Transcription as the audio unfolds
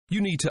You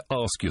need to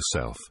ask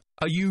yourself,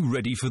 are you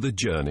ready for the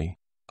journey?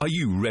 Are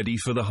you ready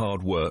for the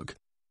hard work?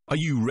 Are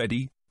you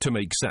ready to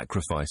make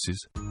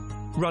sacrifices?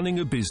 Running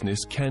a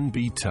business can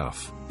be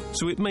tough,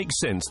 so it makes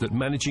sense that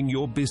managing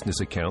your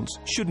business accounts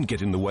shouldn't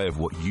get in the way of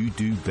what you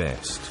do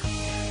best.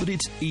 But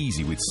it's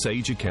easy with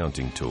Sage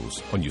accounting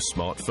tools on your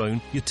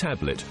smartphone, your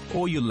tablet,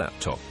 or your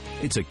laptop.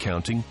 It's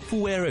accounting for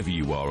wherever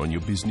you are on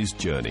your business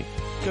journey.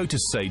 Go to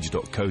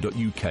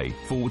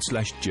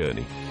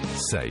sage.co.uk/journey.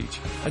 Sage,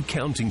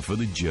 accounting for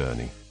the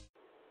journey.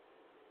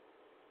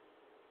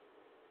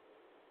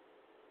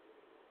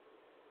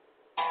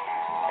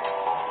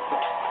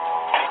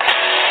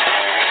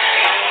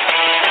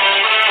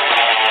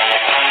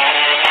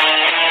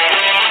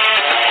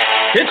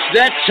 It's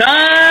that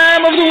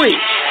time of the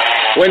week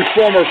when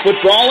former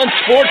football and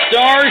sports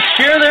stars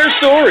share their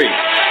stories.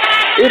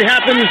 It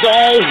happens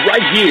all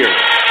right here,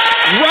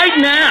 right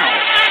now,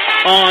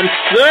 on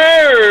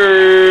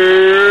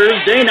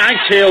Thursday Night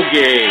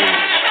Tailgate.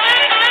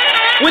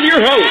 With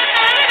your hosts,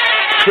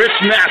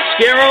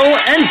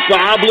 Chris-Mascaro and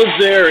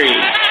Bob-Lazzari.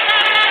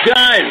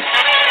 Guys,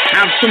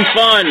 have some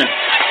fun.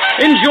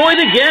 Enjoy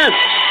the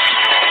guests.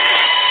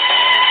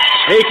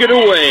 Take it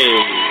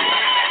away.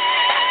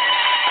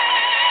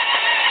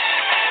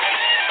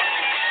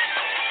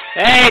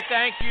 Hey,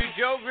 thank you,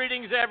 Joe.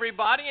 Greetings,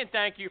 everybody, and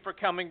thank you for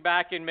coming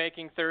back and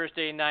making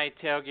Thursday Night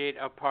Tailgate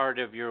a part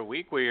of your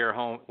week. We're your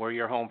home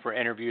for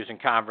interviews and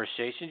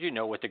conversations,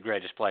 with the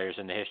greatest players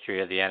in the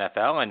history of the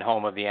NFL and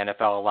home of the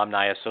NFL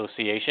Alumni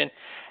Association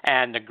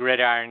and the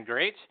Gridiron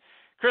Greats.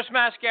 Chris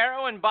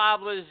Mascaro and Bob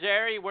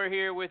Lazzari, we're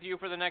here with you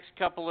for the next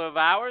couple of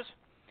hours.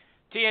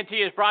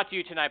 TNT is brought to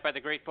you tonight by the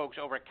great folks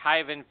over at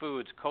Kyvan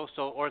Foods,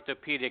 Coastal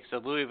Orthopedics, the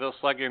Louisville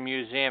Slugger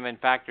Museum and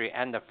Factory,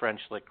 and the French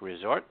Lick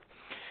Resort.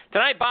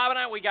 Tonight, Bob and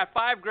I, we got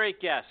 5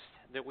 great guests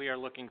that we are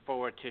looking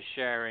forward to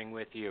sharing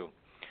with you.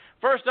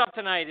 First up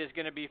tonight is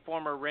going to be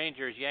former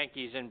Rangers,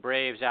 Yankees, and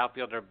Braves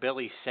outfielder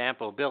Billy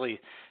Sample. Billy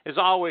is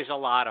always a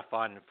lot of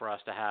fun for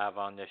us to have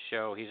on this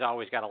show. He's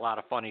always got a lot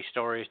of funny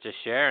stories to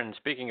share. And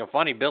speaking of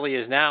funny, Billy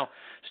has now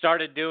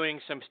started doing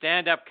some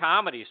stand-up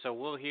comedy, so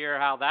we'll hear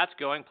how that's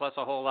going, plus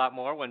a whole lot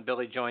more when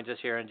Billy joins us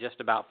here in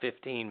just about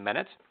 15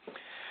 minutes.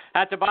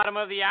 At the bottom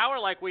of the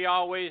hour, like we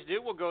always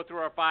do, we'll go through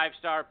our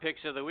 5-star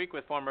picks of the week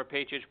with former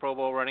Patriots Pro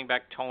Bowl running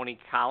back Tony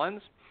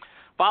Collins.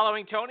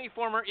 Following Tony,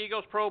 former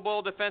Eagles Pro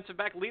Bowl defensive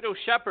back Lito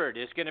Sheppard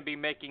is going to be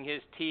making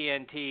his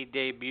TNT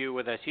debut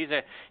with us. He's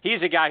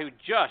a guy who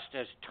just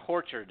has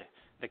tortured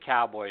the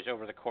Cowboys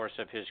over the course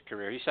of his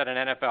career. He set an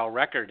NFL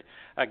record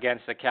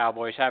against the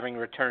Cowboys, having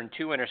returned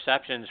 2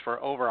 interceptions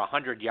for over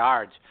 100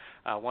 yards,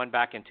 one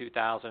back in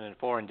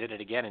 2004 and did it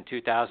again in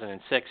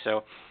 2006.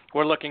 So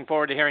we're looking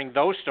forward to hearing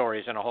those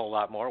stories and a whole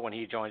lot more when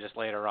he joins us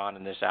later on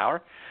in this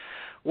hour.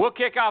 We'll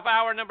kick off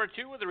hour number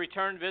 2 with a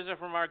return visit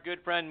from our good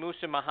friend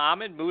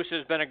Muhsin. Moose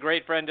has been a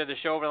great friend of the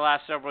show over the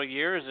last several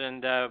years,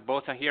 and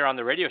both here on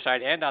the radio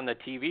side and on the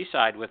TV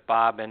side with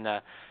Bob and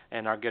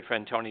our good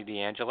friend Tony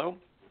D'Angelo.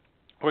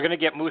 We're going to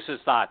get Moose's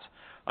thoughts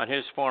on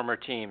his former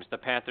teams, the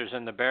Panthers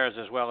and the Bears,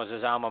 as well as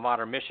his alma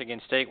mater, Michigan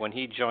State, when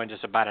he joins us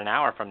about an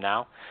hour from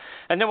now.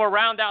 And then we'll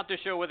round out the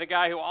show with a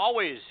guy who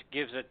always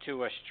gives it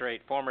to us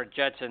straight, former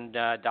Jets and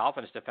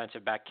Dolphins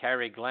defensive back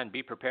Kerry Glenn.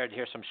 Be prepared to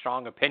hear some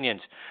strong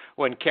opinions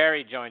when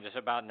Kerry joins us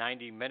about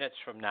 90 minutes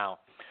from now.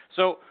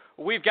 So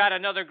we've got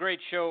another great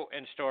show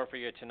in store for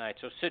you tonight.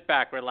 So sit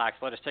back, relax,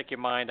 let us take your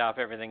mind off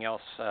everything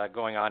else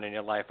going on in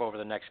your life over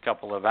the next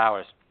couple of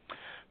hours.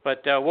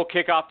 But we'll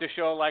kick off the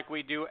show like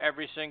we do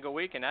every single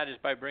week, and that is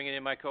by bringing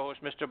in my co-host,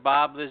 Mr.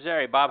 Bob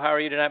Lazzari. Bob, how are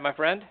you tonight, my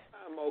friend?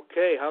 I'm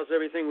okay. How's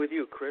everything with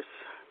you, Chris?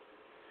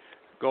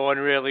 Going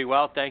really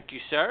well, thank you,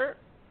 sir.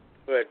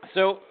 Good.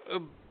 So,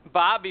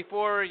 Bob,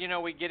 before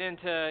we get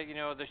into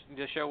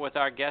the show with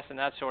our guests and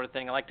that sort of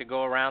thing, I like to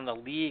go around the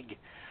league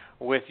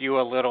with you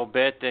a little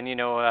bit. And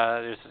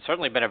there's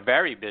certainly been a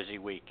very busy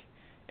week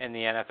in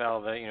the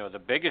NFL. The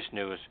biggest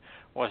news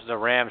was the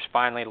Rams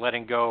finally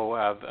letting go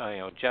of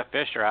Jeff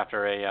Fisher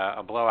after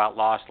a blowout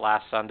loss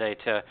last Sunday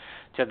to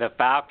the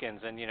Falcons.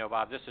 And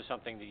Bob, this is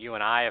something that you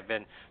and I have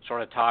been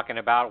sort of talking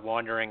about,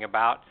 wondering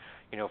about,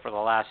 for the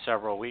last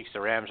several weeks. The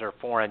Rams are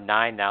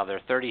 4-9 now.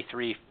 They're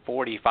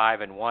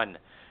 33-45-1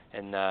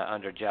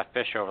 under Jeff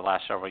Fisher over the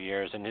last several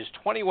years. In his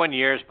 21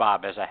 years,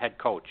 Bob, as a head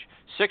coach,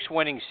 6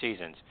 winning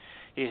seasons,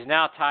 he's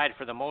now tied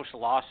for the most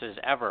losses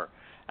ever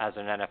as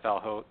an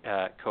NFL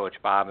coach,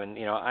 Bob. And,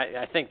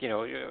 I think,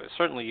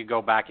 certainly you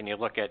go back and you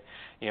look at,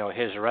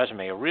 his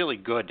resume, a really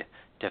good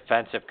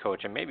defensive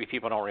coach. And maybe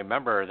people don't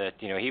remember that,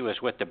 he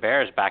was with the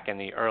Bears back in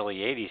the early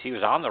 80s. He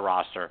was on the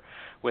roster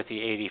with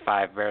the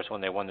 85 Bears when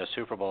they won the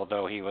Super Bowl,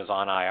 though he was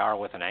on IR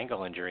with an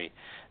ankle injury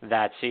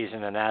that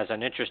season. And as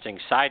an interesting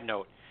side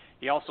note,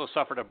 he also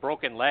suffered a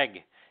broken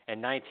leg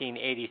in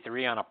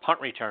 1983 on a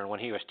punt return when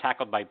he was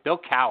tackled by Bill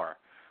Cowher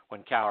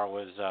when Cowher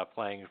was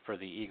playing for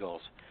the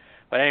Eagles.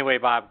 But anyway,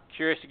 Bob,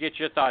 curious to get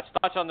your thoughts.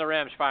 Thoughts on the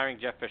Rams firing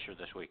Jeff Fisher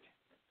this week?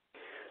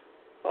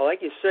 Well,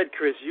 like you said,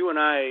 Chris, you and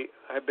I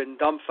have been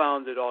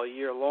dumbfounded all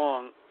year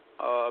long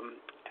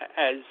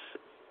as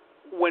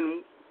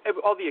when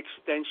all the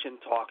extension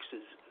talks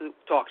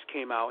talks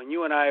came out, and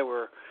you and I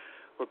were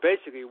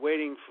basically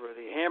waiting for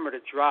the hammer to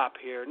drop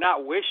here,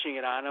 not wishing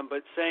it on him,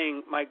 but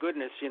saying, my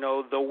goodness,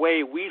 the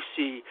way we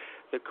see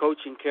the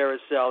coaching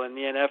carousel in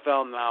the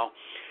NFL now,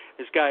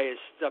 this guy is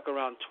stuck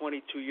around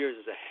 22 years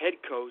as a head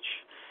coach.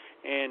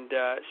 And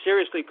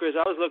seriously, Chris,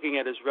 I was looking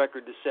at his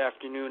record this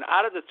afternoon.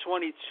 Out of the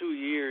 22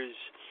 years,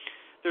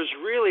 there's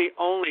really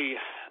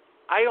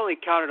I only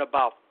counted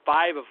about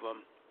 5 of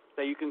them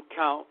that you can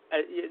count.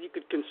 You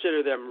could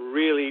consider them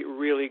really,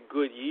 really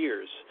good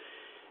years,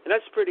 and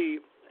that's pretty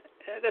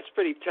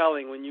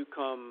telling when you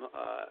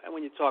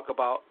when you talk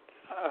about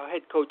a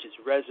head coach's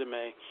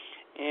resume.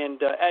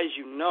 And as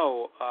you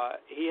know,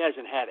 he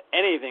hasn't had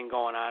anything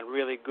going on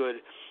really good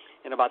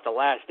in about the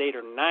last 8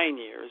 or 9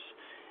 years.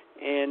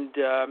 And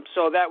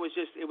so that was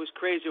it was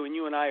crazy when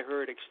you and I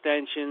heard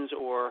extensions,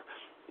 or,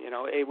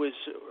 it was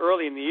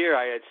early in the year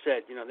I had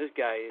said, this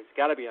guy has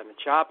got to be on the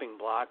chopping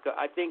block.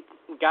 I think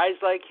guys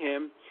like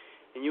him,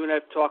 and you and I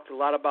have talked a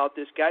lot about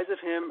this, guys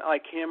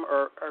like him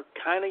are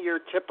kind of your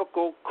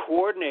typical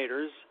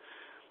coordinators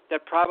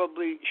that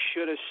probably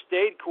should have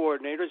stayed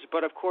coordinators.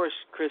 But, of course,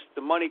 Chris,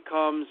 the money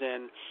comes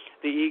and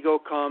the ego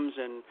comes,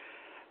 and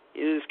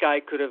this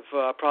guy could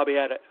have probably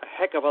had a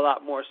heck of a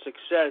lot more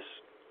success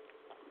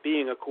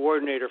being a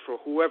coordinator for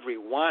whoever he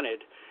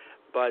wanted.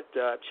 But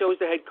chose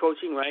the head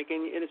coaching rank,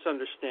 and it's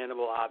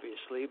understandable,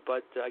 obviously.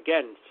 But,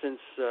 again, since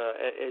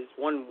has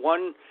won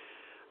one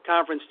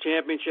conference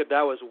championship,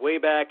 that was way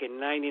back in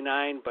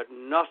 '99, but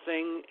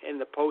nothing in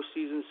the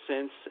postseason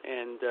since.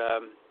 And,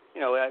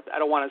 I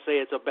don't want to say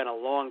it's been a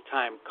long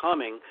time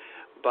coming,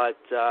 but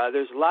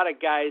there's a lot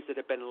of guys that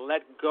have been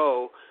let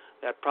go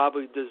that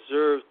probably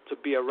deserve to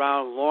be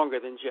around longer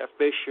than Jeff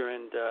Fisher.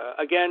 And,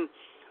 again,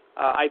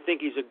 I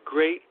think he's a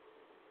great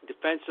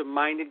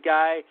defensive-minded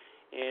guy,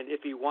 and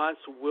if he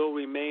wants, will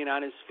remain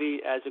on his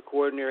feet as a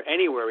coordinator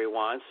anywhere he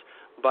wants,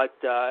 but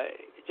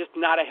just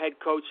not a head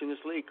coach in this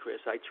league, Chris.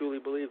 I truly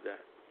believe that.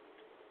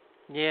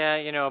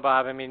 Yeah,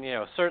 Bob,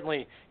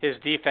 certainly his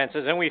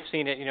defenses, and we've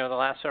seen it, the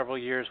last several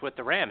years with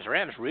the Rams.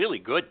 Rams really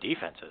good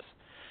defenses,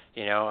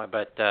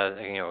 but,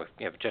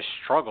 have just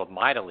struggled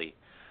mightily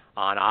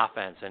on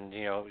offense. And,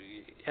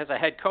 as a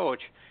head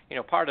coach,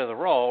 part of the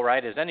role,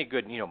 right, as any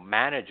good,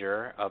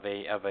 manager of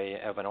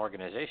an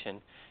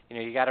organization,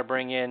 you got to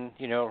bring in,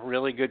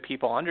 really good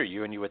people under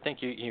you, and you would think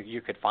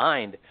you could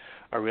find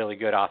a really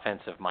good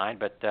offensive mind,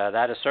 but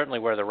that is certainly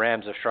where the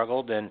Rams have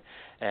struggled and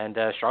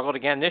struggled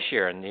again this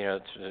year. And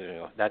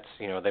that's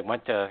they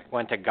went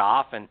to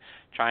Goff and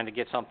trying to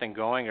get something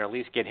going, or at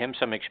least get him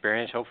some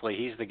experience. Hopefully,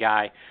 he's the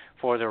guy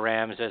for the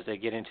Rams as they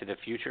get into the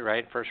future,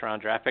 right? First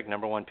round draft pick,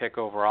 number 1 pick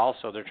overall.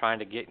 So they're trying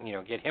to get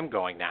him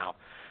going now.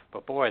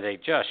 But boy, they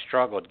just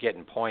struggled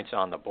getting points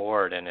on the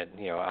board, and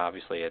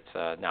obviously it's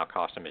now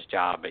cost him his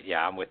job. But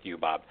yeah, I'm with you,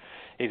 Bob.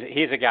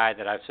 He's a guy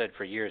that I've said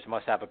for years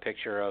must have a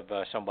picture of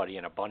somebody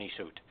in a bunny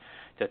suit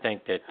to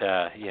think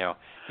that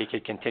he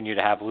could continue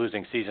to have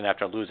losing season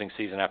after losing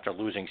season after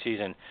losing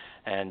season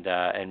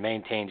and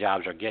maintain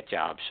jobs or get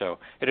jobs. So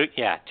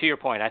to your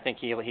point, I think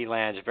he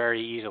lands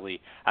very easily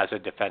as a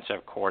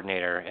defensive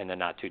coordinator in the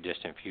not too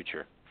distant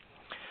future.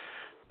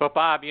 But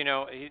Bob,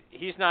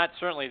 he's not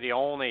certainly the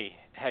only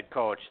head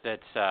coach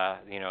that's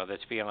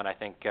that's feeling, I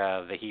think,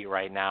 the heat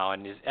right now.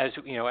 And as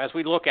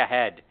we look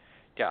ahead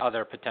to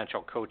other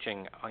potential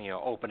coaching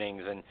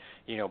openings, and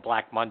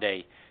Black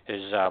Monday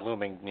is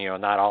looming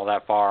not all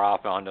that far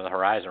off onto the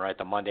horizon, right?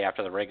 The Monday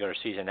after the regular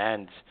season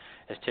ends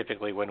is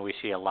typically when we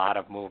see a lot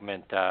of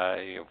movement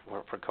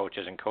for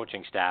coaches and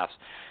coaching staffs.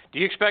 Do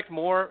you expect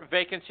more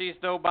vacancies,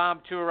 though,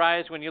 Bob, to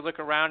arise when you look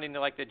around into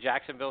like the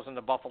Jacksonvilles and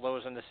the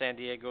Buffaloes and the San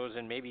Diegos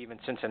and maybe even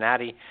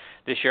Cincinnati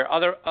this year?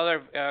 Other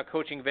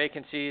coaching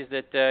vacancies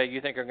that you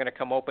think are going to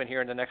come open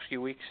here in the next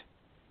few weeks?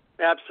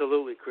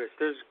 Absolutely, Chris.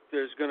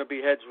 There's going to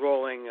be heads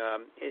rolling.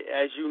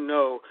 As you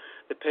know,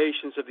 the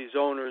patience of these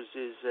owners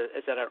is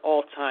at an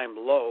all-time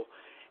low.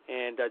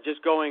 And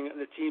just going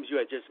the teams you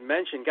had just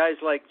mentioned, guys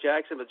like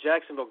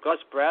Jacksonville, Gus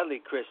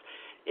Bradley, Chris,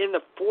 in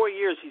the 4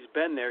 years he's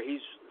been there, he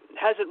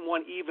hasn't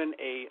won even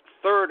a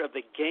third of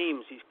the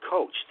games he's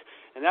coached.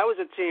 And that was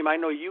a team I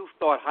know you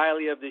thought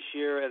highly of this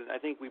year, and I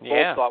think we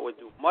both thought would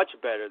do much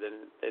better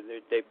than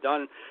they've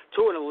done.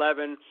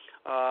 2-11.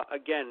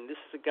 Again, this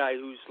is a guy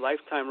whose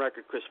lifetime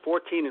record, Chris,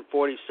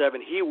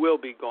 14-47. He will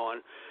be gone.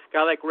 A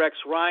guy like Rex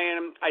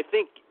Ryan, I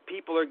think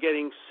people are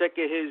getting sick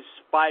of his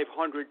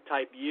 500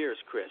 type years,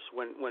 Chris.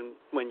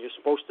 When you're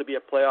supposed to be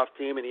a playoff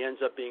team and he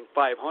ends up being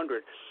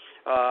 500.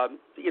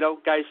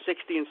 Guys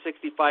 60 and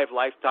 65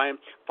 lifetime,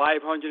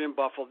 500 in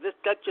Buffalo.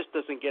 That just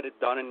doesn't get it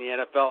done in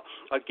the NFL.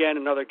 Again,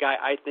 another guy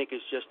I think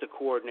is just a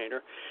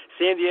coordinator.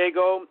 San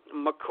Diego,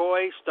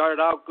 McCoy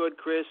started out good,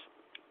 Chris,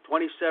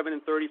 27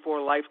 and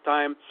 34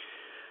 lifetime.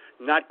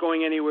 Not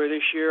going anywhere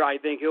this year. I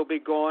think he'll be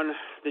gone.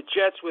 The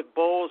Jets with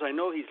Bowles, I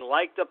know he's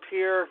liked up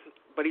here,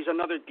 but he's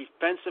another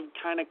defensive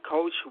kind of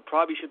coach who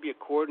probably should be a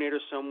coordinator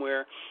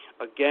somewhere.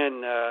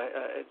 Again,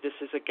 this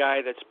is a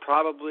guy that's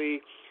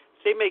probably,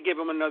 they may give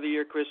him another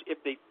year, Chris, if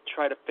they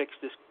try to fix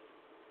this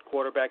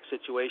quarterback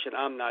situation.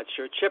 I'm not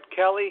sure. Chip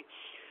Kelly,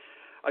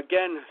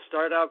 Again,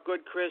 started out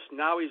good, Chris.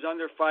 Now he's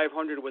under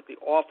 500 with the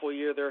awful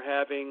year they're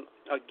having.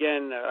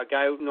 Again, a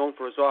guy known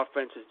for his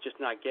offense is just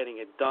not getting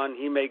it done.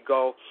 He may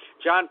go.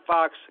 John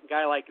Fox, a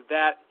guy like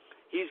that,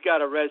 he's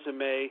got a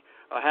resume.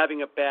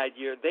 Having a bad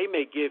year, they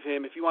may give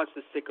him, if he wants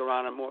to stick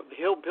around him more,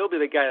 he'll be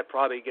the guy that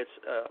probably gets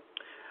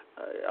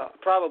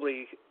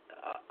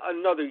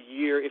another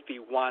year if he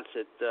wants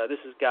it. This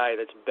is a guy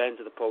that's been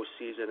to the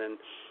postseason,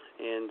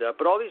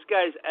 but all these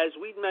guys, as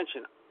we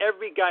mentioned,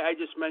 every guy I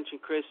just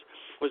mentioned, Chris,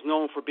 was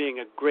known for being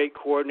a great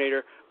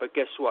coordinator, but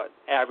guess what?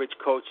 Average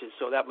coaches,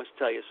 so that must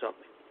tell you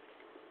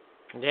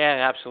something.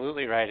 Yeah,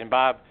 absolutely right. And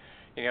Bob,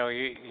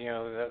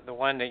 the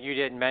one that you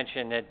didn't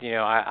mention that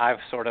I've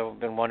sort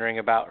of been wondering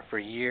about for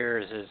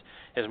years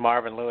is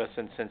Marvin Lewis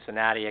in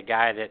Cincinnati, a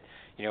guy that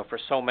for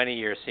so many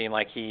years seemed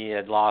like he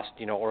had lost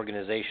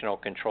organizational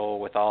control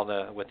with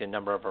the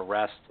number of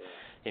arrests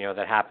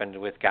that happened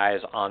with guys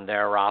on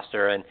their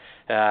roster, and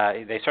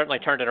they certainly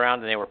turned it around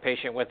and they were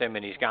patient with him,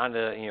 and he's gone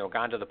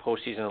to the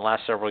postseason in the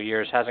last several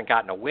years. Hasn't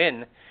gotten a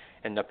win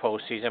in the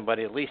postseason, but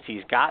at least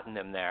he's gotten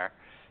them there.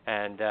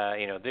 And,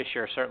 this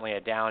year certainly a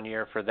down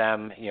year for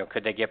them.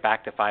 Could they get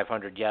back to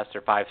 500? Yes,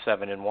 they're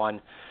 5-7-1.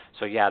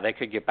 So, yeah, they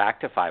could get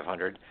back to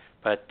 500.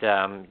 But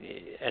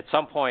at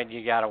some point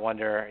you got to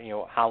wonder,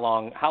 how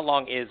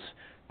long is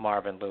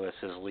Marvin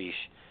Lewis's leash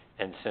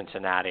in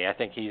Cincinnati? I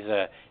think he's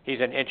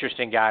an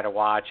interesting guy to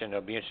watch, and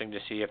it'll be interesting to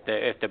see if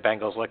the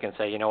Bengals look and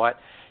say, you know what,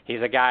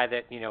 he's a guy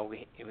that, he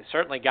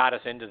certainly got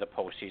us into the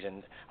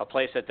postseason, a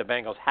place that the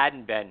Bengals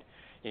hadn't been,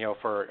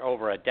 for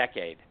over a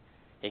decade.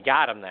 He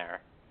got them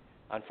there.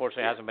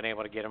 Unfortunately, hasn't been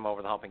able to get him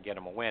over the hump and get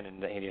him a win,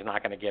 and he's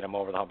not going to get him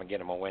over the hump and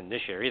get him a win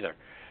this year either.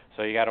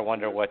 So you got to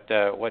wonder what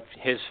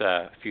his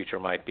future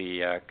might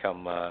be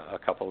come a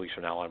couple of weeks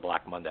from now on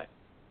Black Monday.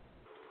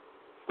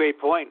 Great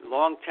point.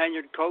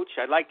 Long-tenured coach.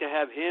 I'd like to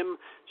have him,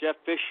 Jeff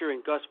Fisher,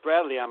 and Gus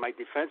Bradley on my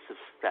defensive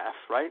staff,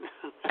 right?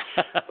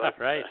 But,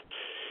 right.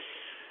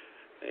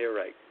 You're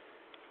right.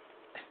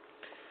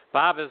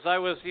 Bob, as I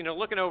was,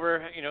 looking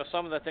over,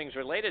 some of the things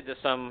related to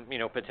some,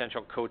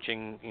 potential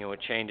coaching,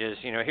 changes,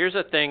 here's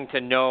a thing to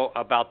know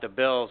about the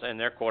Bills and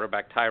their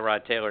quarterback,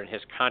 Tyrod Taylor, and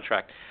his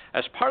contract.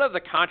 As part of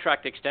the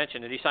contract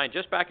extension that he signed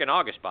just back in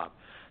August, Bob,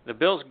 the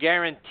Bills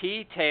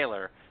guarantee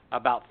Taylor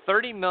about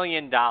 $30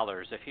 million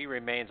if he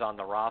remains on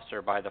the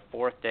roster by the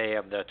fourth day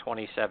of the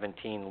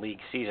 2017 league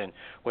season,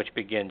 which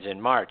begins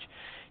in March.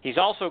 He's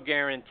also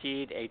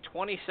guaranteed a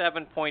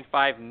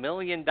 $27.5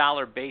 million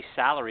base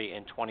salary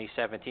in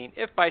 2017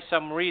 if by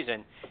some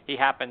reason he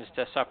happens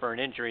to suffer an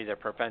injury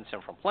that prevents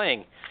him from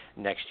playing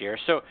next year.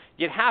 So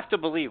you'd have to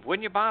believe,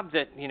 wouldn't you, Bob,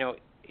 that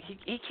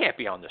he can't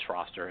be on this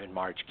roster in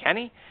March, can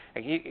he?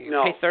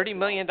 No. Pay $30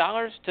 million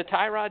to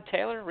Tyrod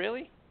Taylor,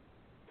 really?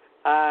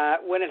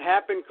 When it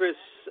happened, Chris,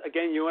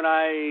 again, you and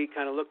I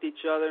kind of looked at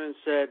each other and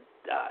said,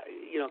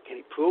 can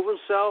he prove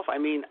himself? I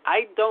mean,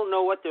 I don't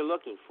know what they're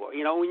looking for.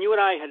 When you and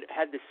I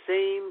had the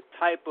same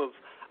type of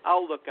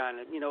outlook on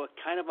it,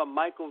 kind of a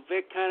Michael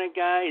Vick kind of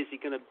guy. Is he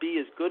going to be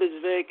as good as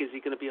Vick? Is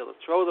he going to be able to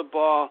throw the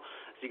ball?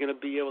 Is he going to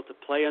be able to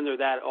play under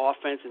that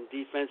offense and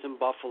defense in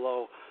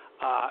Buffalo?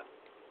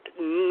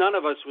 None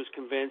of us was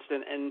convinced.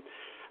 And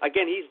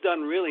again, he's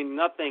done really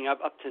nothing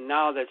up to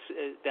now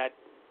that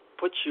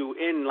puts you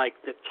in like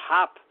the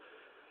top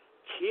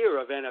tier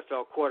of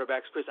NFL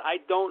quarterbacks, Chris. I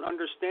don't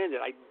understand it.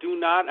 I do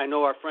not. I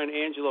know our friend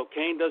Angelo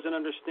Kane doesn't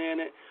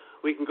understand it.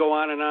 We can go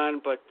on and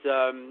on, but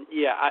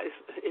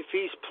if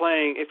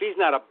he's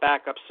not a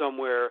backup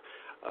somewhere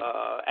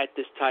at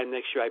this time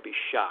next year, I'd be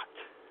shocked.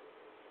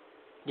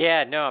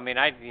 Yeah, no, I mean,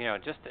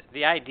 just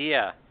the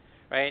idea,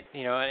 right?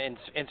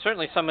 And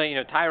certainly some of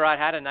Tyrod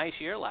had a nice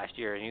year last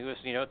year, and he was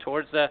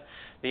towards the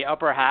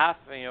upper half,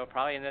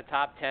 probably in the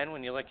top 10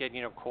 when you look at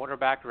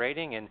quarterback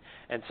rating and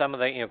some of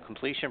the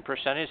completion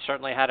percentage.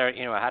 Certainly had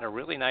a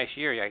really nice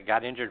year. He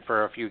got injured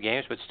for a few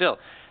games, but still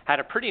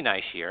had a pretty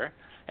nice year.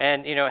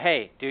 And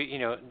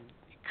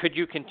could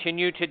you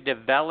continue to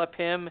develop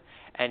him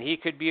and he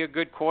could be a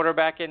good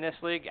quarterback in this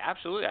league?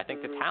 Absolutely. I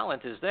think the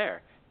talent is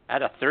there.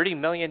 At a $30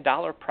 million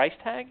price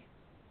tag,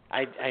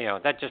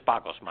 that just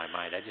boggles my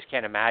mind. I just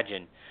can't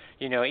imagine,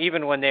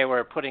 even when they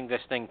were putting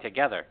this thing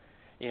together,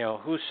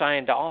 who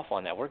signed off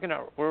on that?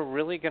 We're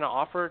really gonna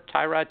offer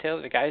Tyrod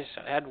Taylor. The guy's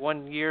had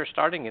 1 year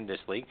starting in this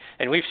league,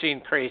 and we've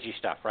seen crazy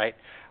stuff, right,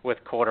 with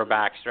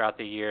quarterbacks throughout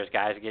the years.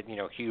 Guys get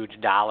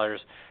huge dollars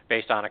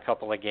based on a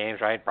couple of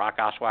games, right? Brock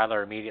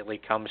Osweiler immediately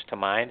comes to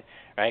mind,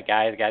 right?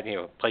 Guy got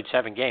played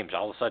 7 games.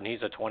 All of a sudden,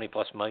 he's a $20+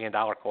 million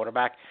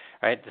quarterback,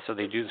 right? So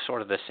they do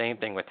sort of the same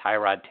thing with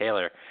Tyrod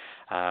Taylor.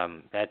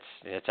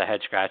 It's a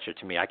head scratcher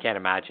to me. I can't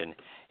imagine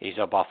he's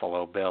a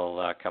Buffalo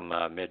Bill come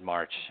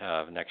mid-March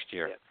of next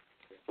year. Yeah.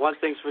 One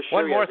thing's for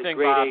sure, One more thing, a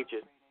great Bob.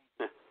 agent.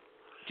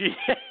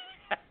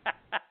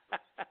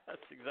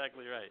 That's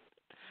exactly right.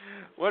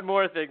 One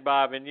more thing,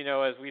 Bob, and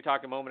as we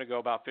talked a moment ago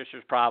about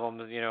Fisher's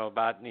problems,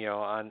 about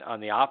on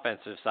the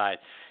offensive side,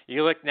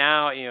 you look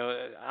now,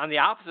 on the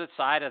opposite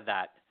side of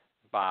that,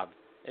 Bob,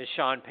 is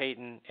Sean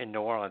Payton in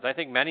New Orleans. I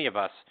think many of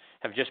us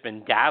have just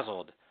been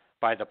dazzled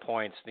by the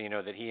points,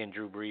 that he and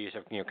Drew Brees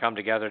have, come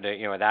together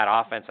to, that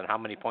offense and how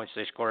many points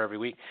they score every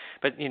week.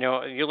 But,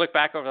 you look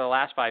back over the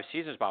last 5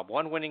 seasons, Bob,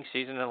 one winning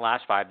season in the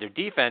last 5. Their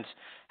defense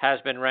has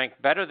been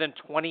ranked better than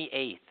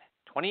 28th.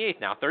 28th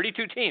now,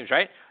 32 teams,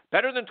 right?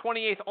 Better than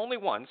 28th only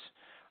once.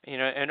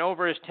 And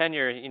over his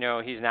tenure,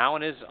 he's now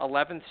in his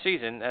 11th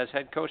season as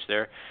head coach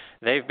there.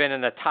 They've been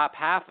in the top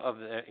half of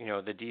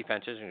the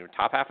defenses,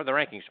 top half of the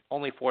rankings,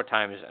 only 4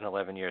 times in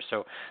 11 years.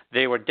 So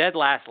they were dead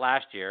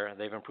last year.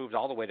 They've improved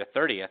all the way to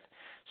 30th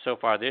so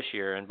far this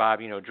year. And Bob,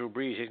 Drew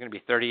Brees, he's going to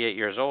be 38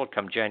 years old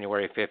come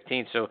January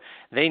 15th. So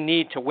they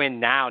need to win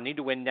now, need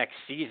to win next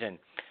season.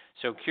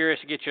 So curious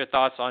to get your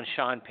thoughts on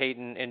Sean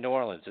Payton in New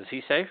Orleans. Is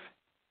he safe?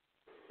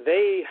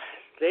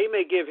 They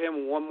may give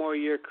him one more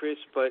year, Chris,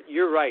 but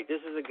you're right.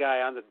 This is a guy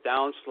on the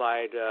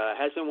downslide.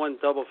 Hasn't won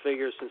double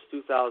figures since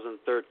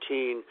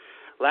 2013.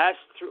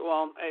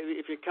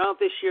 If you count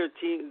this year,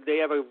 team, they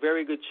have a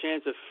very good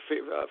chance of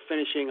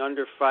finishing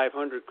under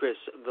 500, Chris.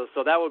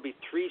 So that would be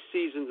 3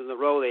 seasons in a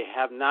row they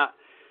have not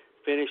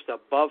finished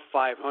above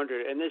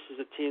 500. And this is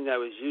a team that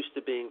was used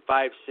to being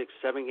 5, 6,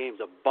 7 games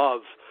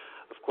above,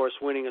 of course,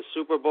 winning a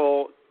Super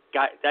Bowl.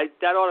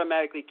 That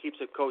automatically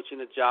keeps a coach in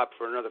a job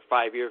for another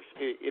 5 years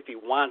if he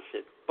wants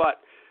it.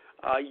 But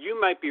you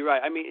might be right.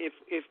 I mean,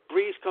 if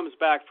Brees comes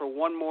back for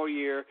one more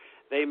year,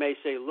 they may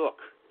say, look,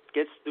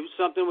 do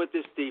something with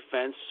this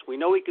defense. We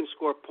know he can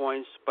score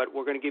points, but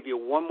we're going to give you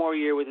one more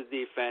year with the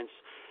defense.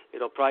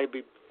 It'll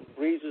probably be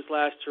Brees'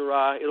 last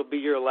hurrah. It'll be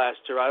your last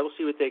hurrah. We'll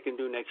see what they can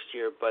do next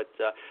year. But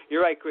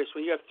you're right, Chris.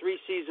 When you have 3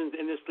 seasons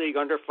in this league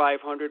under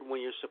 500,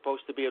 when you're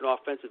supposed to be an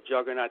offensive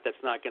juggernaut,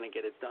 that's not going to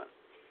get it done.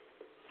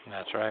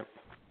 That's right.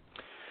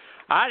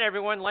 All right,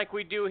 everyone, like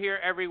we do here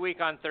every week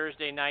on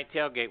Thursday Night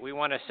Tailgate, we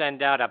want to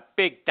send out a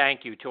big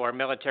thank you to our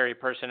military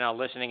personnel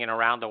listening in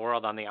around the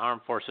world on the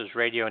Armed Forces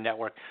Radio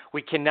Network.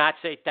 We cannot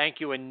say thank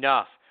you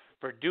enough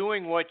for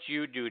doing what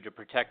you do to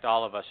protect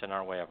all of us in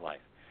our way of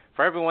life.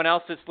 For everyone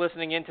else that's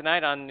listening in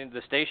tonight on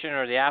the station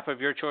or the app of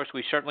your choice,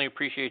 we certainly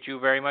appreciate you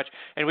very much,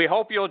 and we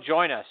hope you'll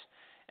join us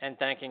in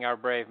thanking our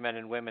brave men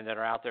and women that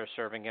are out there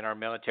serving in our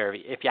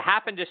military. If you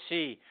happen to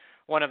see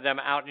one of them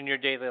out in your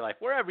daily life,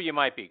 wherever you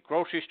might be,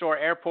 grocery store,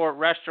 airport,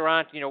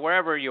 restaurant,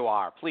 wherever you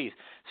are, please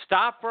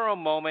stop for a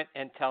moment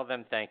and tell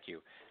them thank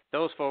you.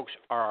 Those folks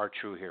are our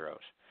true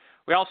heroes.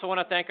 We also want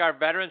to thank our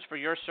veterans for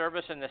your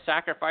service and the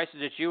sacrifices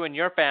that you and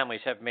your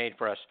families have made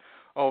for us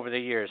over the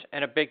years.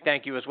 And a big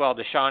thank you as well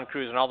to Sean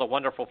Cruz and all the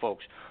wonderful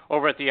folks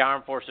over at the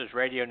Armed Forces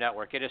Radio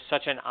Network. It is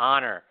such an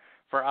honor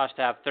for us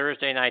to have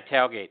Thursday Night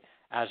Tailgate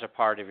as a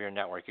part of your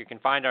network. You can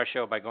find our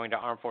show by going to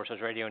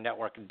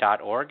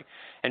armedforcesradionetwork.org.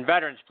 And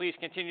veterans, please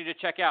continue to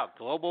check out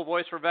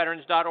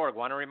globalvoiceforveterans.org.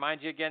 Want to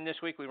remind you again this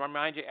week, we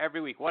remind you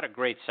every week, what a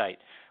great site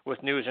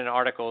with news and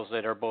articles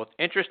that are both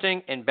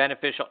interesting and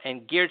beneficial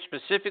and geared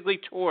specifically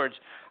towards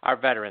our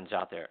veterans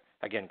out there.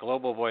 Again,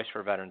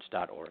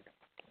 globalvoiceforveterans.org.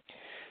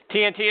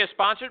 TNT is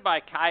sponsored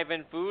by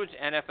Kyvan Foods.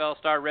 NFL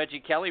star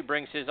Reggie Kelly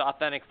brings his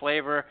authentic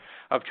flavor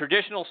of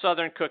traditional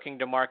Southern cooking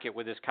to market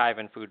with his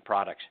Kyvan Food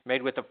products.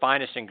 Made with the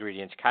finest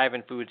ingredients,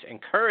 Kyvan Foods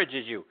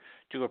encourages you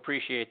to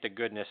appreciate the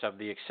goodness of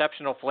the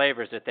exceptional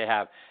flavors that they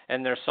have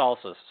in their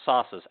sauces,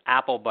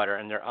 apple butter,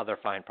 and their other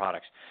fine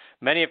products.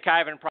 Many of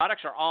Kyvan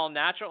products are all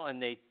natural, and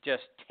they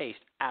just taste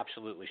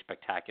absolutely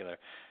spectacular.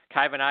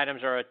 Kyvan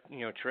items are,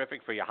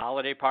 terrific for your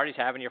holiday parties,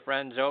 having your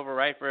friends over,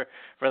 right, for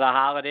the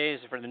holidays,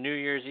 for the New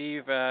Year's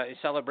Eve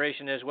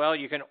celebration as well.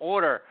 You can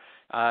order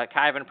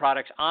Kyvan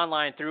products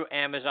online through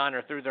Amazon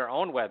or through their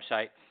own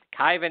website,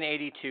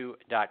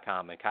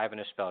 Kyvan82.com, and Kyvan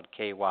is spelled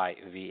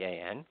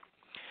K-Y-V-A-N.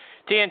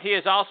 TNT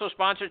is also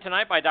sponsored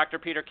tonight by Dr.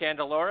 Peter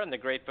Candelora and the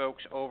great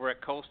folks over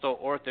at Coastal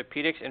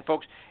Orthopedics. And,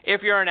 folks,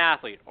 if you're an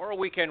athlete or a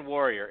weekend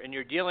warrior and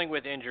you're dealing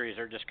with injuries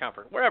or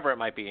discomfort, wherever it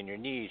might be, in your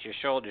knees, your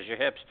shoulders, your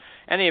hips,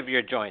 any of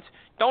your joints,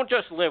 don't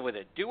just live with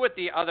it. Do what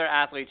the other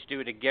athletes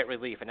do to get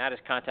relief, and that is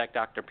contact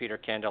Dr. Peter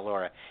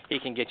Candelora. He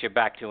can get you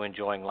back to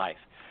enjoying life.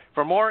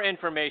 For more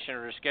information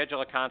or to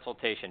schedule a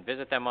consultation,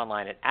 visit them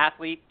online at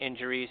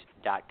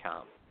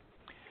athleteinjuries.com.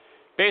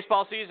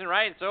 Baseball season,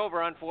 right? It's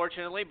over,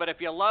 unfortunately, but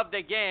if you love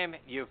the game,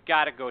 you've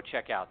got to go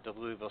check out the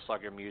Louisville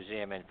Slugger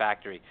Museum and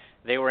Factory.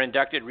 They were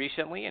inducted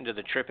recently into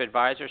the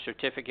TripAdvisor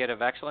Certificate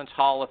of Excellence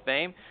Hall of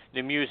Fame.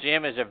 The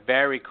museum is a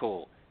very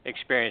cool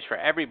experience for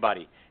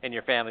everybody in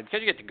your family because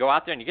you get to go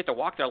out there and you get to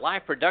walk their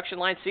live production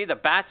line, see the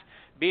bats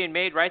being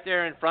made right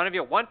there in front of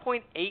you.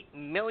 1.8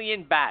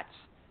 million bats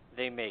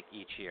they make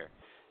each year.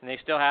 And they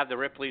still have the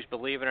Ripley's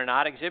Believe It or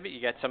Not exhibit. You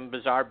get some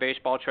bizarre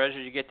baseball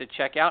treasures you get to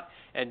check out.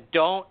 And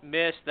don't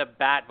miss the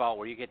Bat Vault,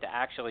 where you get to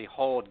actually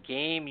hold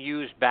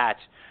game-used bats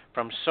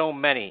from so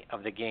many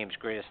of the game's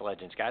greatest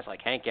legends. Guys like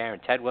Hank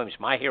Aaron, Ted Williams,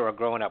 my hero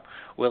growing up,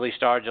 Willie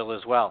Stargell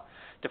as well.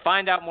 To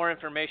find out more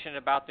information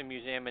about the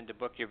museum and to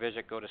book your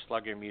visit, go to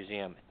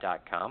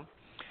sluggermuseum.com.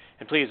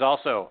 And please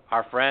also,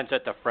 our friends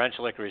at the French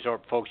Lick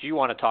Resort, folks, you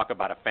want to talk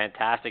about a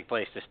fantastic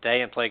place to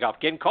stay and play golf.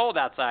 Getting cold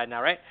outside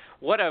now, right?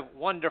 What a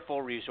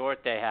wonderful resort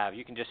they have.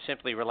 You can just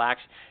simply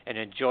relax and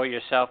enjoy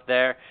yourself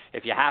there.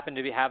 If you happen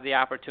to have the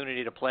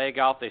opportunity to play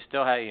golf, they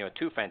still have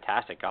 2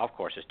 fantastic golf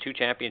courses, 2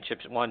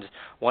 championships.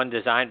 One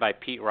designed by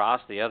Pete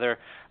Ross, the other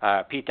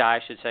Pete Dye, I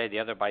should say, the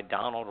other by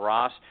Donald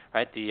Ross.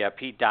 Right? The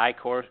Pete Dye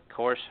course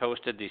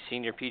hosted the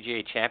Senior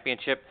PGA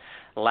Championship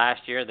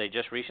last year. They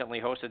just recently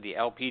hosted the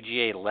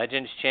LPGA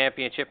Legends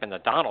Championship and the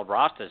Donald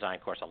Ross design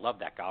course. I love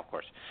that golf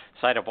course.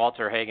 Site of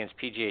Walter Hagen's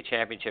PGA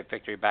Championship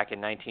victory back in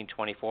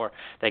 1924.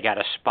 They got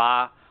a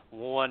spa,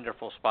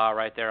 wonderful spa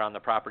right there on the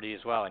property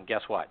as well. And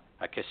guess what?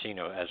 A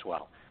casino as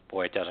well.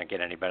 Boy, it doesn't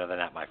get any better than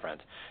that, my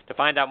friends. To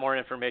find out more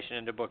information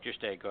and to book your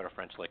stay, go to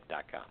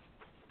FrenchLick.com.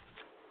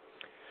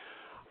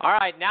 All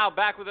right, now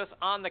back with us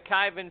on the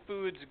Kyvan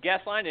Foods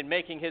guest line and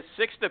making his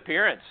 6th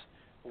appearance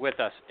with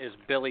us is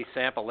Billy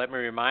Sample. Let me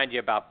remind you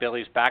about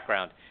Billy's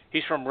background.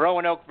 He's from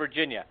Roanoke,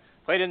 Virginia.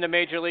 Played in the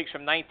major leagues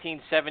from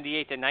 1978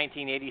 to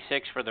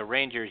 1986 for the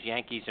Rangers,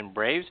 Yankees, and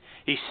Braves.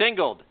 He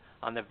singled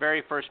on the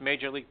very first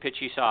major league pitch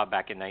he saw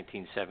back in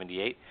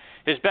 1978.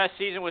 His best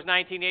season was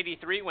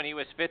 1983 when he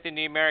was 5th in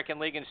the American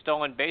League in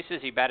stolen bases.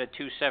 He batted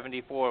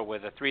 .274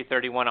 with a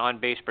 .331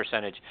 on-base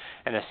percentage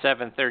and a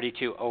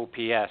 .732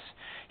 OPS.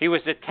 He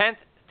was the 10th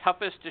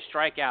toughest to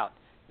strike out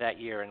that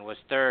year and was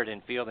 3rd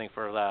in fielding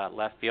for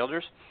left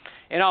fielders.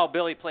 In all,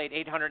 Billy played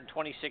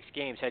 826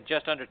 games, had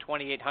just under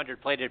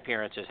 2,800 plate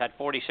appearances, had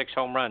 46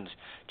 home runs,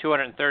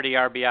 230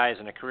 RBIs,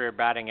 and a career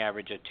batting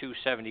average of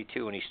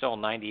 .272, and he stole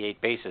 98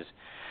 bases.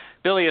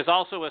 Billy is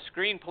also a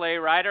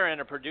screenplay writer and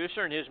a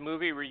producer, and his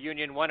movie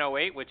Reunion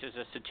 108, which is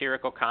a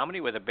satirical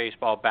comedy with a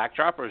baseball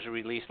backdrop, was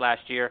released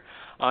last year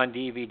on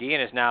DVD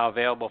and is now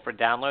available for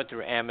download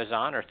through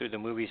Amazon or through the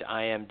movie's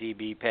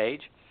IMDb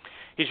page.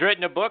 He's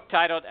written a book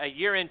titled A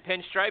Year in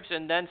Pinstripes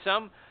and Then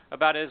Some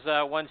about his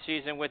one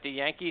season with the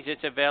Yankees.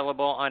 It's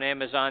available on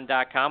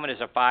Amazon.com and is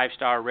a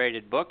 5-star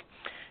rated book.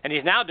 And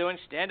he's now doing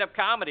stand-up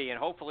comedy and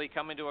hopefully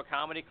coming to a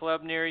comedy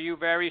club near you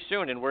very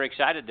soon. And we're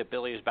excited that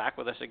Billy is back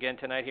with us again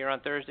tonight here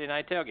on Thursday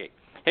Night Tailgate.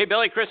 Hey,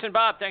 Billy, Chris, and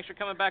Bob, thanks for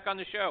coming back on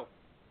the show.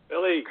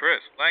 Billy.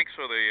 Chris, thanks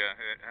for the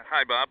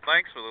hi, Bob.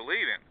 Thanks for the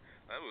lead-in.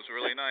 That was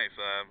really nice.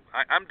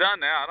 I'm done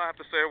now. I don't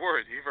have to say a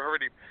word. You've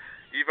already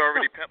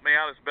pimped me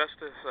out as best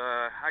as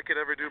I could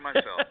ever do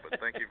myself, but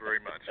thank you very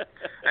much.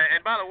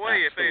 And by the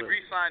way, if they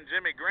re-signed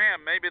Jimmy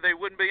Graham, maybe they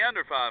wouldn't be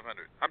under 500.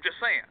 I'm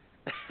just saying.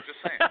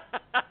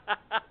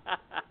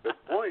 Good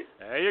point.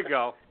 There you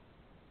go.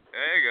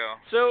 There you go.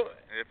 So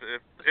if the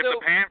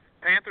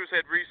Panthers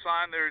had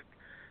re-signed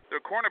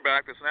their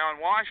cornerback that's now in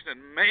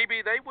Washington,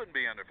 maybe they wouldn't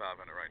be under 500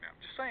 right now.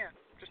 Just saying.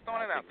 Just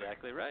throwing it out there.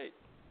 Exactly right.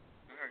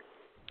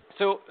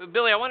 So,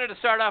 Billy, I wanted to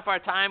start off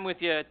our time with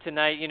you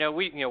tonight.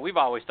 We've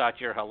always thought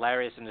you're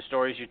hilarious, and the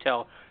stories you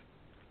tell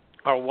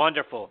are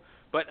wonderful.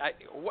 But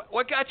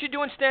what got you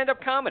doing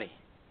stand-up comedy?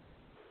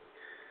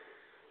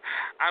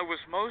 I was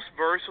most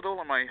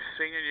versatile in my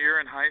senior year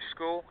in high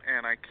school,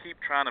 and I keep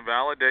trying to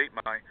validate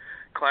my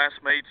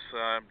classmates'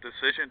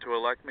 decision to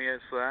elect me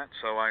as that.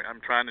 So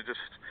I'm trying to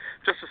just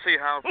to see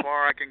how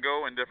far I can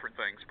go in different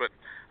things. But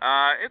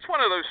it's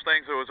one of those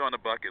things that was on the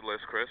bucket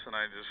list, Chris, and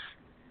I just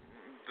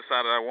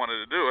decided I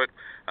wanted to do it.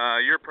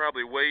 You're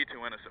probably way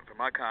too innocent for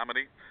my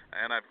comedy,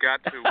 and I've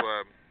got to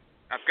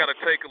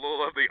take a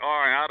little of the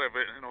R out of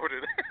it in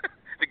order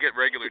to get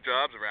regular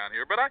jobs around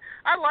here. But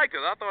I liked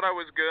it. I thought I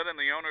was good, and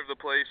the owner of the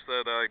place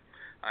that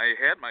I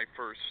had my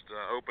first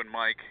open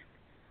mic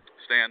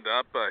stand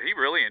up, he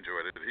really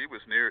enjoyed it. He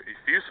was near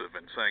effusive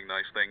in saying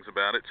nice things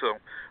about it. So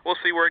we'll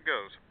see where it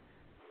goes.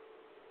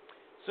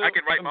 So, I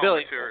can write my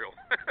own material.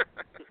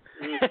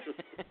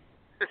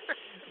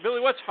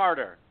 Billy, what's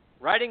harder?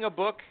 Writing a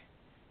book,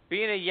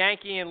 being a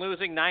Yankee and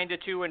losing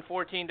 9-2 and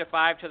 14-5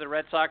 to the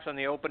Red Sox on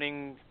the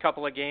opening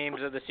couple of games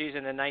of the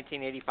season in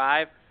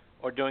 1985,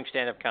 or doing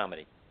stand-up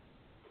comedy?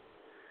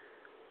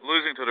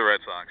 Losing to the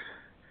Red Sox.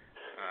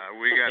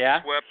 We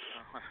got swept.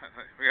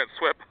 We got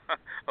swept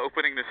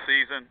opening the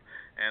season,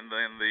 and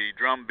then the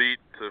drum beat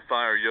to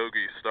fire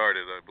Yogi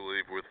started, I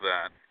believe, with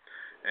that.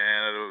 And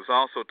it was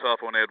also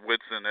tough on Ed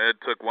Whitson. Ed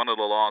took one of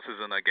the losses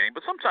in that game.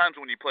 But sometimes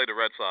when you play the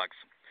Red Sox,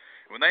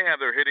 when they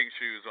have their hitting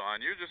shoes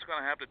on, you're just going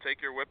to have to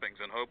take your whippings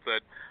and hope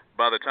that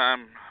by the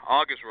time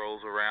August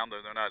rolls around,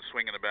 they're not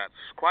swinging the bats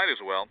quite as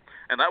well.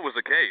 And that was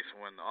the case.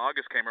 When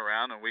August came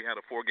around and we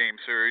had a 4-game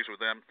series with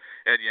them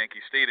at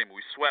Yankee Stadium, we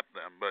swept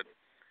them. But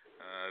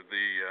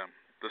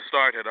the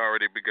start had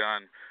already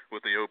begun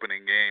with the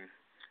opening game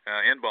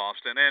in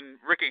Boston. And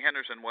Ricky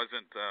Henderson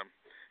wasn't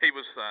he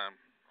was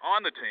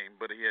on the team,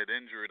 but he had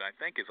injured, I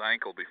think, his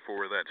ankle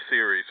before that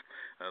series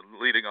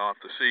leading off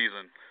the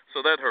season. So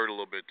that hurt a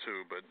little bit,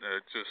 too, but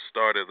it just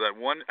started that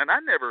one. And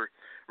I never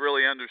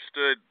really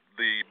understood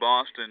the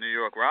Boston-New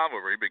York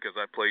rivalry because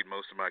I played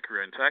most of my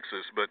career in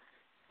Texas, but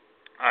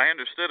I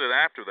understood it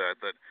after that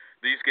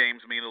these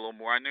games mean a little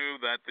more. I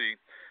knew that the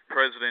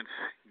President's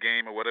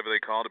game, or whatever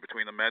they called it,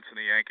 between the Mets and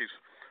the Yankees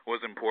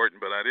was important,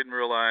 but I didn't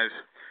realize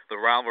the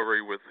rivalry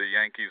with the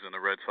Yankees and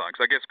the Red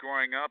Sox. I guess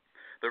growing up,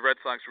 the Red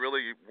Sox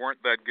really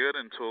weren't that good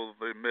until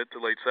the mid to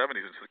late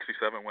 70s in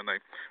 '67 when they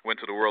went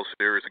to the World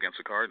Series against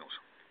the Cardinals.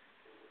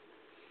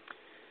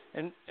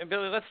 And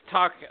Billy, let's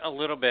talk a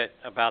little bit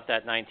about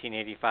that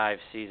 1985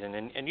 season.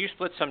 And you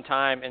split some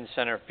time in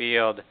center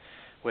field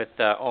with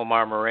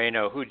Omar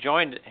Moreno, who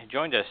joined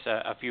us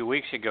a few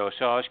weeks ago.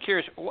 So I was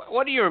curious,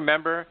 what do you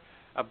remember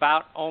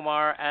about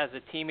Omar as a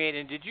teammate?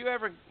 And did you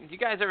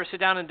guys ever sit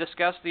down and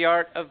discuss the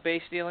art of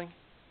base stealing?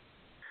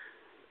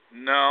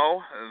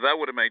 No, that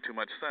would have made too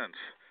much sense.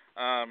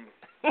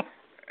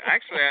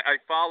 Actually, I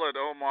followed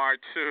Omar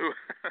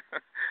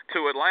to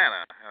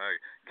Atlanta.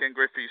 Ken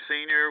Griffey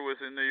Sr. was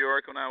in New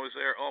York when I was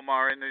there.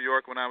 Omar in New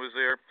York when I was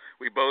there.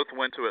 We both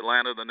went to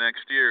Atlanta the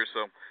next year,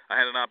 so I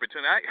had an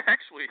opportunity.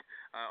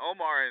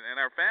 Omar and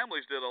our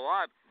families did a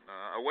lot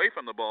away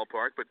from the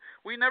ballpark, but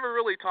we never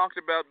really talked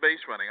about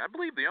base running. I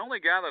believe the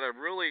only guy that I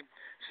really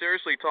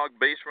seriously talked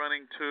base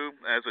running to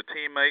as a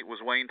teammate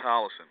was Wayne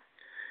Tollison.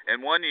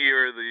 And one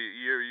year, the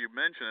year you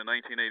mentioned, in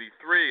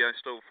 1983, I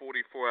stole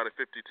 44 out of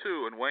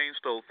 52, and Wayne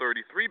stole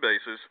 33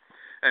 bases,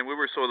 and we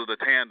were sort of the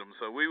tandem.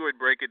 So we would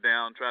break it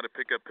down, try to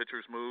pick up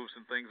pitchers' moves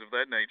and things of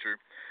that nature.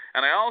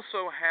 And I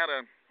also had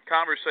a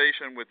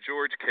conversation with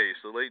George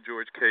Case, the late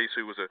George Case,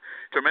 who was a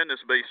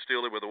tremendous base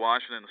stealer with the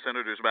Washington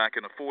Senators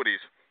back in the 40s.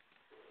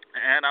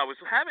 And I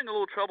was having a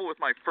little trouble with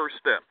my first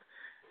step,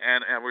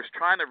 and I was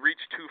trying to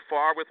reach too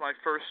far with my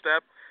first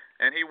step.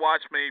 And he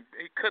watched me.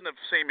 He couldn't have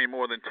seen me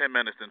more than 10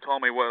 minutes and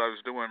told me what I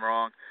was doing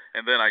wrong.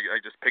 And then I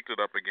just picked it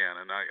up again.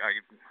 And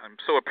I'm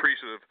so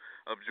appreciative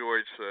of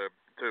George,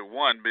 to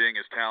one,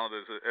 being as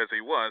talented as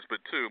he was,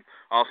 but two,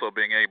 also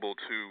being able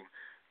to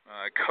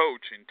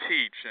coach and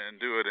teach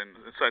and do it in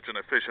such an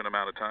efficient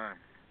amount of time.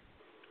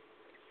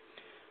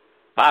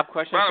 Bob,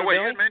 question for Billy?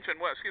 You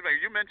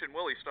mentioned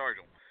Willie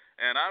Stargell.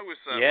 And I was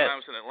when I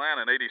was in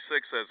Atlanta in '86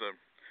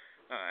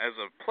 as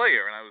a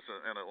player, and I was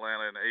in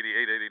Atlanta in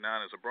 '88,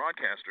 '89 as a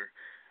broadcaster.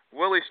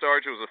 Willie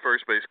Stargell was the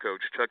first base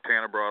coach. Chuck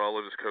Tanner brought all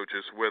of his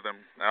coaches with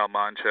him, Al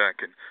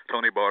Monchak and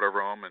Tony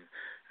Barterome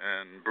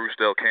and Bruce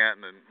Del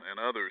Canton and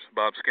others,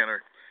 Bob Skinner.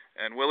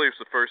 And Willie was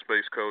the first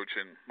base coach,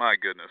 and my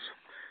goodness,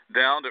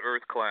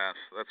 down-to-earth class.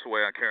 That's the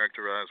way I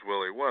characterize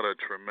Willie. What a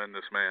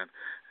tremendous man.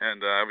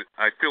 And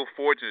I feel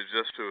fortunate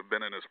just to have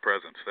been in his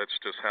presence. That's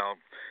just how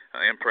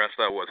impressed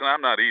I was. And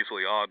I'm not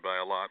easily awed by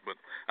a lot, but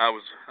I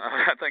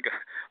think,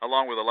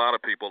 along with a lot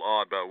of people,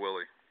 awed by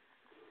Willie.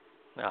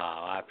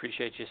 Oh, I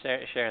appreciate you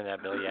sharing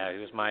that, Billy. Yeah, he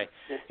was my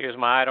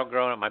idol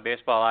growing up, my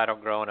baseball idol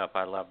growing up.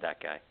 I love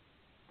that guy.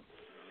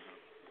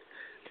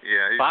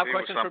 Yeah, Bob, he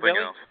was question something for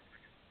Billy? else.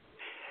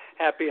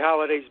 Happy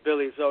holidays,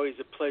 Billy. It's always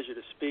a pleasure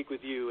to speak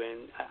with you.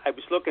 And I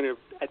was looking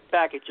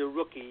back at your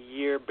rookie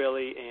year,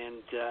 Billy,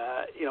 and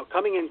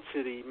coming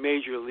into the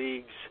major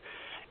leagues,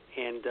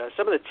 and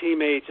some of the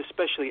teammates,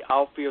 especially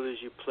outfielders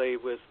you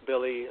played with,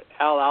 Billy,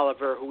 Al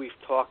Oliver, who we've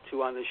talked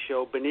to on the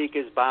show,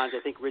 Beniquez, Bonds,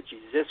 I think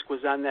Richie Zisk was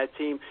on that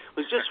team.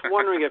 Was just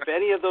wondering if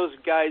any of those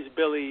guys,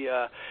 Billy,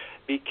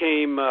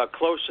 became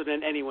closer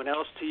than anyone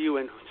else to you,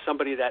 and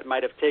somebody that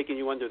might have taken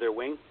you under their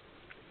wing.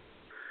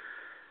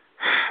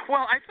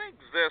 Well, I think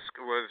Zisk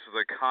was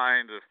the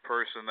kind of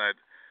person that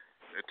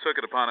took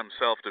it upon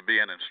himself to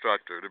be an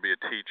instructor, to be a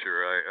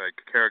teacher. I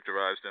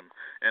characterized him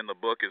in the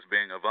book as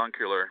being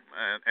avuncular,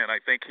 and I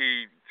think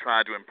he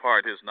tried to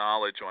impart his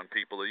knowledge on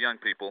people, the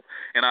young people,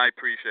 and I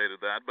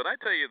appreciated that. But I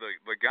tell you,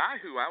 the guy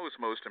who I was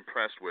most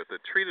impressed with,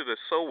 that treated us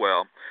so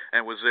well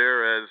and was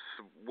there as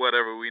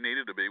whatever we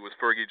needed to be, was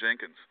Fergie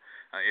Jenkins.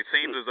 It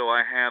seemed as though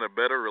I had a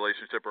better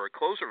relationship or a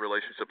closer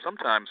relationship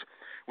sometimes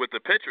with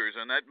the pitchers,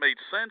 and that made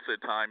sense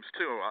at times,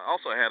 too. I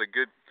also had a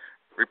good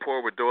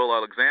rapport with Doyle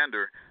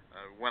Alexander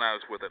when I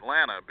was with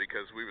Atlanta,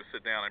 because we would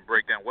sit down and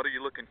break down, what are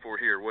you looking for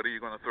here? What are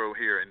you going to throw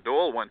here? And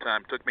Doyle one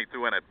time took me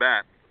through an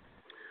at-bat.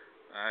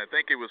 I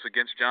think it was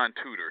against John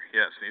Tudor,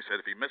 yes. And he said,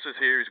 if he misses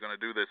here, he's going to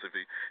do this. If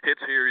he hits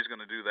here, he's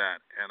going to do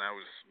that. And it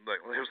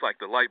was like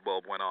the light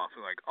bulb went off.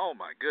 I'm like, oh,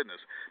 my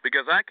goodness.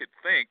 Because I could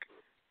think,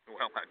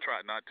 well, I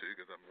tried not to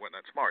because I wasn't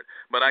that smart,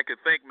 but I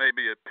could think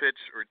maybe a pitch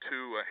or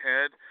two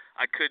ahead.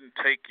 I couldn't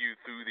take you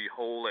through the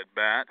whole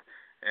at-bat.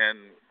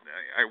 And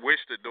I wish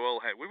that Doyle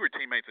we were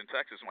teammates in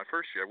Texas my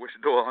first year. I wish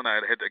Doyle and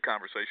I had had that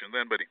conversation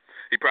then, but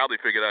he probably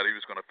figured out he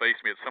was going to face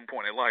me at some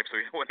point in life, so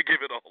he wanted to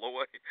give it all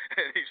away.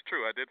 And he's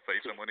true, I did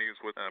face him when he was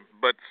with them.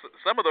 But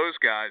some of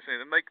those guys, and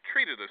they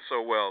treated us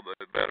so well, the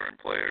veteran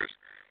players.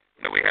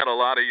 We had a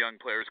lot of young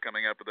players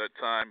coming up at that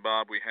time,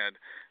 Bob. We had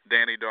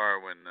Danny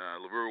Darwin,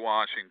 LaRue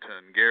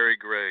Washington, Gary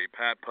Gray,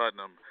 Pat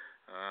Putnam,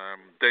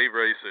 Dave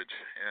Rasich,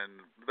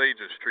 and they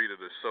just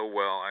treated us so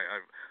well.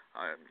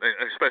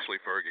 Especially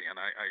Fergie,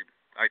 and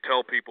I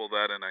tell people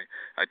that, and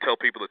I tell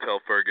people to tell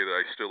Fergie that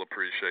I still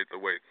appreciate the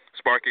way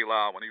Sparky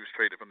Lau, when he was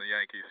traded from the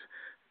Yankees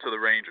to the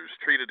Rangers,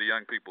 treated the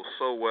young people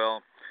so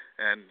well,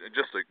 and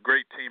just a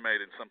great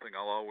teammate and something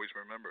I'll always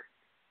remember.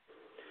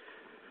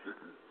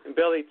 And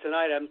Billy,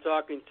 tonight I'm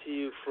talking to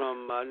you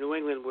from New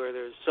England, where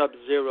there's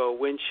sub-zero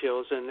wind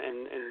chills, and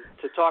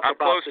to talk I'm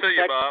about close to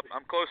you, Bob.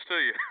 I'm close to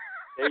you.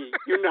 And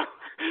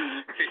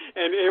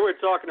we're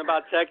talking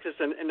about Texas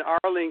and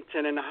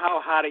Arlington and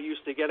how hot it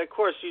used to get. Of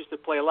course, you used to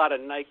play a lot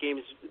of night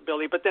games,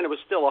 Billy, but then it was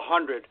still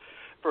 100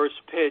 first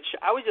pitch.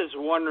 I was just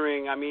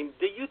wondering,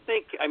 do you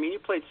think, you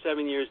played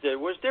 7 years there.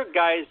 Was there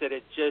guys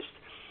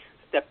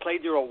that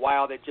played there a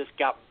while that just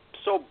got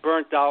so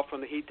burnt out from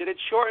the heat? Did it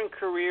shorten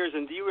careers,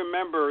 and do you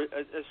remember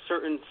a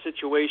certain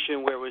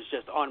situation where it was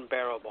just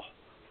unbearable?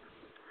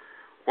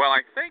 Well,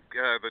 I think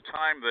the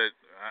time that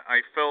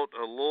I felt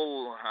a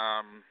little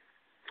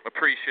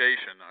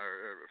appreciation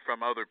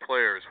from other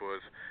players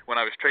was when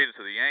I was traded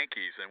to the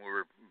Yankees and we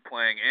were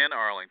playing in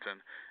Arlington,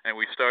 and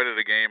we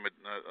started a game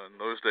in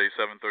those days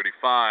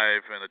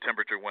 7:35, and the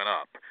temperature went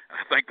up.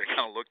 And I think they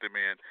kind of looked at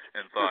me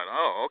and thought,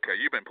 "Oh, okay,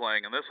 you've been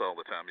playing in this all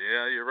the time."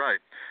 Yeah, you're right.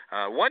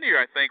 One year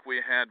I think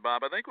we had,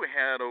 Bob,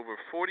 over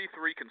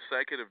 43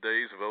 consecutive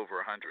days of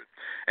over 100,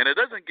 and it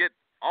doesn't get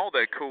all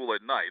that cool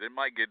at night. It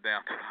might get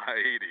down to high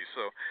 80s,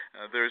 so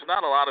there's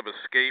not a lot of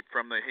escape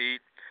from the heat.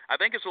 I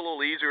think it's a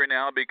little easier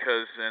now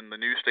because in the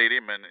new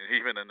stadium and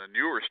even in the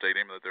newer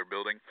stadium that they're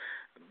building,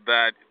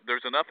 that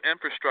there's enough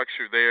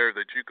infrastructure there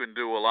that you can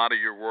do a lot of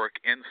your work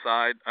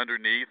inside,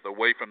 underneath,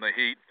 away from the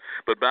heat.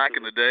 But back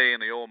in the day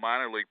in the old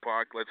minor league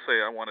park, let's say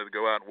I wanted to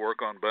go out and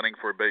work on bunting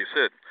for a base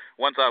hit.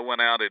 Once I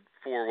went out at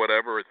 4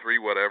 whatever or 3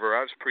 whatever,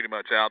 I was pretty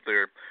much out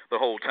there the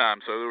whole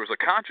time. So there was a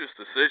conscious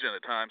decision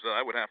at times that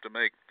I would have to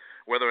make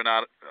whether or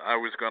not I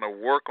was going to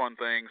work on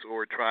things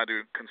or try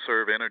to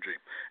conserve energy.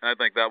 And I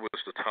think that was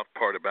the tough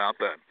part about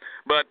that.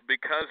 But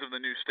because of the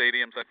new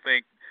stadiums, I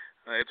think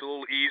it's a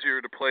little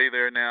easier to play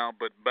there now.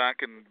 But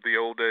back in the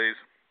old days,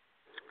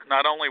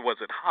 not only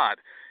was it hot,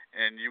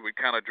 and you would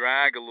kind of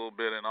drag a little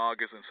bit in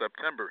August and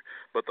September,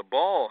 but the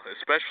ball,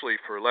 especially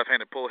for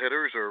left-handed pull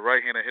hitters or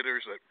right-handed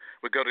hitters that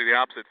would go to the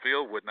opposite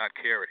field, would not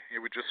carry.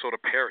 It would just sort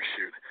of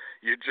parachute.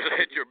 You'd just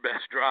hit your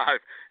best drive,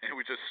 and it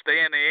would just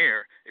stay in the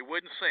air. It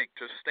wouldn't sink,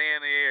 just stay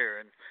in the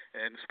air,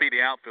 and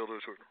speedy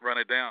outfielders would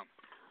run it down.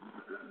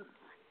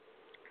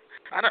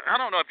 I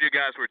don't know if you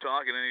guys were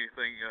talking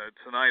anything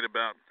tonight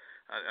about,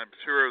 I'm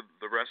sure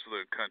the rest of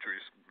the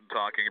country's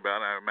talking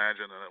about, I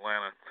imagine in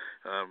Atlanta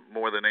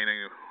more than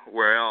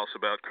anywhere else,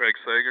 about Craig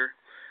Sager,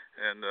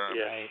 and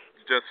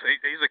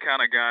he's the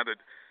kind of guy that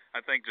I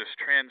think just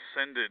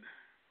transcended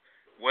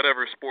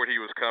whatever sport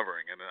he was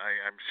covering, and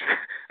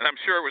I'm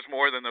sure it was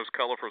more than those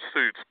colorful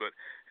suits, but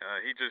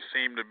he just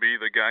seemed to be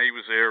the guy. He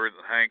was there at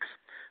Hanks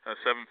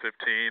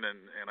 7:15,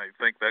 and I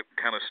think that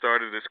kind of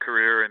started his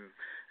career, and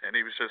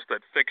he was just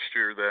that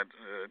fixture that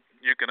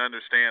you can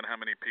understand how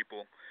many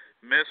people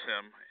miss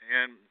him.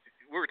 And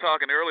we were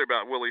talking earlier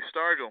about Willie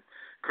Stargell,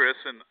 Chris,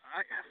 and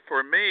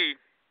for me,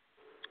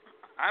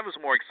 I was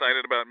more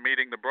excited about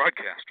meeting the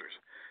broadcasters.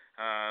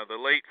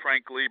 The late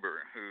Frank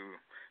Lieber, who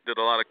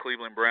did a lot of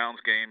Cleveland Browns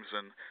games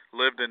and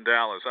lived in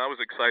Dallas. I was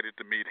excited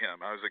to meet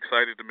him. I was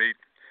excited to meet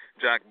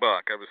Jack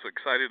Buck. I was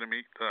excited to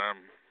meet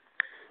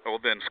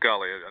Vin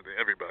Scully.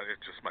 Everybody,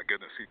 it's just, my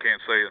goodness, you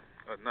can't say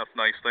enough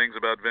nice things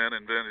about Vin,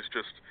 and Vin is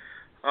just,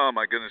 oh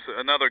my goodness,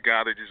 another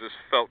guy that you just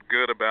felt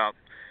good about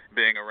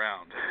being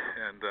around.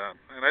 And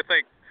I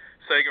think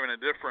Sager in a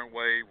different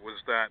way was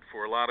that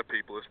for a lot of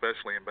people,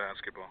 especially in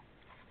basketball.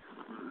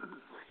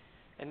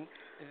 And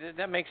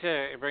that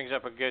brings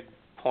up a good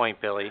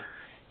point, Billy.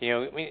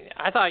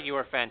 I thought you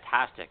were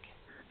fantastic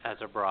as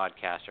a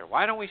broadcaster.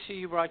 Why don't we see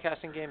you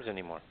broadcasting games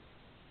anymore?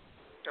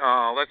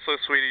 Oh, that's so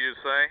sweet of you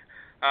to say.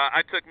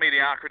 I took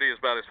mediocrity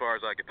about as far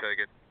as I could take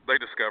it. They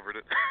discovered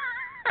it.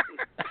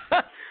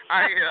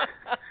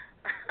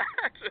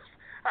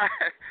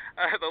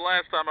 The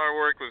last time I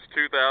worked was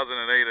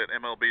 2008 at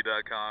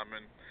MLB.com,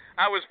 and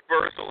I was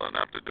versatile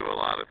enough to do a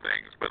lot of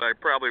things, but I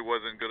probably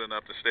wasn't good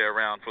enough to stay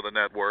around for the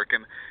network.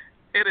 And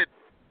it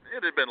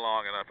had been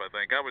long enough. I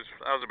think I was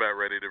about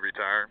ready to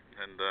retire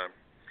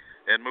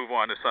and move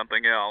on to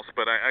something else.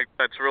 But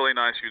that's really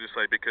nice of you to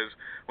say, because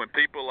when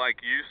people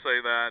like you say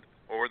that,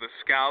 or the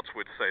scouts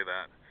would say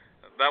that,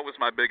 that was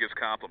my biggest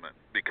compliment,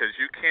 because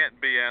you can't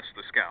BS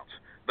the scouts.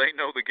 They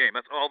know the game.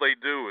 That's all they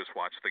do is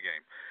watch the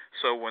game.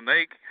 So when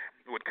they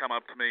would come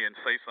up to me and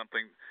say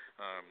something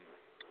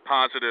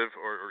positive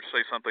or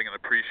say something in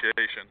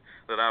appreciation,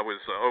 that I was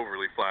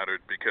overly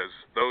flattered, because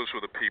those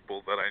were the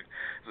people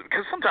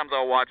because sometimes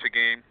I'll watch a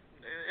game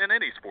in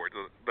any sport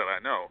that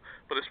I know,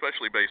 but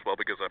especially baseball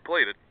because I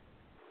played it.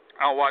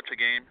 I'll watch a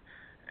game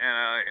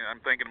and I'm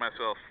thinking to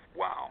myself,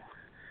 wow,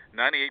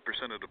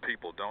 98% of the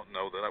people don't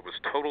know that I was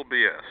total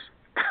BS.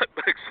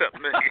 Except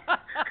me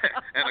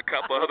and a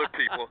couple other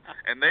people,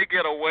 and they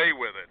get away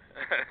with it.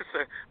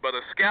 But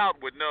a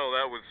scout would know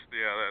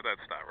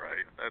that's not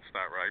right. That's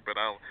not right. But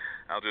I'll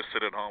just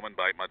sit at home and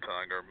bite my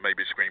tongue, or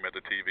maybe scream at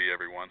the TV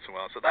every once in a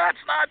while. So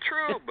that's not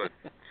true. But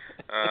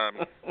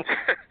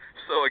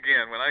so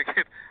again, when I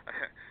get.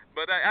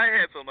 But I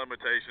had some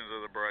limitations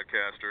as a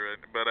broadcaster,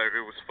 but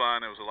it was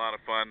fun. It was a lot of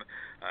fun.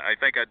 I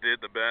think I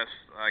did the best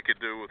I could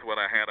do with what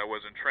I had. I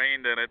wasn't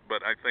trained in it,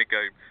 but I think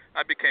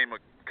I became a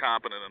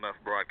competent enough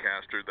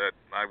broadcaster that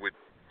I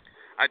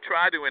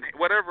try to,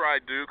 whatever I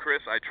do,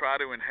 Chris, I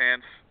try to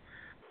enhance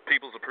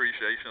people's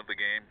appreciation of the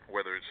game,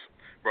 whether it's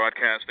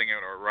broadcasting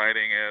it or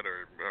writing it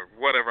or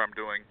whatever I'm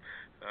doing,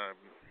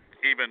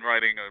 even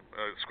writing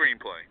a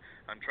screenplay.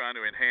 I'm trying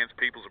to enhance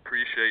people's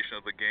appreciation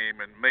of the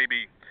game and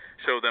maybe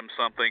show them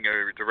something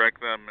or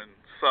direct them in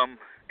some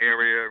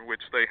area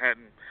which they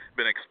hadn't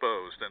been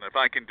exposed. And if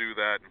I can do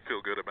that and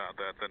feel good about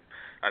that, then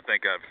I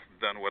think I've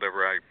done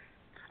whatever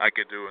I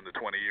could do in the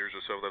 20 years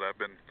or so that I've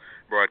been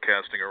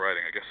broadcasting or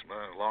writing. I guess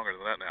longer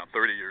than that now,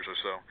 30 years or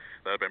so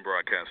that I've been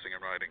broadcasting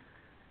and writing.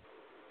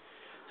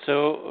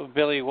 So,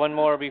 Billy, one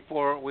more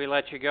before we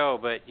let you go.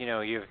 But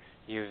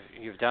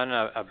you've done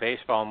a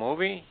baseball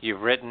movie.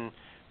 You've written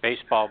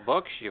baseball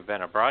books. You've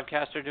been a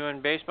broadcaster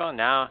doing baseball.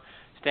 Now,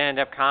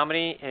 stand-up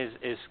comedy.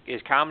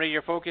 Is comedy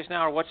your focus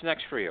now, or what's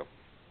next for you?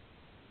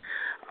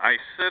 I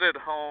sit at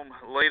home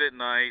late at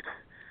night,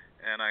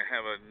 and I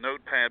have a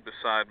notepad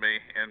beside me,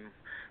 and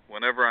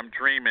whenever I'm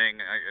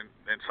dreaming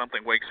and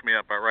something wakes me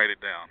up, I write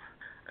it down.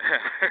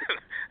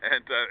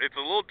 And it's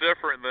a little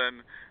different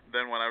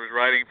than when I was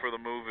writing for the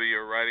movie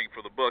or writing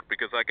for the book,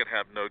 because I could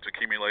have notes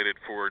accumulated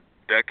for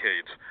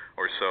decades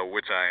or so,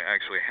 which I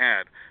actually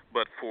had.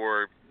 But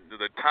for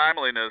the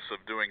timeliness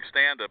of doing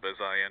stand-up, as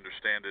I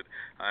understand it,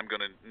 I'm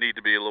going to need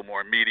to be a little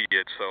more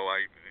immediate. So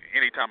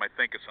anytime I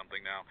think of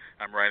something now,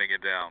 I'm writing it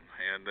down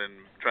and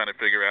then trying to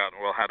figure out,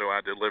 well, how do I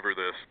deliver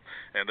this?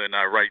 And then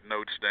I write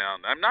notes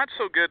down. I'm not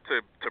so good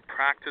to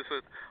practice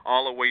it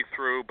all the way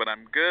through, but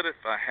I'm good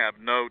if I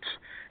have notes,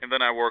 and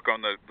then I work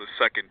on the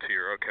second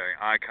tier. Okay,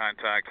 eye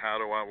contact,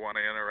 how do I want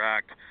to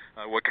interact?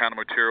 What kind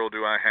of material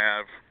do I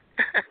have?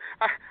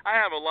 I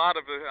have a lot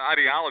of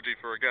ideology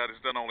for a guy who's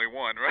done only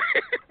one,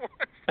 right?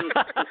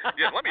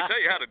 Yeah, let me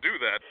tell you how to do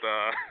that,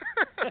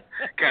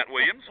 Cat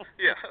Williams.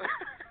 Yeah.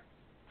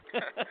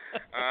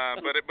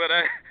 But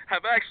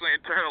I've actually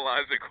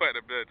internalized it quite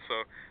a bit,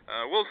 so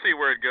we'll see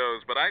where it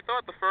goes. But I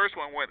thought the first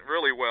one went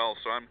really well,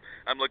 so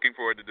I'm looking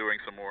forward to doing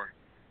some more.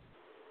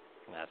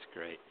 That's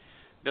great.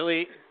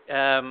 Billy,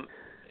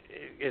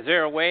 is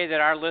there a way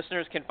that our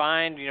listeners can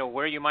find,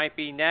 where you might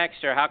be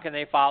next, or how can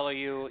they follow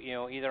you,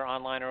 either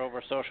online or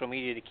over social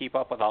media to keep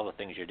up with all the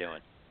things you're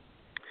doing?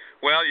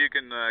 Well, you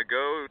can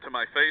go to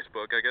my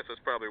Facebook. I guess that's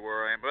probably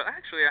where I am. But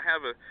actually,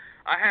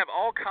 I have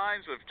all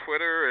kinds of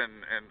Twitter,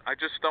 and I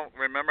just don't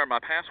remember my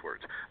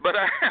passwords. But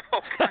I have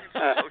all kinds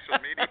of social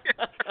media.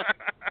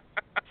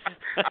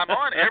 I'm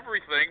on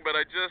everything, but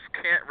I just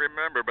can't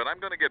remember. But I'm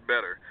going to get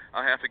better.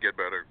 I have to get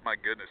better. My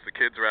goodness, the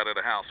kids are out of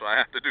the house, so I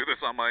have to do this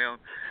on my own.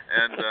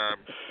 And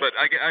but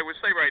I would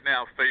say right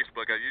now,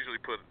 Facebook. I usually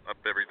put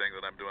up everything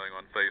that I'm doing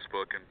on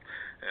Facebook, and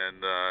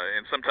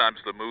sometimes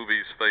the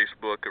movies,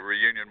 Facebook,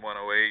 Reunion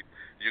 108.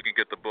 You can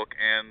get the book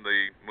and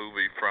the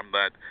movie from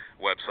that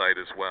website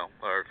as well,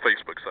 or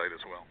Facebook site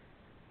as well.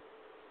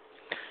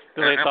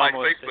 Billy, and my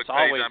Facebook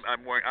page,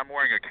 I'm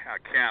wearing a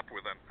cap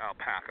with an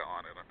alpaca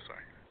on it. I'm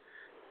sorry.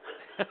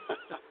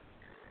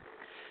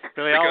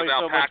 Billy, always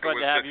so much fun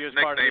to have you as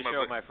part of the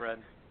show, my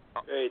friend.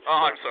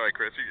 I'm sorry,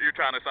 Chris. You're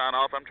trying to sign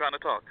off. I'm trying to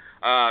talk.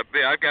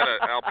 Yeah, I've got an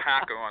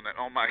alpaca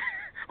on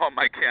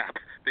my cap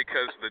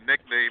because the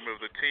nickname of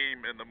the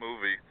team in the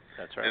movie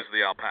is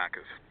the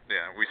Alpacas.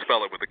 Yeah, we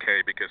spell it with a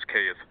K because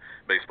K is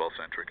baseball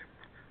centric.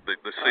 The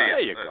C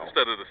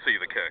instead of the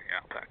C, the K.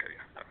 Alpaca.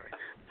 Yeah. All right.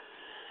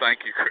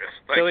 Thank you, Chris.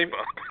 Thank you,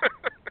 Bob.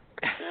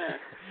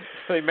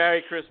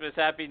 Merry Christmas,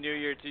 Happy New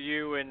Year to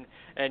you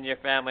and your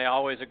family.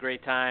 Always a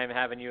great time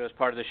having you as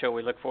part of the show.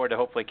 We look forward to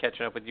hopefully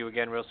catching up with you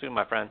again real soon,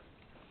 my friend.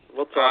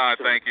 We'll talk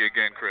soon. Thank you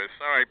again, Chris.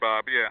 All right,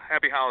 Bob. Yeah,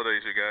 happy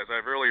holidays, you guys.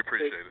 I really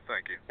appreciate it.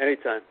 Thank you.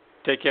 Anytime.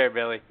 Take care,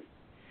 Billy.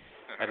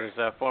 That is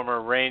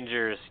former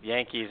Rangers,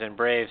 Yankees, and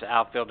Braves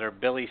outfielder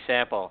Billy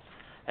Sample.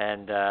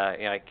 And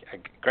a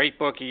great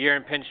book, A Year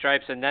in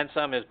Pinstripes and Then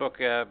Some. His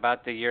book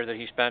about the year that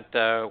he spent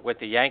with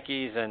the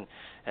Yankees.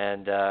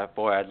 And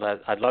boy,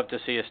 I'd love to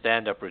see a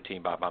stand-up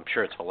routine, Bob. I'm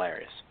sure it's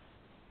hilarious.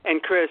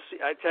 And Chris,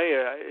 I tell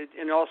you,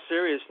 in all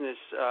seriousness,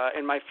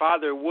 and my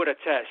father would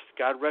attest,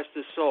 God rest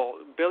his soul,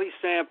 Billy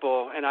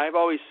Sample, and I've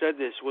always said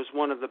this, was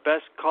one of the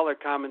best color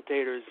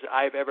commentators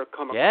I've ever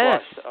come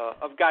across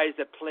of guys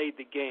that played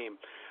the game.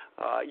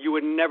 You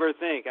would never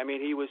think. I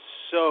mean, he was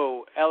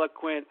so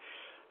eloquent,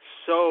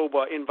 so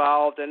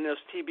involved, and those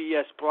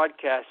TBS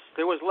broadcasts,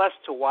 there was less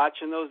to watch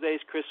in those days,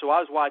 Chris, so I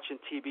was watching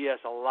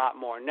TBS a lot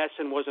more.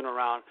 Nesson wasn't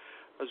around.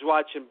 I was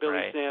watching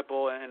Billy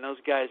Sample and those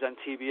guys on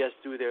TBS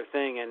do their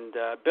thing, and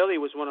Billy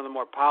was one of the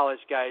more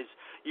polished guys.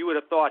 You would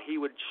have thought he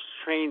would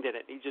trained in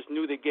it. He just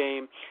knew the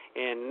game,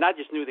 and not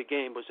just knew the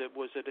game, was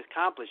an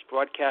accomplished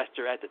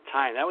broadcaster at the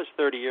time. That was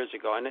 30 years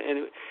ago, and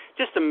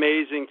just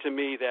amazing to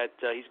me that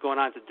he's going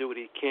on to do what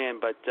he can,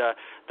 but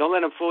don't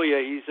let him fool you.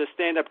 He's a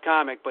stand-up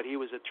comic, but he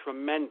was a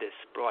tremendous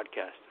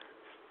broadcaster.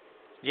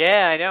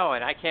 Yeah, I know,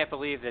 and I can't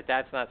believe that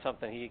that's not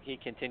something he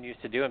continues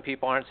to do, and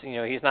people aren't,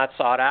 he's not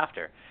sought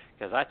after,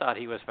 because I thought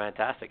he was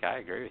fantastic. I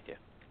agree with you.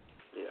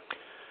 Yeah.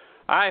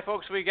 All right,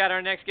 folks, we got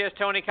our next guest,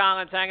 Tony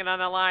Collins, hanging on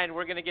the line.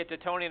 We're going to get to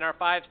Tony and our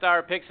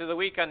 5-star picks of the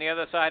week on the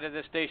other side of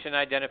the station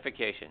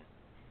identification.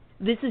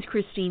 This is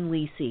Christine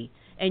Lisi,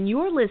 and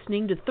you're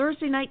listening to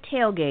Thursday Night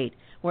Tailgate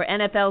where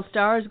NFL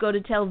stars go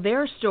to tell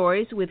their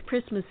stories with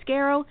Chris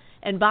Mascaro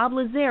and Bob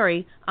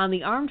Lazzari on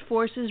the Armed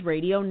Forces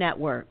Radio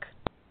Network.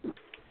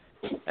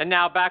 And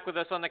now back with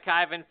us on the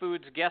Kyvan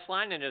Foods guest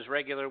line in his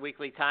regular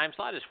weekly time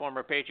slot is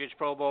former Patriots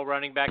Pro Bowl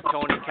running back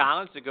Tony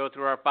Collins to go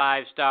through our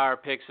 5-star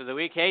picks of the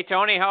week. Hey,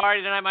 Tony, how are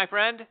you tonight, my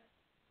friend?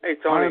 Hey,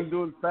 Tony. I'm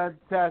doing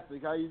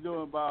fantastic. How you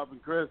doing, Bob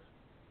and Chris?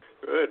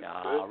 Good.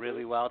 Oh,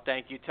 really well.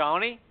 Thank you,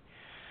 Tony.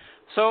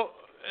 So,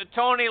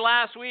 Tony,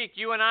 last week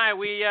you and I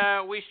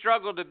we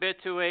struggled a bit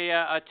to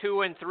a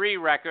 2-3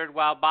 record,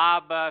 while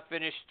Bob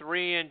finished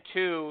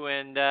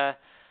 3-2, and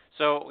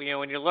so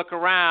when you look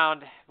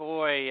around,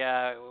 boy,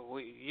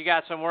 you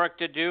got some work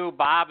to do.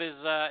 Bob is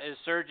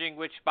surging,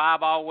 which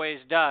Bob always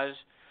does.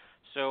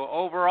 So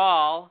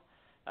overall,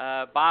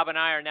 Bob and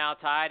I are now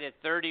tied at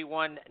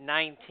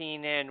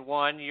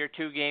 31-19-1. You're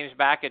 2 games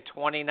back at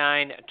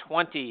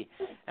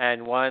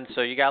 29-20-1.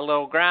 So you got a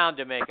little ground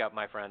to make up,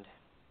 my friend.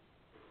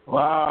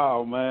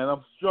 Wow, man,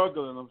 I'm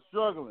struggling.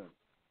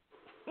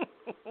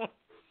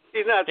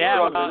 He's not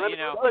struggling.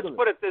 Let's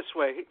put it this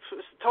way.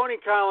 Tony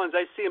Collins,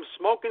 I see him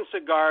smoking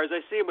cigars.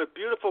 I see him with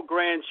beautiful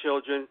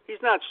grandchildren.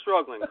 He's not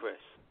struggling, Chris.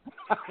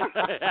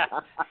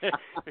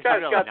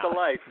 Guy's got the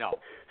life. No.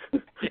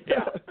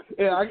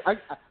 Yeah,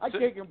 I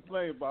can't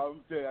complain, Bob.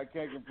 I'm telling you, I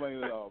can't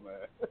complain at all,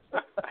 man.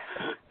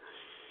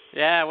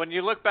 Yeah, when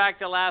you look back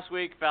to last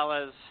week,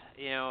 fellas,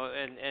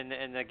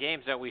 in the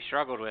games that we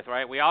struggled with,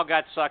 right? We all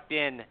got sucked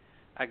in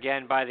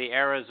again by the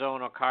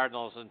Arizona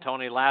Cardinals. And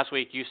Tony, last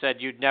week you said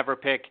you'd never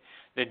pick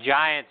the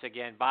Giants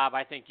again. Bob,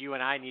 I think you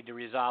and I need to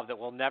resolve that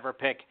we'll never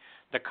pick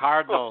the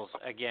Cardinals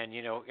again.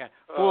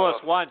 Fool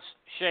us once,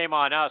 shame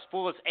on us.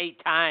 Fool us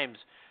 8 times.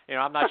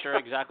 I'm not sure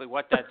exactly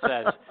what that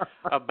says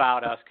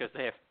about us, because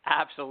they have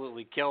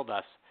absolutely killed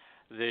us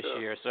this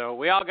year. So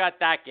we all got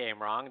that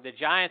game wrong. The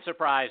Giants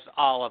surprised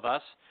all of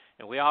us,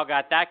 and we all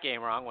got that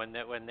game wrong when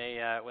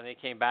they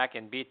came back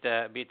and beat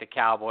the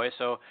Cowboys.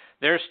 So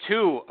there's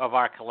 2 of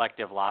our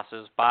collective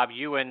losses. Bob,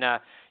 you and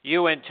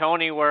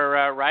Tony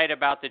were right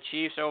about the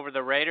Chiefs over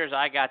the Raiders.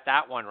 I got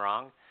that one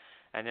wrong.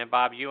 And then,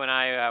 Bob, you and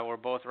I were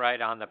both right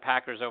on the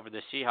Packers over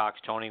the Seahawks.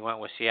 Tony went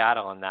with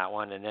Seattle on that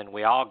one, and then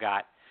we all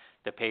got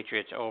the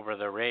Patriots over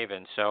the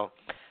Ravens. So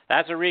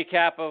that's a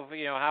recap of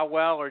how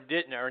well or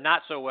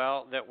not so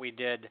well that we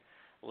did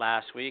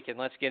last week. And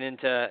let's get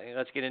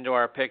into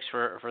our picks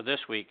for this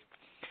week.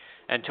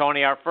 And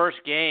Tony, our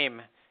first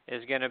game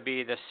is going to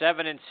be the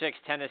 7-6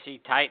 Tennessee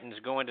Titans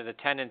going to the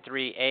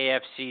 10-3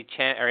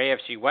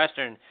 AFC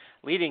Western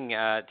leading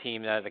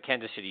team, the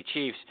Kansas City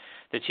Chiefs.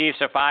 The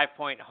Chiefs are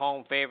 5-point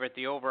home favorite.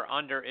 The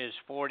over/under is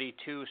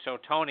 42. So,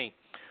 Tony,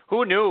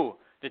 who knew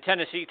the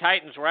Tennessee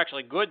Titans were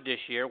actually good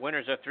this year,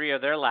 winners of 3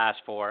 of their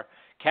last 4?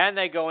 Can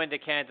they go into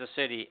Kansas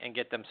City and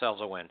get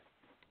themselves a win?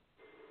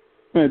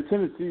 Man,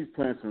 Tennessee's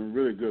playing some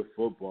really good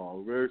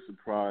football. Very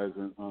surprised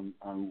on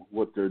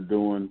what they're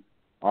doing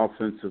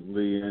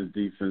offensively and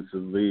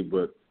defensively.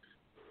 But,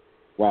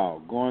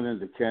 wow, going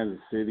into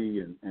Kansas City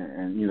and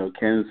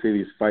Kansas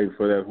City's fighting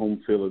for that home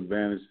field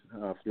advantage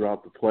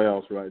throughout the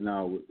playoffs right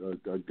now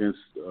against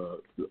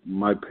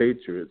my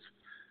Patriots.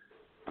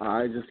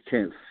 I just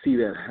can't see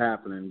that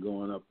happening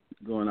going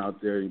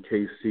out there in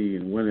KC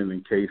and winning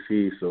in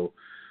KC. So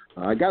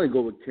I got to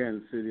go with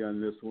Kansas City on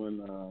this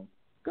one.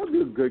 Got to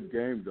be a good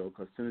game, though,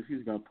 because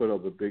Tennessee's going to put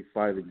up a big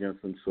fight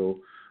against them. So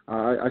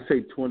I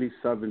say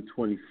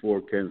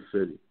 27-24 Kansas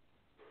City.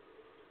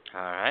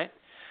 All right.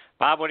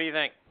 Bob, what do you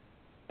think?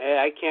 Hey,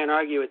 I can't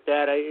argue with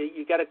that.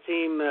 You got a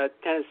team,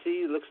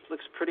 Tennessee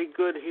looks pretty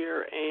good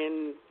here,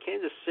 and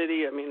Kansas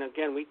City, I mean,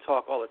 again, we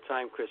talk all the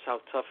time, Chris, how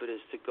tough it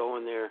is to go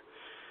in there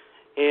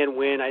and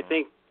win. I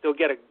think they'll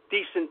get a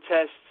decent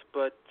test,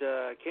 but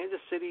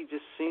Kansas City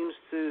just seems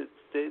to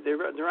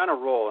they're on a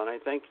roll, and I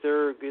think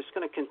they're just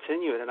going to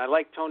continue it. And I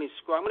like Tony's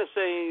score. I'm going to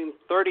say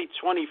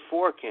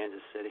 30-24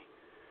 Kansas City.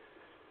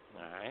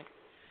 All right.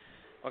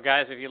 Well,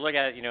 guys, if you look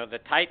at it, the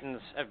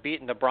Titans have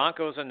beaten the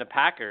Broncos and the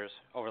Packers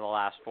over the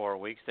last 4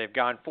 weeks. They've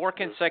gone 4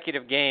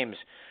 consecutive games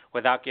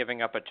without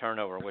giving up a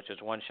turnover, which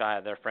is one shy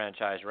of their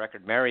franchise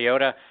record.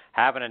 Mariota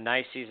having a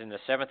nice season, the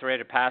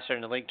 7th-rated passer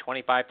in the league,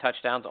 25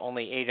 touchdowns,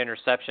 only 8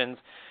 interceptions,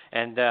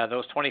 and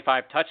those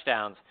 25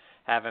 touchdowns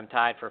have him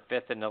tied for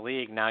 5th in the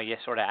league. Now you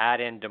sort of add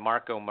in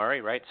DeMarco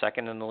Murray, right,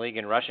 2nd in the league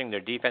in rushing. Their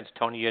defense,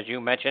 Tony, as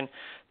you mentioned,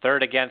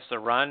 3rd against the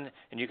run,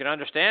 and you can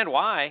understand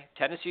why.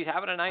 Tennessee's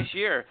having a nice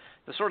year.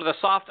 The sort of the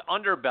soft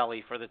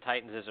underbelly for the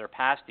Titans is their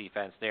pass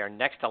defense. They are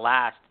next to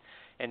last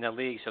in the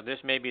league, so this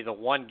may be the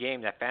one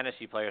game that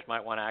fantasy players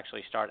might want to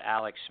actually start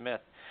Alex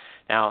Smith.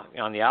 Now,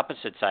 on the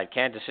opposite side,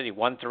 Kansas City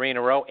won 3 in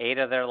a row, 8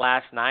 of their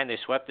last 9. They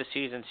swept the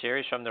season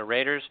series from the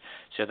Raiders,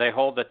 so they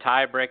hold the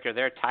tiebreaker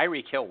there.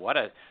 Tyreek Hill, what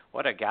a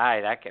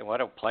guy,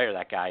 what a player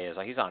that guy is.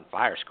 He's on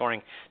fire,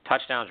 scoring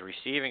touchdowns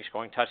receiving,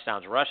 scoring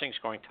touchdowns rushing,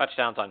 scoring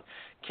touchdowns on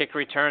kick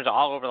returns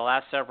all over the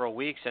last several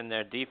weeks. And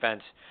their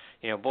defense,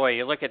 you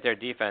look at their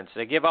defense,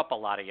 they give up a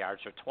lot of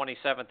yards. They're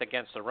 27th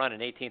against the run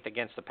and 18th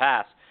against the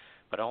pass,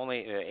 but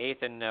only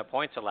 8th in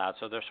points allowed.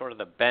 So they're sort of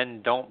the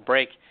bend, don't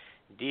break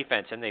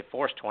defense, and they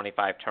forced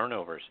 25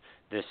 turnovers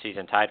this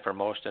season, tied for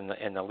most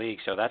in the league.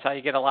 So that's how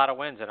you get a lot of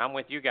wins, and I'm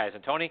with you guys.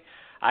 And, Tony,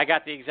 I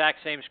got the exact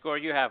same score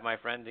you have, my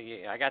friend.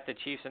 I got the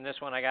Chiefs in this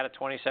one. I got it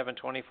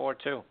 27-24,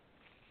 too.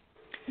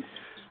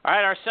 All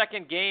right, our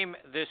second game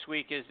this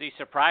week is the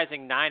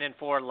surprising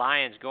 9-4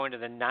 Lions going to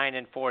the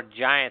 9-4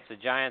 Giants. The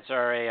Giants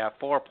are a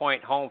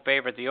 4-point home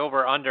favorite. The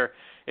over-under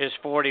is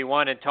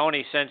 41. And,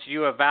 Tony, since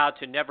you have vowed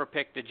to never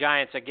pick the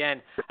Giants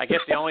again, I guess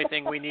the only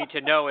thing we need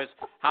to know is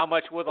how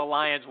much will the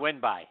Lions win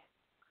by?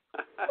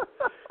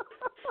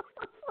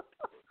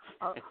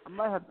 I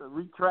might have to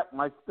retract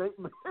my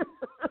statement.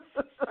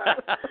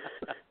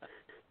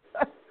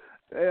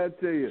 Hey, I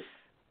tell you.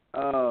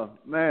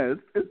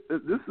 Man,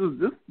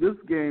 this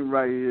game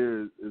right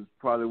here is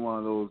probably one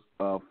of those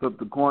flip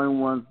the coin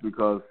ones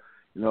because,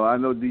 I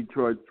know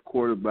Detroit's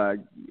quarterback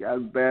has a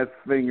bad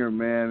finger,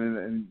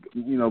 man,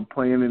 and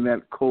playing in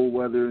that cold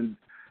weather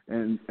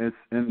in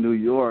New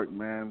York,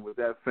 man, with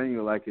that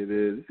finger like it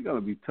is, it's going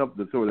to be tough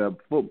to throw that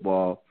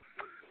football.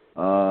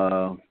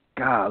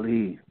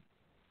 Golly,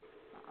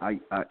 I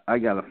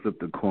got to flip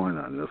the coin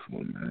on this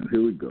one, man.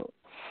 Here we go.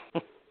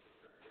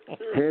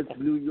 Heads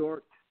New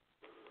York.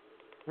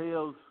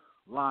 Tails,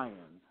 Lions.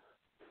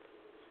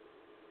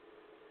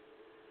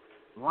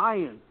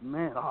 Lions,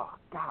 man. Oh,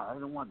 God, I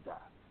don't want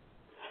that.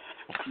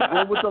 I'm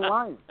going with the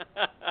Lions.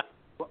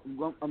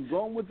 I'm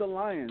going with the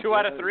Lions. 2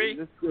 out of 3?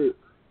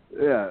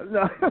 Yeah.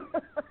 No. I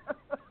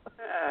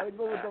got to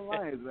go with the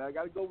Lions, man. I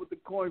got to go with the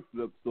coin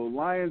flip. So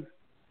Lions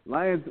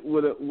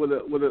with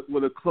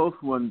a close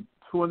one,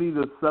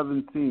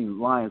 20-17.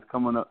 Lions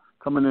coming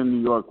in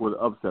New York with an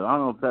upset. I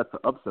don't know if that's an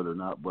upset or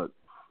not, but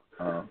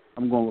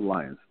I'm going with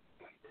Lions.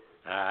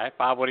 All right,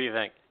 Bob, what do you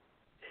think?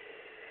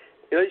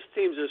 These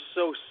teams are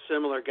so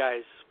similar,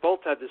 guys.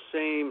 Both have the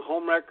same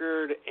home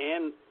record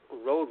and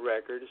road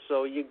record,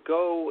 so you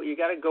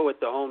got to go with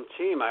the home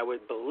team, I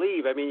would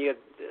believe. I mean, you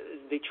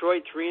got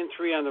Detroit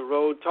 3-3 on the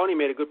road. Tony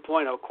made a good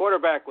point. A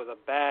quarterback with a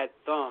bad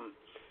thumb,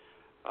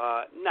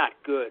 not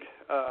good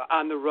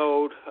on the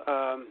road.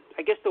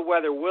 I guess the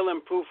weather will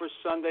improve for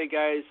Sunday,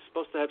 guys.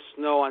 Supposed to have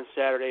snow on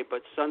Saturday,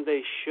 but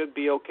Sunday should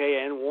be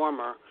okay and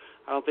warmer.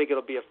 I don't think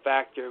it'll be a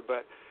factor,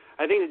 but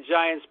I think the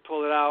Giants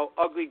pull it out.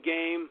 Ugly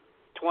game,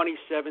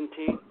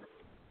 2017.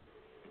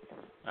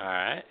 All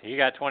right. You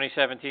got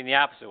 2017 the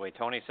opposite way.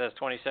 Tony says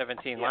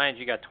 2017 Lions.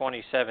 You got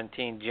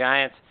 2017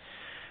 Giants.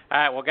 All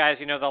right. Well, guys,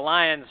 the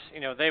Lions,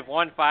 they've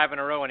won 5 in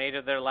a row in 8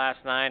 of their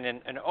last 9.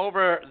 And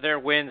over their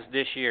wins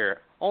this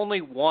year,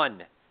 only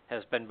 1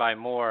 has been by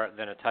more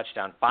than a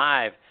touchdown.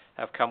 5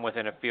 have come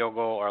within a field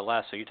goal or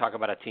less. So you talk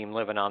about a team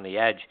living on the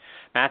edge.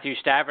 Matthew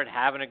Stafford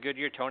having a good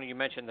year. Tony, you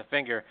mentioned the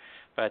finger.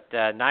 But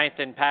 9th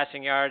in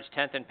passing yards,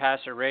 10th in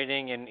passer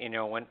rating, and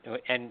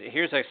and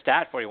here's a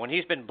stat for you: when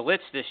he's been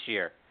blitzed this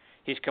year,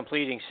 he's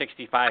completing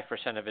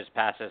 65% of his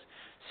passes,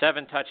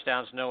 7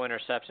 touchdowns, no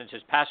interceptions.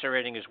 His passer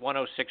rating is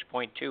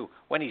 106.2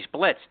 when he's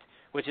blitzed,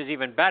 which is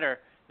even better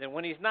than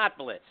when he's not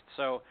blitzed.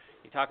 So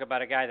you talk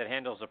about a guy that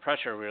handles the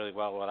pressure really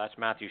well. Well, that's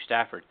Matthew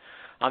Stafford.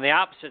 On the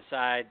opposite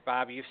side,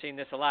 Bob, you've seen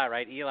this a lot,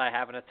 right? Eli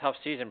having a tough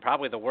season,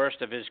 probably the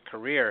worst of his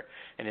career,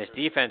 and his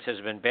defense has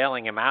been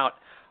bailing him out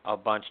a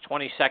bunch.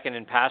 22nd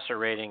in passer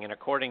rating, and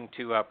according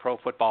to Pro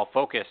Football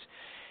Focus,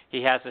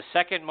 he has the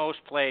second most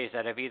plays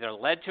that have either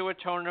led to a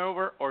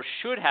turnover or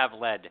should have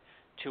led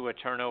to a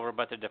turnover,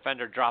 but the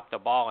defender dropped the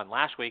ball. And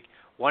last week,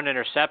 1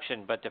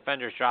 interception, but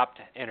defenders dropped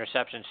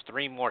interceptions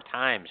 3 more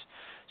times.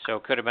 So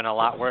it could have been a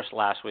lot worse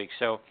last week.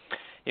 So,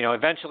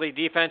 eventually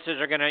defenses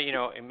are going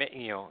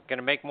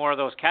to make more of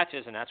those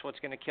catches, and that's what's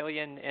going to kill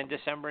you in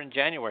December and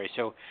January.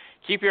 So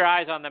keep your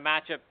eyes on the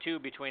matchup, too,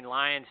 between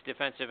Lions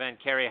defensive end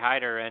Kerry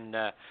Hyder, and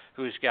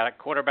who's got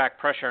quarterback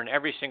pressure in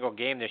every single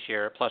game this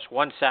year, plus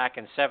 1 sack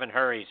and 7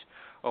 hurries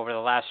over the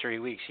last 3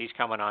 weeks. He's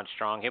coming on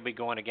strong. He'll be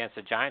going against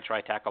the Giants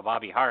right tackle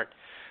Bobby Hart,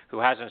 who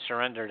hasn't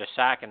surrendered a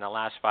sack in the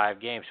last 5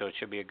 games, so it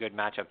should be a good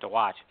matchup to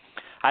watch.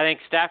 I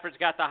think Stafford's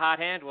got the hot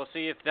hand. We'll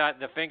see if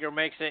the finger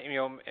makes it,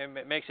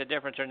 makes a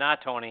difference or not,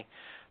 Tony.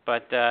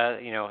 But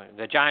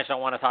the Giants don't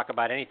want to talk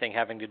about anything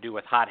having to do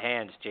with hot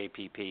hands,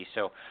 JPP.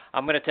 So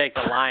I'm going to take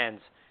the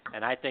Lions,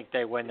 and I think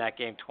they win that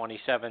game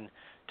 27-24,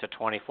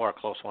 a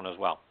close one as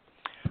well.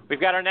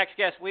 We've got our next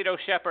guest, Lito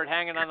Sheppard,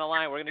 hanging on the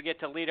line. We're going to get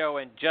to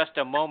Lito in just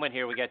a moment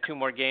here. We got 2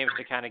 more games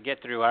to kind of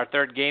get through. Our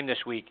third game this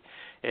week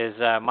is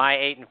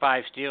my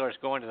 8-5 Steelers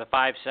going to the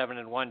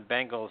 5-7-1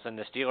 Bengals, and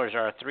the Steelers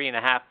are a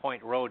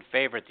 3.5-point road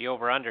favorite. The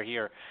over/under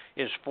here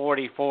is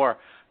 44.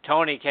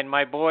 Tony, can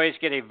my boys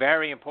get a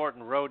very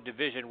important road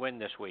division win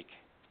this week?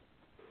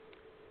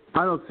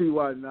 I don't see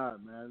why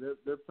not, man.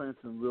 They're playing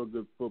some real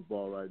good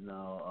football right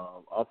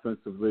now.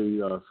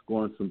 Offensively,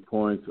 scoring some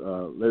points.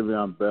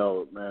 Le'Veon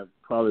Bell, man,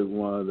 probably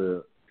one of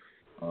the,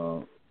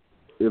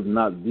 if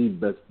not the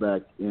best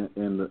back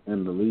in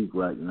the league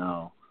right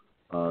now.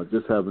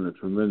 Just having a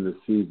tremendous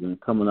season,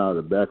 coming out of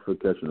the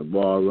backfield, catching the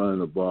ball,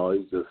 running the ball.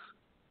 He's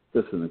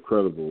just an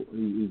incredible.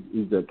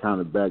 He's that kind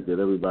of back that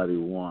everybody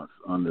wants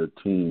on their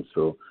team.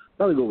 So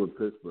gotta go with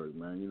Pittsburgh,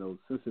 man.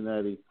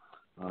 Cincinnati.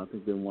 I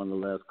think they won the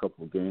last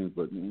couple of games,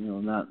 but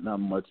not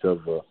much of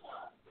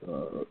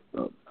two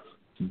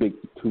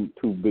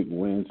big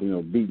wins.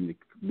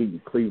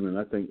 Beating Cleveland.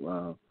 I think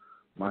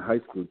my high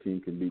school team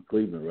can beat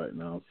Cleveland right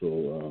now.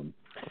 So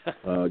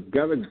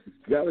gotta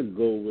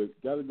go with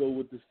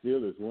the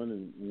Steelers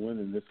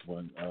winning this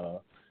one.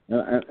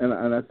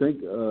 And I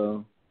think I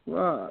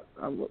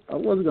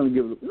wasn't going to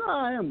give it. No,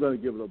 I am going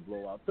to give it a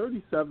blowout.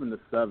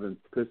 37-7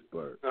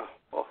 Pittsburgh.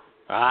 Oh.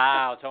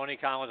 Wow, Tony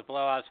Khan with a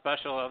blowout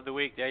special of the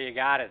week. There you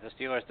got it. The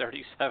Steelers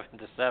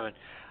 37-7.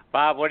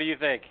 Bob, what do you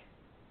think?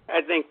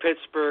 I think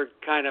Pittsburgh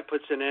kind of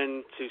puts an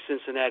end to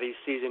Cincinnati's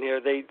season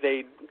here.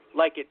 They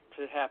like it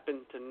to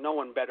happen to no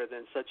one better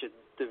than such a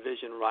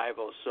division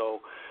rival.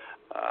 So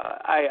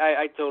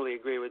I totally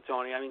agree with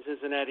Tony. I mean,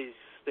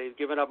 they've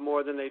given up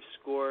more than they've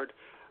scored.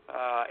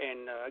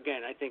 And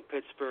again, I think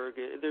Pittsburgh,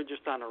 they're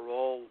just on a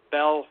roll.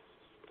 Bell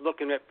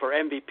looking for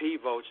MVP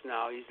votes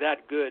now. He's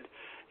that good.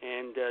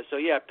 And so,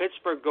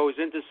 Pittsburgh goes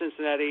into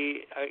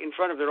Cincinnati in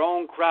front of their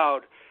own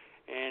crowd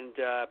and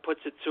puts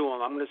it to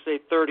them. I'm going to say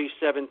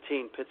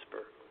 30-17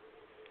 Pittsburgh.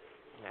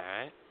 All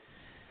right.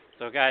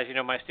 So, guys,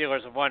 my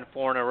Steelers have won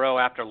 4 in a row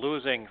after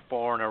losing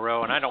 4 in a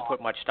row, and I don't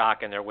put much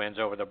stock in their wins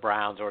over the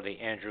Browns or the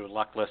Andrew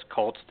Luckless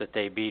Colts that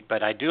they beat,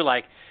 but I do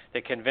like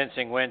the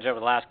convincing wins over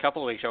the last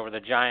couple of weeks over the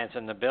Giants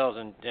and the Bills.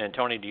 And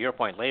Tony, to your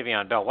point,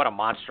 Le'Veon Bell, what a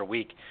monster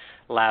week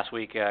last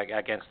week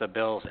against the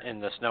Bills in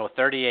the snow.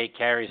 38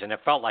 carries, and it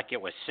felt like it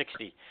was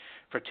 60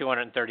 for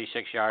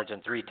 236 yards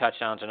and 3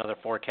 touchdowns, another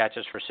 4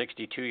 catches for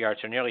 62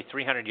 yards, so nearly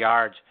 300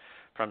 yards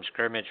from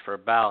scrimmage for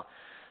Bell.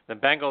 The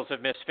Bengals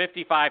have missed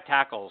 55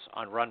 tackles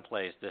on run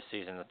plays this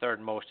season, the third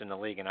most in the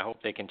league, and I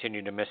hope they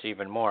continue to miss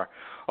even more.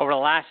 Over the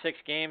last 6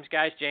 games,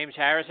 guys, James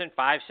Harrison,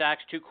 5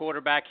 sacks, 2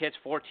 quarterback hits,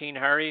 14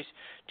 hurries.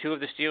 2 of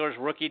the Steelers'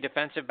 rookie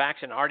defensive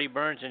backs, and Artie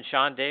Burns and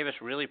Sean Davis,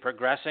 really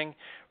progressing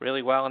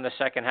really well in the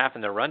second half,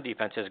 and the run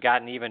defense has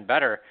gotten even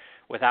better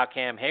without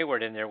Cam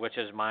Hayward in there, which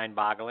is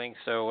mind-boggling.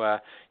 So,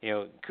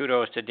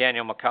 kudos to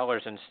Daniel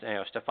McCullers and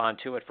Stephon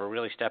Tuitt for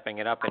really stepping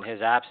it up in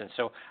his absence.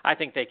 So I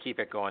think they keep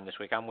it going this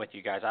week. I'm with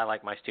you guys. I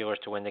like my Steelers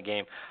to win the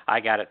game.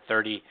 I got it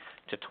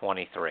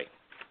 30-23.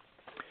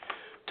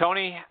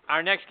 Tony,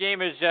 our next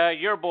game is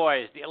your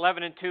boys, the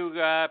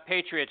 11-2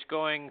 Patriots,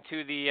 going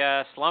to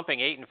the slumping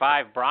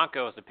 8-5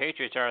 Broncos. The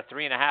Patriots are a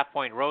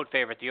 3.5-point road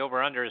favorite. The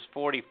over/under is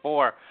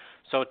 44.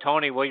 So,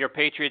 Tony, will your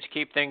Patriots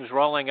keep things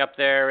rolling up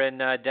there in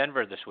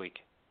Denver this week?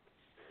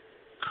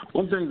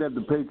 One thing that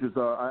the Patriots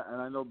are,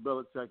 and I know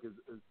Belichick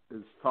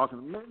is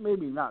talking,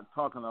 maybe not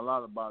talking a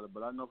lot about it,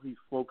 but I know he's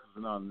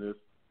focusing on this.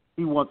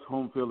 He wants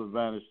home field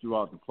advantage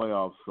throughout the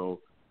playoffs, so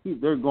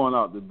they're going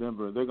out to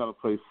Denver. They're going to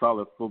play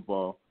solid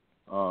football.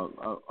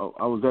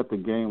 I was at the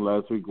game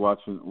last week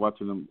watching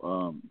them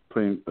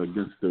playing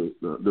against the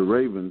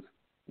Ravens,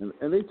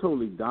 and they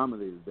totally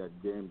dominated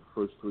that game the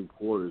first 3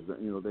 quarters.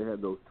 They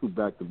had those 2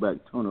 back-to-back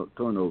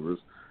turnovers,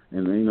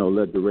 and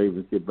let the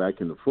Ravens get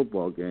back in the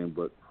football game.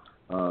 But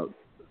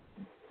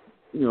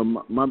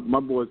my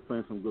boys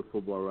playing some good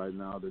football right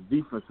now. The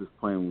defense is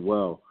playing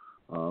well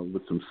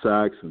with some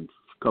sacks and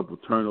a couple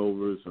of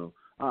turnovers. So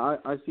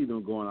I see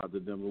them going out to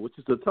Denver, which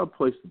is a tough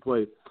place to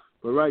play.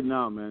 But right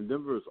now, man,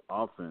 Denver's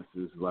offense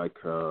is like,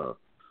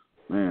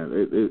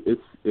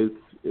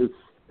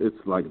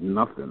 it's like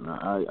nothing.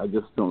 I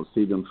just don't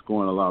see them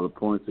scoring a lot of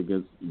points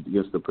against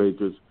the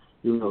Patriots,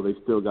 even though they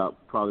still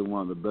got probably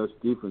one of the best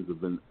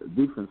defenses in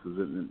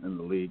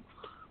the league.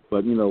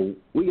 But we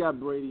got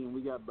Brady and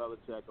we got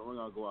Belichick, and we're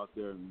gonna go out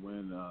there and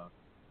win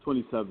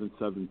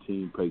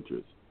 27-17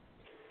 Patriots.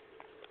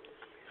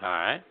 All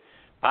right,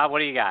 Bob, what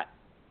do you got?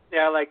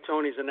 Yeah, I like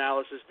Tony's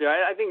analysis there.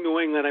 I think New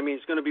England,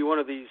 is going to be one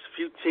of these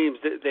few teams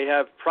that they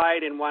have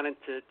pride in wanting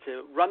to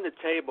run the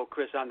table,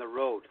 Chris, on the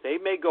road. They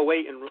may go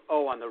 8-0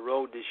 on the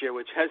road this year,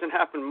 which hasn't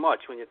happened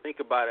much when you think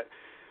about it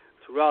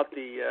throughout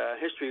the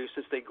history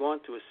since they've gone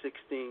to a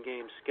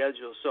 16-game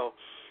schedule. So,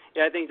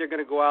 I think they're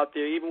going to go out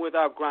there. Even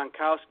without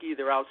Gronkowski,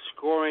 they're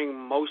outscoring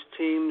most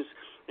teams.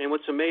 And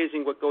what's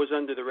amazing, what goes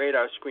under the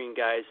radar screen,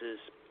 guys, is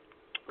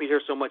we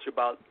hear so much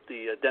about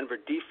the Denver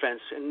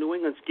defense, and New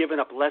England's given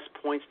up less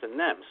points than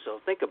them. So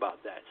think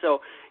about that. So,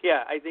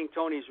 I think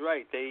Tony's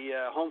right. They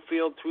home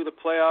field through the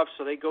playoffs,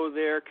 so they go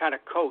there, kind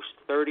of coast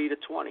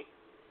 30-20.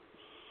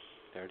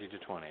 30-20.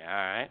 All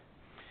right.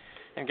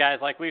 And, guys,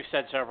 like we've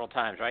said several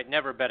times, right,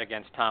 never bet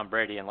against Tom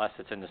Brady unless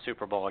it's in the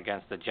Super Bowl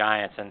against the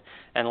Giants.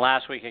 And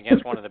last week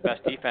against one of the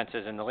best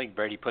defenses in the league,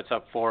 Brady puts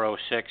up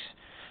 406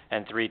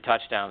 and 3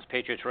 touchdowns.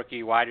 Patriots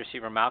rookie wide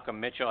receiver Malcolm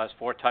Mitchell has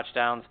 4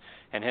 touchdowns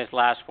in his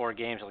last 4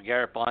 games.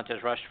 LeGarrette Blount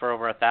has rushed for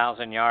over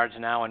 1,000 yards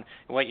now. And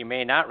what you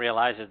may not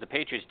realize is the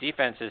Patriots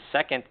defense is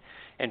second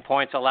in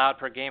points allowed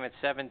per game at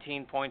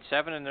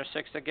 17.7, and they're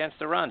 6th against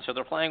the run. So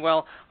they're playing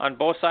well on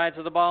both sides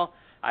of the ball.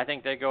 I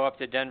think they go up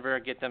to Denver,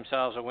 get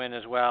themselves a win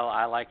as well.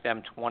 I like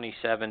them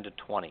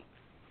 27-20.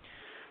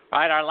 All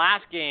right, our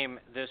last game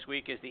this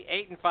week is the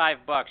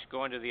 8-5 Bucks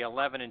going to the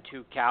 11-2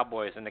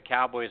 Cowboys, and the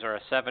Cowboys are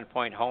a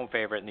 7-point home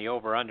favorite, and the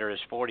over/under is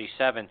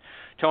 47.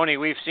 Tony,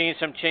 we've seen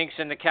some chinks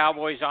in the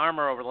Cowboys'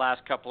 armor over the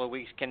last couple of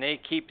weeks. Can they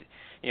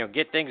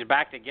get things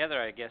back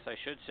together? I guess I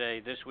should say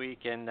this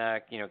week, and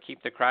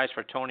keep the cries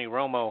for Tony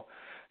Romo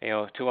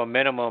to a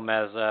minimum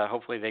as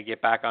hopefully they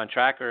get back on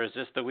track? Or is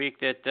this the week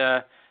that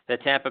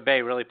Tampa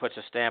Bay really puts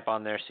a stamp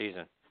on their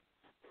season?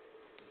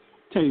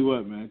 Tell you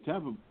what, man,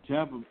 Tampa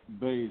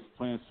Bay is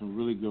playing some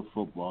really good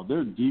football.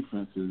 Their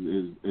defense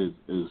is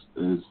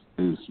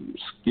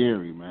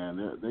scary,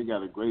 man. They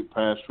got a great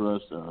pass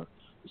rush. The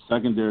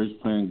secondary is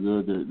playing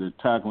good. They're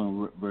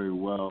tackling very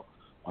well.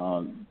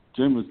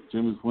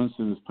 Jameis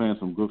Winston is playing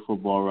some good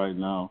football right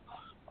now.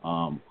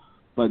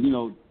 But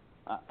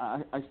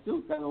I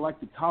still kind of like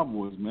the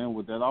Cowboys, man,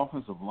 with that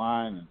offensive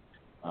line.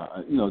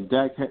 And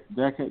Dak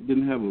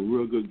didn't have a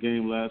real good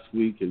game last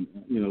week, and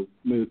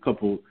made a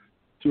couple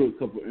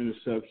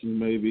interceptions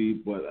maybe,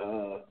 but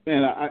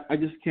man, I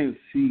just can't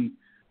see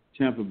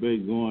Tampa Bay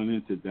going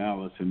into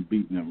Dallas and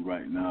beating them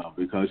right now,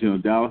 because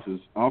Dallas is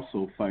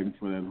also fighting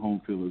for that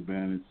home field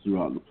advantage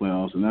throughout the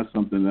playoffs, and that's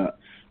something that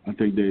I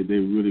think they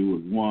really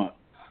would want.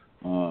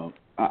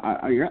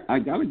 I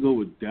got to go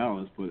with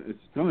Dallas, but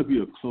it's going to be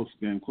a close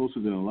game, closer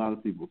than a lot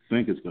of people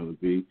think it's going to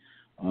be.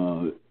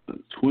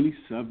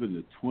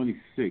 27-26,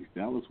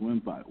 Dallas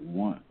wins by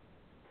 1.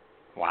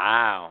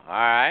 Wow! All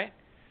right,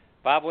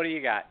 Bob, what do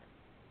you got?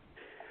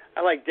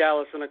 I like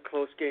Dallas in a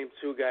close game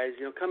too, guys.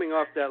 Coming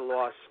off that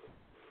loss,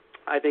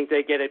 I think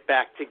they get it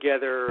back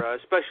together,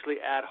 especially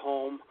at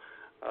home.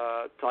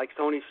 Like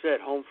Tony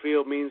said, home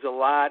field means a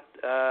lot.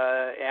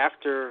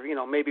 After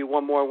maybe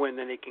one more win,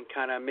 then they can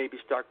kind of maybe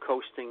start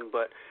coasting.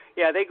 But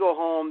yeah, they go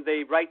home,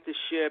 they right the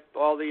ship.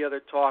 All the other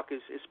talk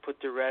is put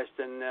to rest,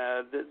 and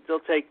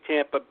they'll take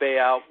Tampa Bay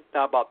out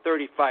about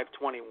 35-21.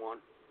 All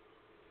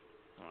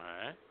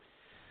right.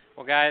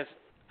 Well, guys,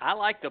 I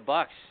like the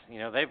Bucs.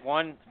 They've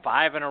won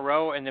 5 in a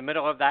row in the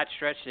middle of that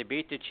stretch. They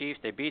beat the Chiefs,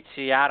 they beat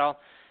Seattle,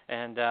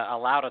 and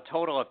allowed a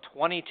total of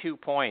 22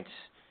 points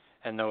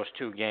in those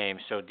 2 games.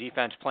 So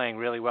defense playing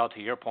really well, to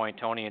your point,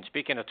 Tony. And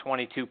speaking of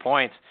 22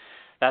 points,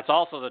 that's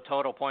also the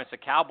total points the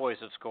Cowboys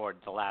have scored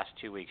the last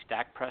 2 weeks.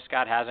 Dak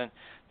Prescott hasn't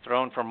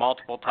thrown for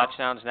multiple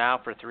touchdowns now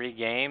for 3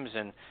 games,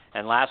 and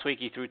last week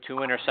he threw 2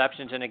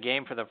 interceptions in a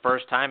game for the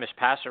first time. His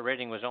passer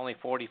rating was only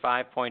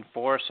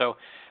 45.4, so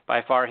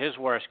by far his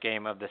worst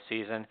game of the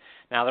season.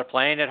 Now they're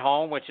playing at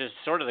home, which is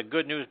sort of the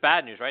good news,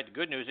 bad news, right? The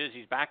good news is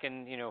he's back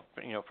in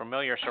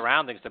familiar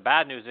surroundings. The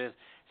bad news is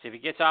if he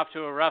gets off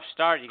to a rough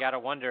start, you got to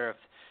wonder if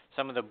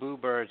some of the boo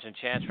birds and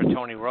chants for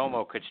Tony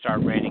Romo could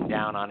start raining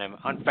down on him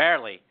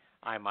unfairly,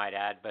 I might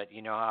add, but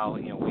you know how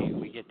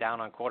we get down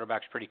on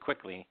quarterbacks pretty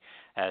quickly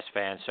as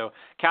fans. So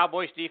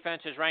Cowboys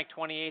defense is ranked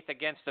 28th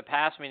against the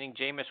pass, meaning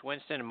Jameis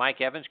Winston and Mike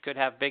Evans could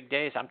have big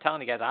days. I'm telling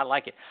you guys, I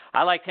like it.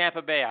 I like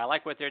Tampa Bay. I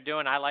like what they're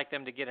doing. I like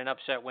them to get an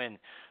upset win,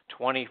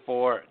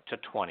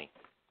 24-20.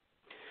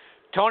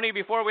 Tony,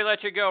 before we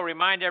let you go,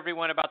 remind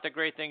everyone about the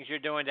great things you're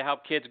doing to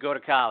help kids go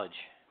to college.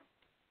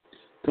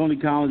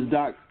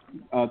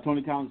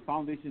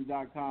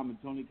 TonyCollinsFoundation.com and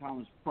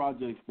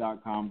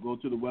TonyCollinsProjects.com. Go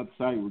to the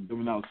website. We're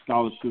giving out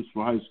scholarships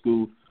for high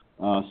school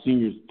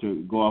seniors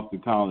to go off to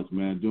college,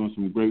 man. Doing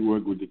some great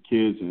work with the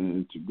kids,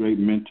 and it's great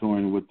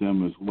mentoring with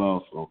them as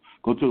well. So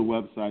go to the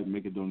website and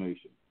make a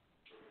donation.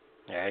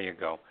 There you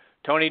go.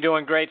 Tony,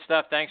 doing great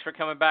stuff. Thanks for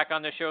coming back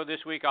on the show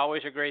this week.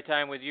 Always a great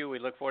time with you. We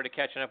look forward to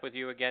catching up with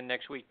you again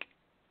next week.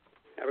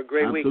 Have a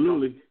great week.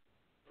 Absolutely.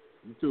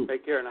 You too.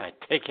 Take care now. Right,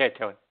 take care,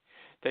 Tony.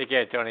 Take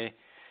care, Tony.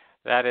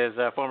 That is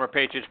former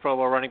Patriots Pro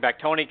Bowl running back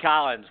Tony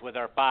Collins with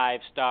our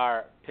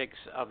 5-star picks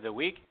of the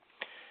week.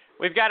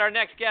 We've got our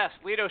next guest,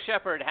 Lito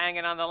Sheppard,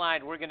 hanging on the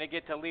line. We're going to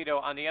get to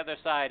Lito on the other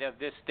side of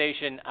this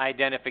station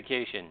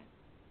identification.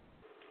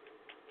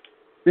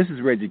 This is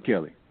Reggie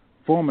Kelly,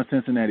 former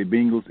Cincinnati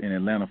Bengals and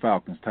Atlanta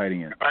Falcons tight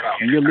end,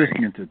 and you're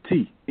listening to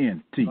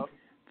TNT,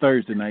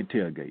 Thursday Night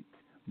Tailgate.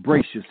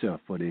 Brace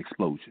yourself for the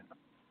explosion.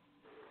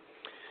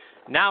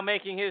 Now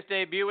making his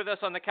debut with us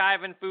on the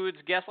Kyvan Foods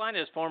guest line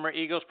is former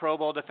Eagles Pro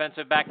Bowl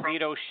defensive back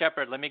Lito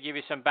Sheppard. Let me give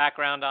you some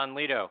background on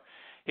Lito.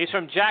 He's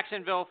from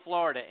Jacksonville,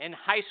 Florida. In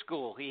high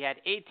school, he had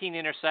 18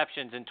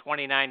 interceptions in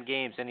 29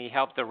 games, and he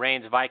helped the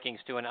Reigns Vikings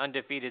to an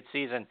undefeated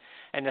season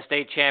and the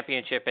state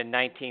championship in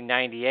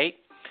 1998.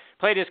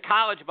 Played his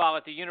college ball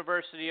at the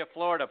University of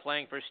Florida,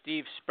 playing for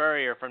Steve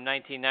Spurrier from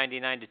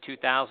 1999 to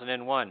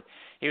 2001.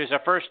 He was a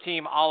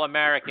first-team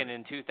All-American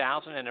in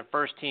 2000 and a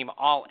first-team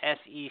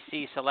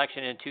All-SEC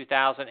selection in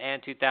 2000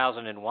 and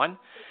 2001.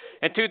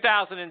 In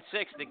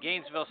 2006, the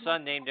Gainesville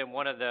Sun named him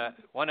one of the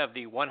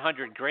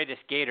 100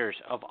 greatest Gators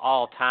of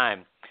all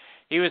time.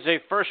 He was a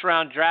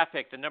first-round draft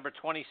pick, the number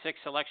 26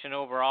 selection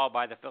overall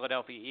by the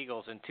Philadelphia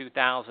Eagles in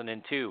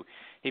 2002.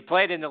 He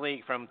played in the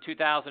league from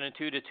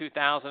 2002 to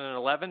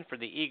 2011 for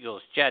the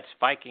Eagles, Jets,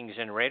 Vikings,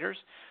 and Raiders.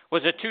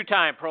 Was a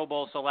 2-time Pro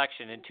Bowl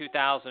selection in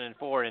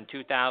 2004 and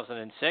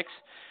 2006.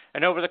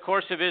 And over the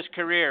course of his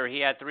career, he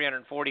had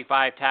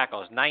 345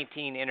 tackles,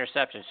 19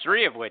 interceptions,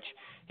 3 of which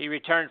he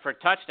returned for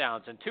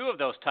touchdowns. And 2 of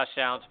those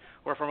touchdowns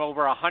were from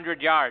over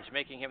 100 yards,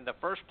 making him the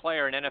first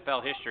player in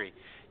NFL history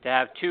to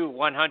have 2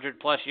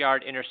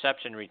 100-plus-yard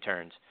interception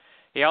returns.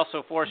 He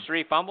also forced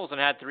 3 fumbles and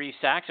had 3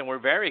 sacks, and we're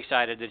very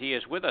excited that he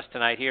is with us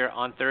tonight here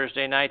on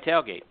Thursday Night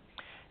Tailgate.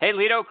 Hey,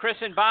 Lito, Chris,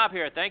 and Bob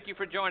here. Thank you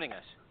for joining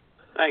us.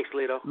 Thanks,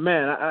 Lito.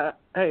 Man,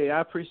 I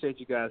appreciate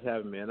you guys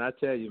having me, and I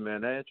tell you,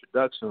 man, that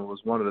introduction was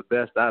one of the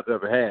best I've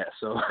ever had.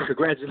 So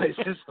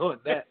congratulations on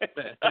that.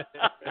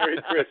 Merry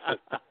Christmas.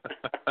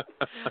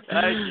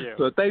 Thank you.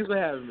 So thanks for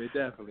having me,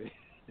 definitely.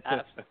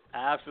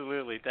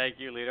 Absolutely, thank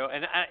you, Lito.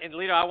 And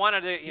Lito, I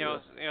wanted to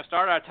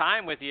start our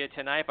time with you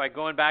tonight by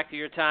going back to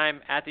your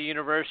time at the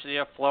University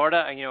of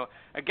Florida.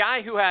 A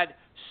guy who had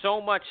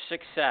so much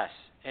success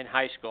in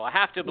high school. I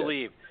have to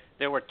believe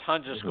there were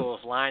tons of schools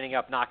lining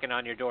up, knocking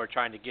on your door,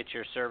 trying to get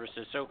your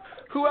services. So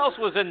who else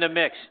was in the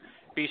mix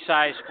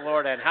besides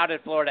Florida, and how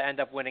did Florida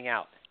end up winning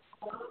out?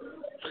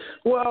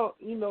 Well,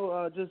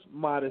 just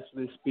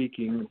modestly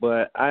speaking,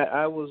 but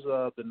I was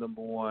the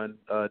number one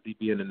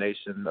DB in the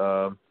nation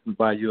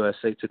by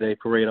USA Today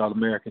Parade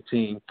All-American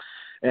team.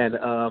 And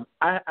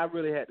I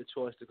really had the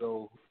choice to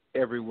go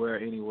everywhere,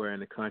 anywhere in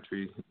the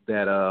country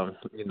that,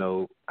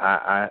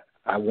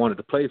 I wanted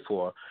to play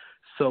for.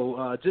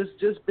 So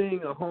just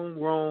being a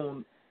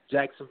homegrown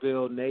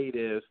Jacksonville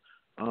native,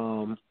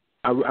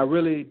 I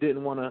really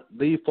didn't want to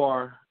leave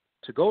far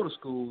to go to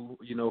school,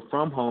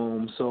 from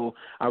home. So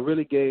I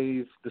really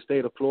gave the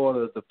state of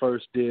Florida the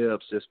first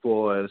dibs as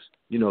far as,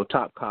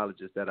 top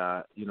colleges that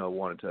I,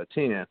 wanted to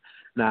attend.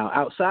 Now,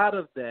 outside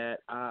of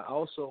that, I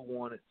also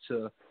wanted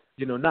to,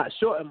 not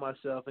shorten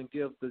myself and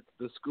give the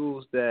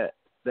schools that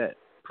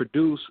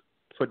produce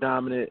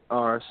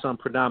some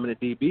predominant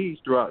DBs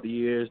throughout the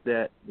years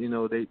that,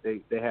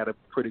 they had a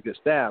pretty good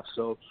staff.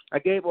 So I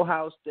gave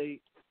Ohio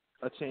State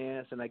a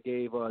chance, and I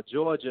gave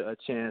Georgia a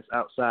chance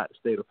outside the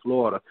state of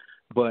Florida.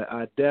 But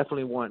I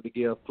definitely wanted to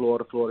give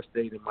Florida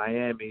State, and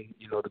Miami,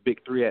 the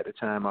big three at the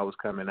time I was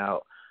coming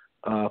out,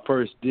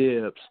 first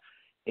dibs.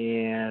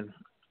 And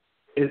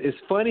it's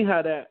funny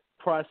how that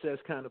process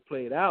kind of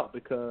played out,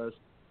 because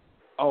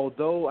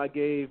although I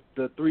gave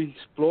the three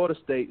Florida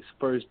States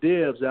first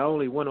dibs, I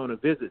only went on a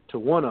visit to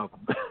one of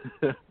them.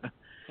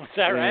 Is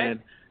that right?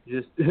 And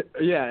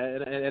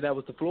and that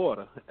was to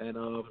Florida. And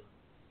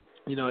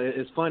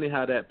it's funny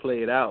how that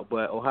played out,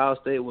 but Ohio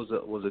State was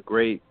a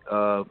great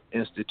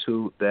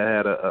institute that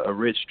had a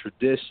rich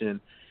tradition,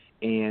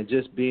 and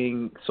just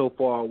being so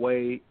far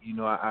away,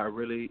 I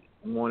really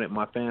wanted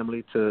my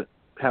family to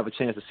have a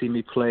chance to see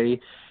me play,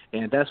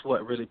 and that's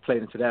what really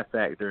played into that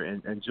factor.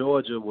 And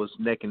Georgia was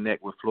neck and neck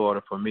with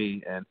Florida for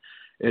me, and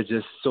it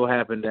just so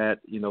happened that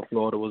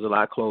Florida was a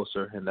lot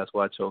closer, and that's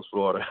why I chose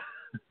Florida.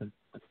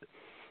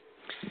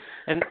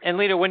 And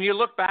Lito, when you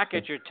look back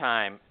at your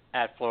time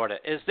at Florida,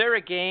 is there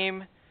a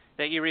game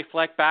that you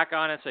reflect back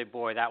on and say,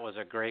 boy, that was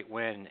a great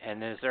win?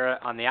 And is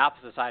there, on the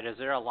opposite side, is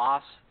there a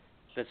loss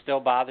that still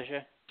bothers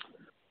you?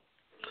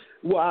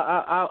 Well,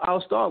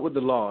 I'll start with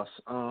the loss.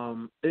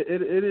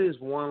 It is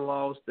one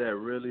loss that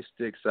really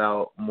sticks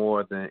out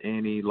more than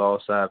any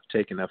loss I've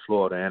taken at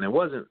Florida, and it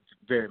wasn't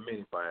very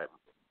many by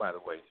the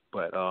way.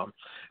 But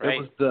It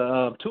was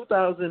the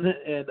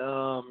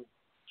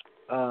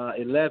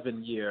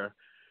 2011 year.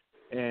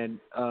 And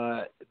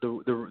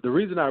the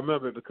reason I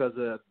remember it because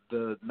of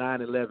the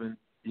 9/11,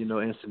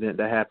 incident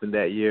that happened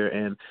that year,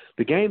 and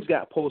the games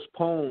got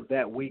postponed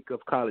that week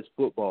of college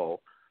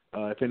football.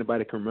 If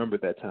anybody can remember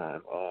that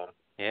time.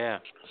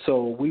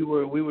 So we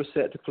were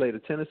set to play the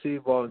Tennessee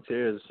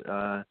Volunteers.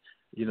 The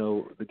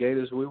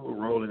Gators, we were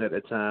rolling at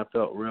that time,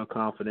 felt real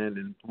confident,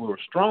 and we were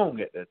strong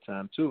at that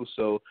time too.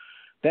 So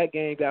that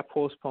game got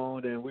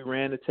postponed, and we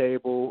ran the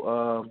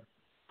table.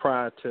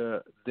 Prior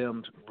to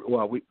them,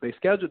 they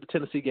scheduled the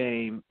Tennessee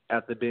game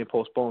after being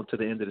postponed to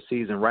the end of the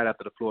season, right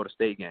after the Florida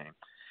State game.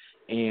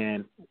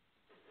 And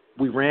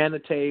we ran the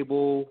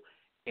table,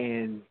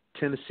 and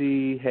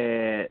Tennessee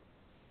had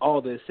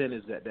all the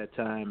incentives at that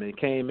time and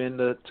came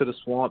into the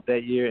Swamp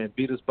that year and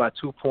beat us by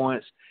 2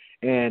 points.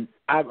 And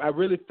I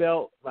really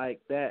felt like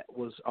that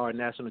was our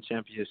national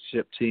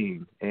championship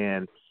team.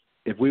 And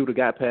if we would have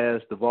got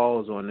past the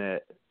Vols on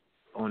that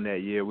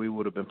year, we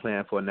would have been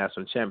playing for a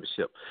national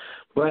championship.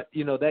 But,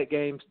 that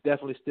game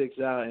definitely sticks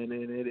out, and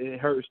it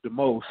hurts the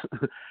most,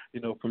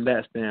 from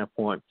that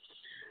standpoint.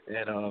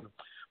 And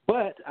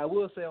but I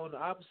will say on the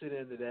opposite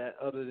end of that,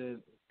 other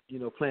than,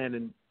 playing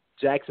in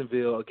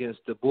Jacksonville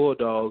against the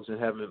Bulldogs and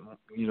having,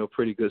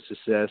 pretty good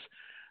success,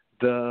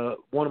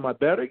 one of my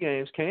better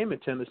games came in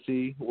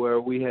Tennessee,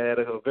 where we had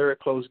a very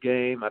close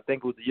game. I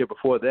think it was the year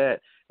before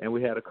that, and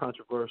we had a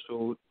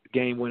controversial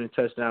game-winning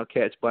touchdown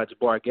catch by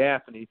Jabbar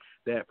Gaffney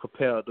that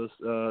propelled us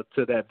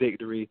to that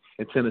victory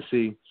in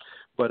Tennessee.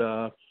 But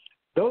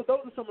those are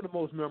some of the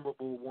most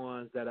memorable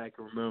ones that I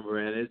can remember,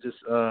 and it's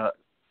just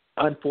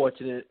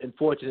unfortunate and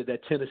fortunate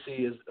that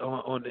Tennessee is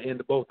on the end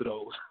of both of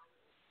those.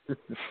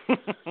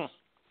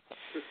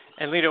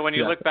 And Lito, when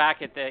you look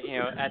back at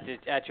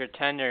at your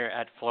tenure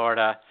at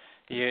Florida,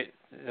 the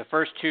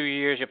first 2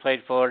 years you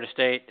played Florida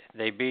State,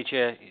 they beat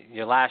you.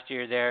 Your last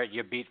year there,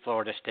 you beat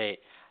Florida State.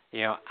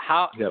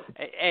 How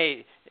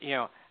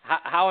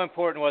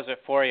important was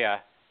it for you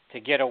to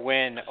get a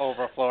win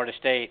over Florida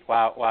State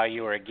while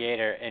you were a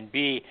Gator? And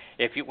B,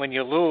 when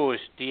you lose,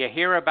 do you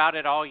hear about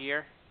it all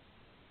year?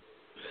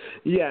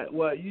 Yeah,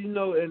 well,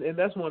 and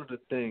that's one of the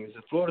things.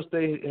 Florida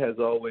State has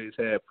always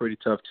had pretty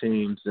tough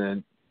teams,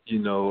 and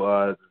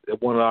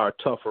one of our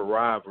tougher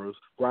rivalries,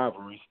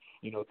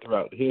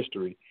 throughout the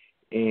history.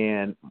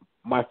 And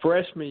my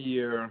freshman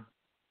year,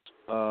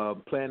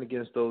 playing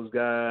against those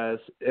guys,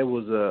 it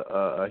was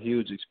a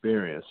huge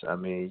experience. I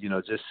mean,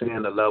 just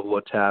seeing the level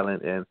of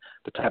talent and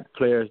the type of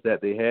players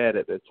that they had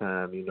at that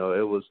time,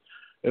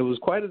 it was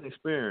quite an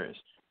experience.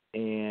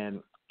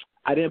 And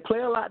I didn't play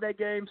a lot that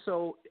game,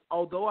 so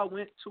although I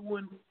went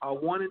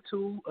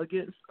 1-2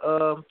 against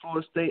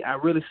Florida State, I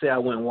really say I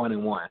went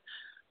 1-1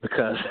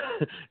 because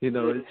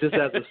just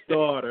as a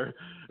starter.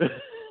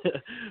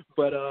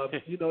 But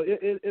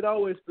it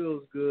always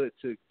feels good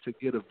to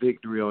get a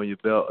victory on your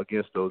belt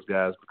against those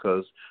guys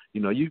because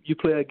you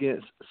play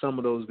against some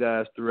of those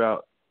guys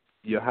throughout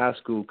your high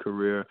school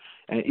career,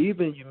 and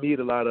even you meet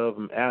a lot of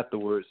them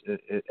afterwards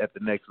at the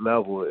next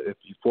level if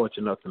you're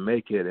fortunate enough to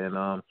make it.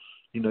 And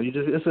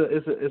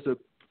it's a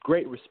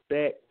great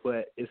respect,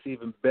 but it's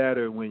even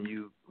better when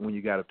you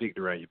got a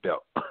victory on your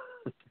belt.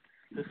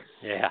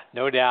 Yeah,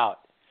 no doubt.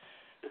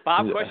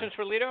 Bob, questions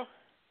for Lito?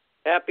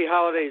 Happy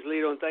holidays,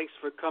 Lito, and thanks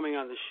for coming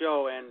on the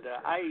show. And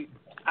I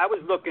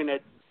was looking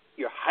at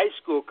your high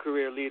school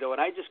career, Lito, and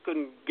I just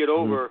couldn't get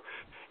over,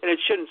 and it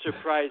shouldn't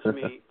surprise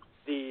me,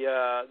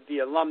 the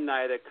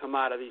alumni that come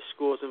out of these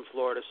schools in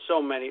Florida.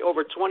 So many,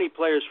 over 20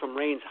 players from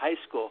Raines High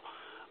School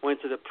went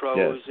to the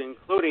pros,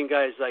 including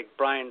guys like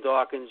Brian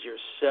Dawkins,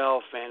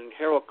 yourself, and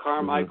Harold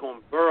Carmichael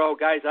and Burrow,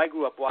 guys I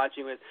grew up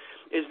watching with.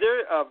 Is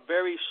there a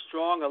very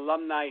strong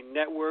alumni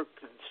network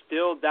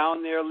still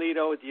down there,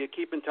 Lito? Do you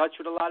keep in touch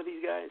with a lot of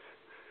these guys?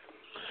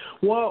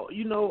 Well,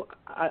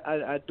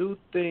 I do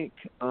think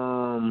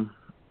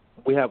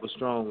we have a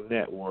strong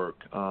network.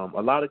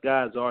 A lot of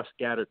guys are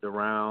scattered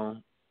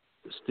around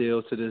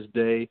still to this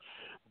day,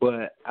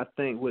 but I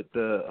think with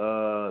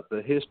the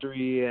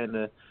history and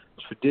the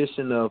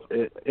tradition of,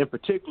 in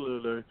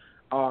particular,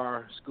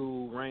 our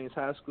school, Raines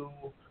High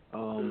School,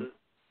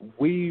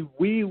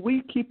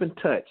 we keep in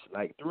touch.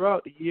 Like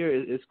throughout the year,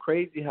 it's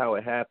crazy how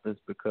it happens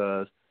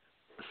because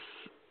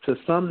to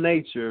some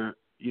nature,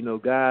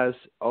 guys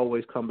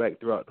always come back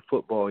throughout the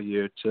football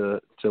year to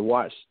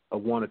watch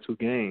one or two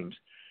games.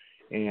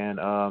 And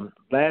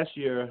last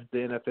year, the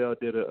NFL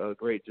did a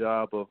great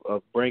job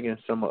of bringing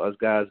some of us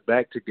guys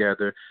back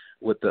together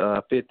with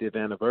the 50th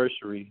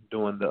anniversary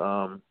during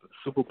the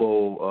Super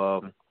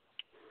Bowl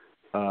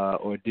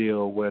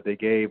ordeal, where they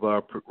gave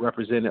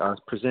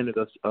presented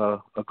us a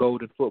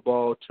golden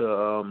football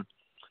to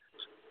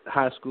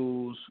high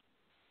schools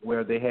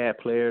where they had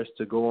players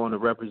to go on to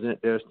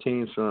represent their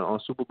teams on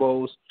Super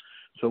Bowls.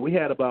 So we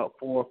had about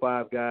 4 or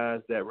 5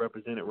 guys that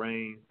represented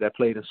Raines that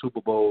played in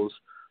Super Bowls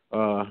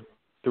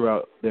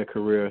throughout their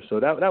career. So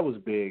that was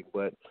big.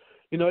 But,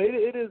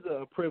 it is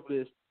a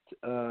privilege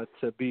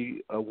to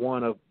be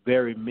one of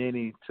very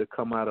many to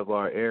come out of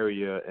our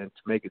area and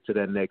to make it to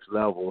that next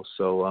level.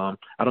 So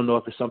I don't know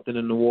if it's something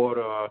in the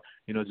water or,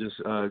 just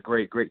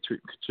great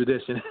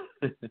tradition.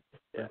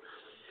 Yeah.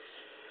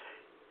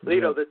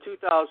 Lito, the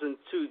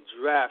 2002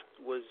 draft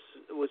was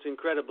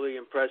incredibly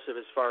impressive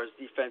as far as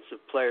defensive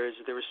players.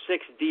 There were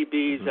 6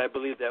 DBs, I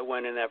believe, that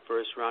went in that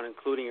first round,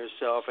 including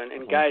yourself,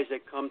 and guys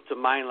that come to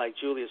mind like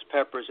Julius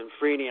Peppers and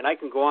Freeney, and I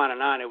can go on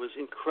and on. It was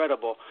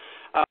incredible.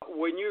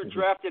 When you were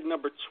drafted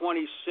number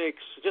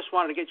 26, just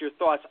wanted to get your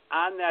thoughts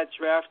on that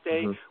draft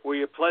day. Were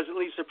you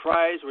pleasantly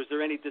surprised? Was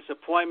there any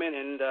disappointment?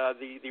 And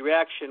the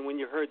reaction when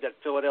you heard that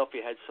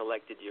Philadelphia had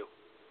selected you?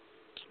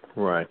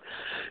 Right.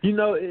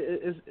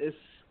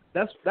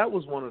 That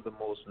was one of the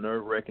most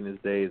nerve-wracking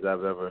days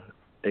I've ever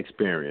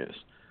experienced.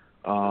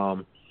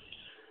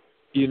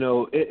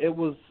 It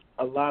was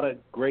a lot of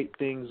great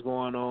things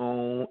going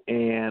on,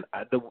 and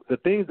the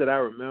things that I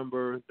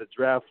remember, the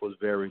draft was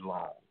very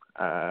long.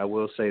 I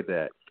will say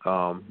that.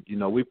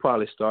 We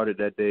probably started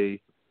that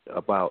day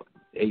about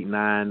 8,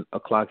 9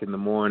 o'clock in the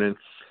morning,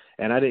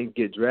 and I didn't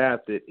get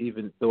drafted,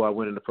 even though I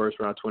went in the first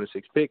round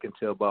 26 pick,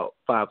 until about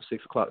 5 or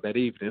 6 o'clock that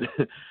evening.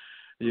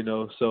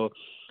 So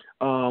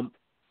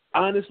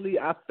honestly,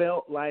 I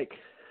felt like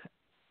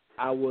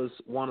I was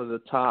one of the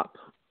top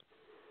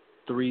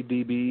 3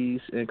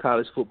 DBs in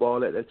college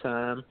football at that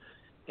time,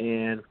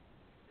 and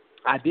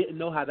I didn't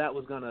know how that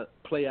was going to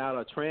play out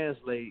or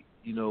translate,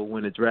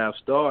 when the draft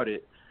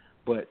started.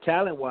 But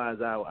talent-wise,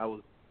 I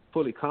was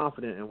fully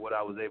confident in what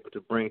I was able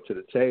to bring to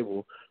the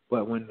table.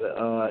 But when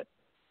the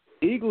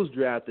Eagles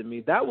drafted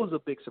me, that was a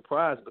big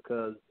surprise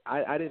because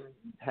I didn't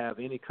have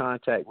any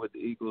contact with the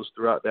Eagles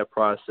throughout that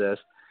process.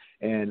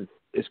 And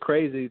it's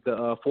crazy.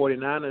 The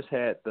 49ers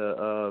had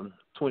the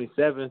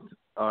 27th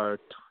or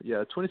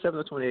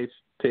 28th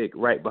pick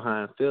right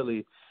behind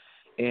Philly,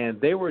 and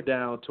they were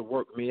down to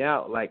work me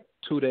out like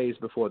 2 days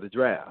before the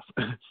draft.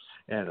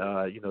 And,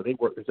 they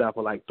worked this out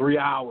for like 3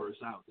 hours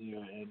out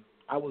there. And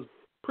I was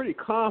pretty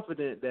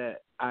confident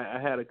that I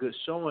had a good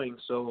showing.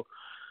 So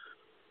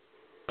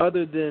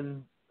other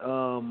than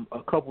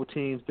a couple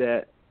teams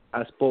that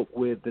I spoke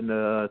with in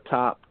the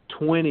top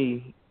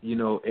 20,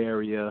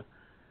 area,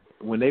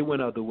 when they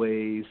went other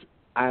ways,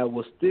 I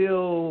was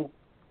still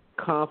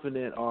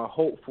confident or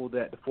hopeful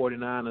that the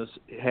 49ers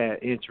had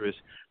interest,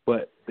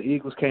 but the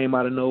Eagles came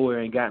out of nowhere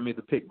and got me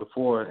the pick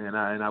before, and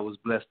I was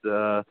blessed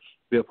to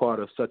be a part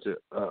of such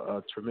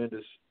a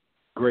tremendous,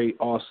 great,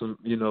 awesome,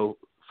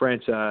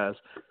 franchise.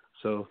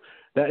 So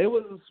that it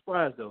was a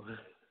surprise, though.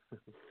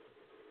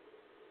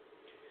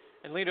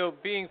 And Lito,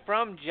 being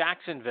from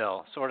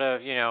Jacksonville, sort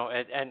of,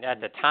 and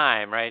at the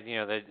time, right?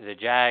 The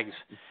Jags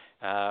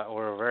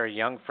were a very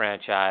young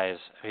franchise.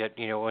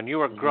 When you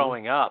were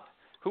growing up,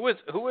 who was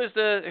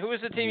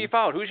the team you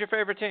followed? Who's your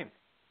favorite team?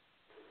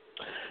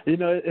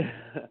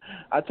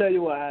 I tell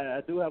you what,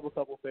 I do have a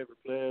couple of favorite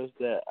players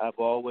that I've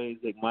always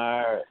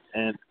admired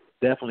and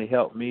definitely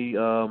helped me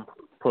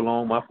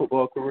prolong my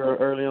football career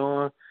early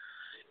on.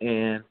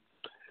 And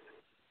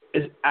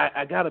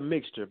I got a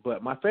mixture,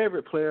 but my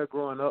favorite player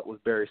growing up was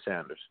Barry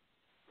Sanders,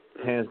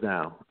 hands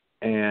down.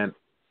 And,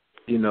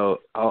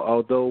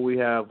 although we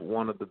have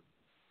one of the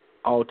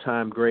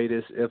all-time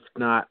greatest, if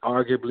not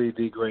arguably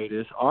the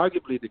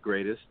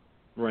greatest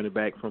running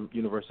back from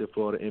University of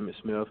Florida, Emmitt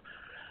Smith,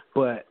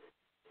 but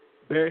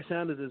Barry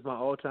Sanders is my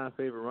all-time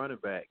favorite running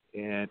back.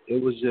 And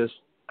it was just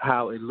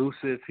how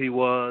elusive he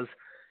was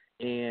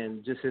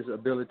and just his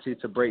ability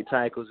to break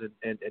tackles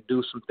and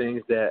do some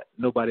things that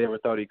nobody ever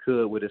thought he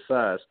could with his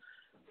size.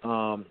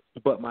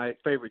 But my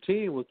favorite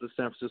team was the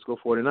San Francisco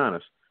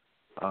 49ers.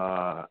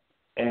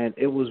 And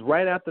it was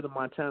right after the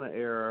Montana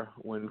era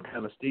when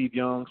kind of Steve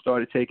Young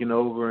started taking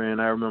over,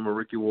 and I remember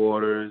Ricky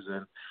Waters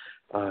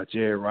and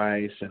Jerry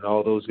Rice and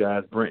all those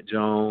guys, Brent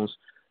Jones,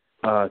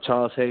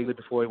 Charles Haley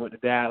before he went to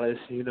Dallas,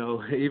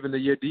 even the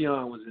year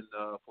Dion was in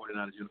the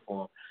 49ers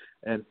uniform.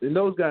 And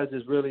those guys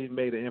just really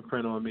made an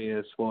imprint on me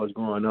as far as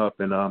growing up.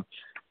 And I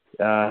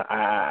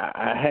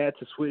had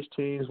to switch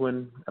teams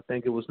when I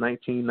think it was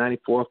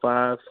 1994 or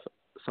 5,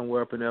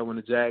 somewhere up in there when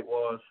the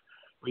Jaguars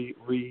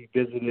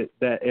revisited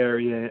that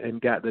area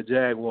and got the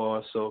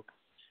Jaguars. So,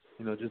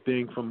 just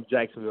being from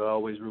Jacksonville, I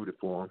always rooted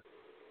for them.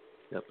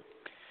 Yep.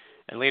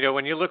 And Lito,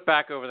 when you look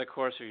back over the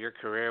course of your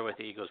career with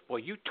the Eagles, boy,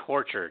 you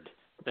tortured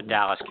the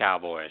Dallas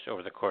Cowboys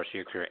over the course of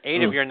your career.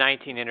 8 of your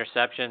 19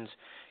 interceptions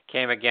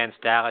came against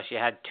Dallas. You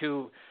had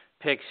 2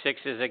 pick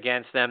sixes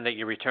against them that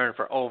you returned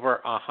for over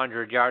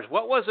 100 yards.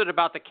 What was it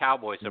about the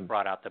Cowboys that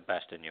brought out the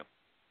best in you?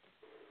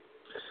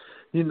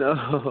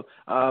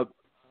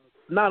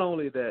 Not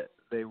only that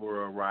they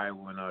were a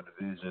rival in our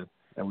division,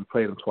 and we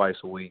played them twice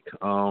a week.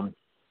 I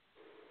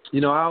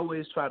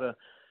always try to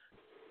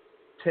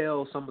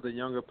tell some of the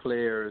younger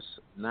players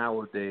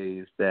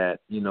nowadays that,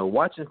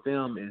 watching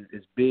film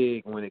is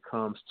big when it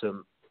comes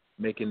to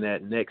making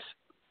that next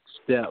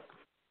step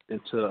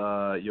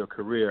into your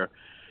career.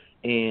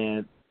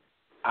 And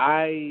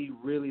I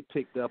really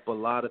picked up a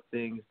lot of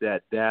things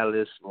that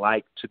Dallas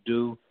liked to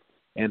do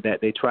and that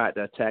they tried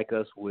to attack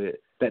us with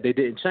that they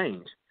didn't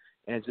change.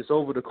 And just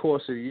over the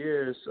course of the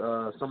years,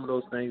 some of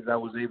those things I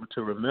was able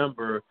to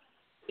remember,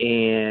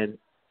 and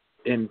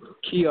in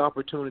key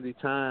opportunity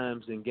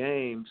times in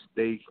games,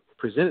 they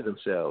presented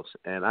themselves.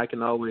 And I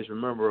can always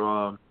remember,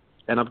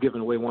 and I'm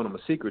giving away one of my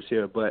secrets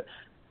here, but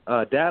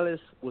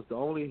Dallas was the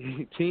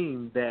only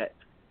team that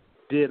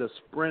did a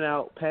sprint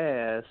out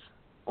pass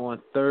on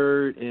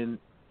 3rd and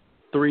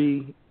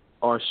 3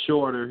 or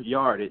shorter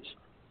yardage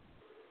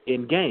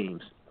in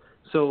games.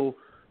 So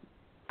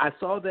I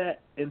saw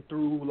that and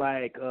through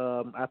I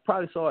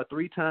probably saw it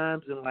 3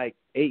 times in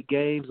 8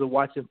 games of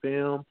watching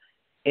film,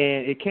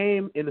 and it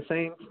came in the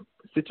same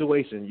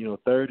situation,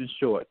 3rd and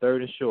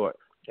short.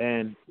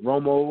 And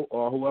Romo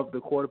or whoever the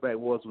quarterback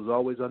was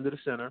always under the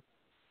center,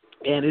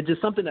 and it's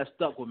just something that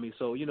stuck with me.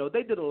 So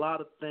they did a lot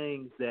of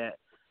things that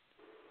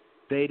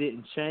they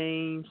didn't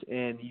change,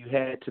 and you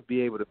had to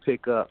be able to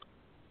pick up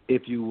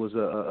if you was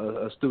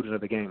a student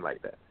of the game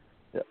like that.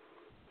 Yep.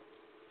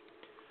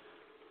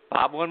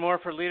 Bob, one more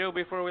for Lito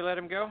before we let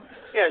him go?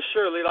 Yeah,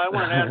 sure, Lito. I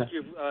want to ask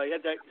you, you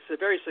had a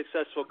very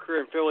successful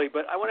career in Philly,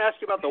 but I want to ask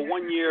you about the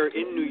 1 year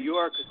in New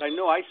York, because I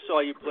know I saw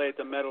you play at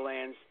the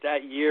Meadowlands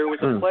that year. It was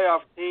a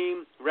playoff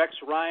team, Rex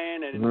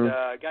Ryan and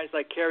guys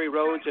like Kerry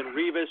Rhodes and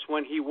Revis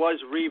when he was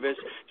Revis.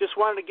 Just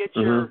wanted to get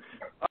your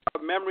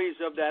memories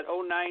of that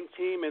 2009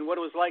 team and what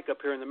it was like up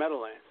here in the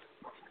Meadowlands.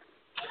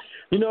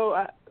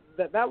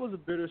 That was a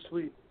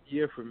bittersweet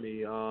year for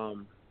me.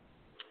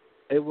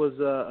 It was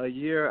a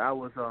year I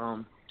was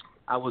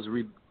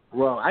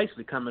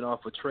actually coming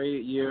off a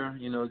trade year.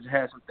 Just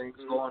had some things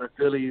going in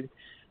Philly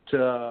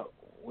to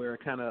where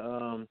kind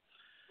of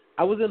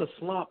I was in a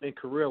slump in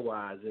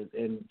career-wise,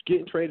 and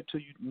getting traded to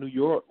New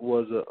York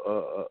was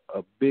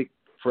a big,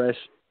 fresh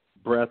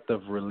breath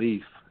of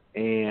relief.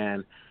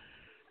 And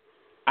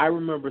I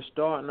remember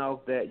starting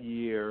off that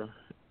year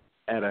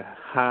at a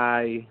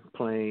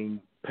high-playing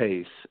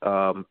pace.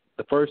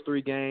 The first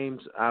 3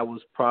 games, I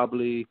was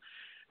probably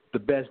the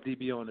best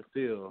DB on the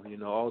field,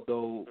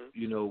 although,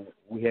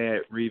 we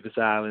had Revis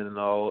Island and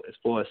all. As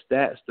far as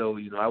stats, though,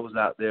 I was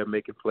out there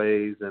making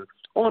plays and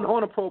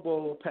on a Pro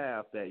Bowl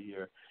path that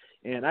year.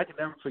 And I can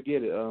never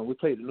forget it. We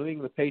played the New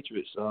England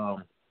Patriots.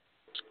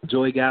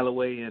 Joey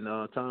Galloway and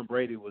Tom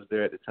Brady was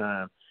there at the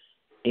time.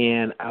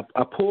 And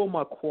I pulled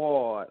my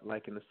quad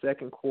like in the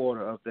second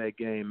quarter of that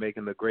game,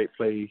 making a great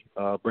play,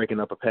 breaking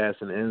up a pass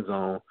in the end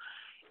zone.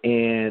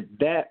 And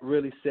that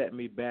really set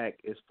me back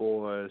as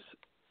far as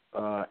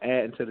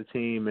adding to the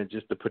team and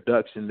just the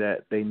production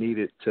that they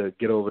needed to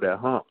get over that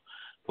hump.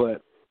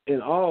 But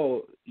in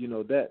all,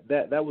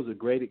 that was a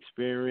great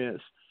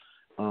experience.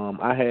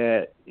 I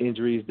had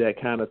injuries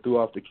that kind of threw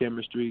off the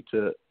chemistry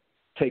to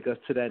take us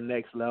to that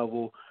next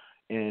level.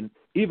 And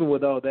even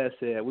with all that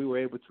said, we were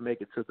able to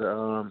make it to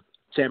the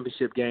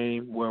championship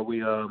game where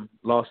we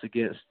lost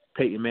against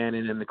Peyton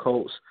Manning and the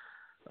Colts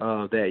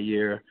that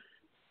year.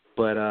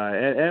 But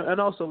and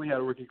also we had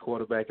a rookie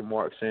quarterback in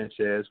Mark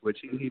Sanchez, which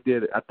he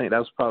did. I think that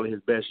was probably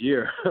his best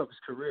year of his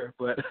career.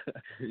 But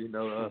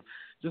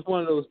just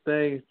one of those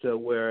things to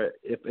where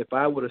if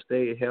I would have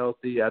stayed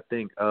healthy, I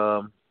think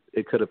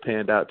it could have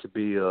panned out to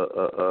be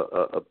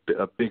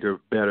a bigger,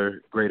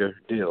 better, greater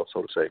deal,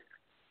 so to say.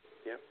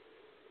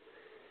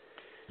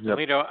 Yep.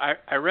 Lito,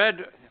 I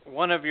read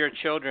one of your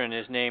children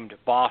is named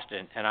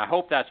Boston, and I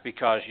hope that's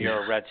because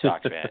you're a Red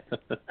Sox fan.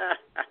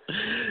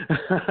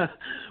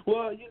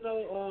 Well,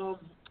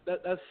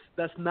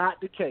 that's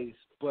not the case.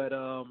 But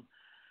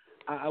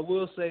I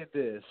will say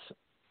this: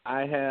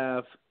 I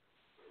have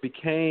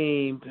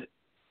became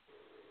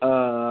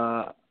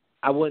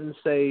I wouldn't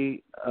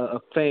say a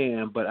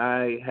fan, but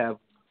I have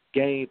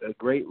gained a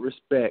great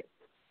respect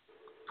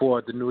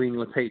for the New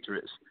England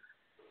Patriots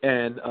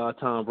and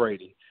Tom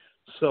Brady.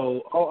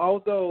 So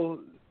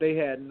although they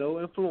had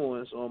no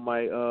influence on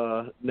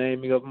my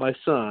naming of my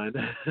son,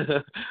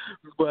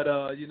 but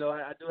I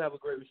do have a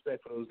great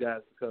respect for those guys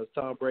because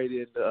Tom Brady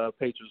and the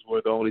Patriots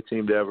were the only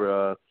team to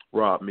ever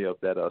rob me of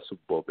that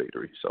Super Bowl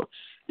victory. So,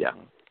 yeah.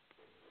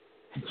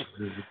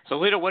 So,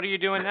 Lito, what are you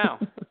doing now?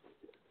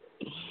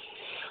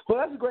 Well,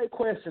 that's a great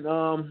question.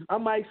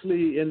 I'm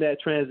actually in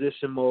that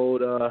transition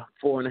mode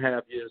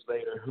 4.5 years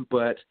later,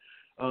 but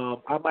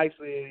I'm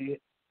actually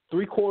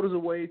 3/4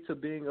 away to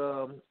being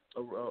a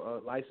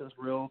licensed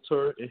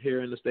realtor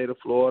here in the state of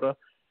Florida,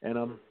 and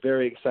I'm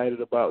very excited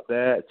about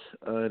that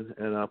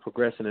and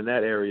progressing in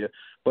that area.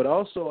 But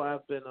also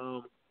I've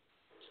been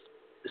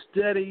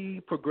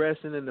steady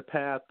progressing in the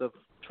path of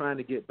trying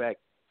to get back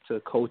to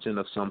coaching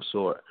of some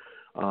sort.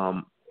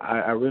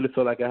 I really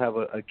feel like I have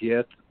a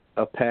gift,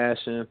 a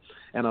passion,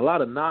 and a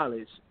lot of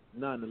knowledge,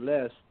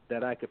 nonetheless,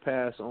 that I could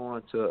pass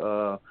on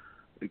to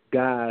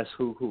guys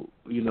who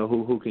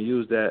can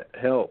use that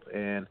help.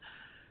 And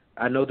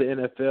I know the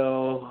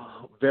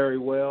NFL very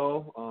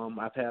well.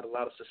 I've had a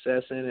lot of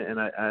success in it, and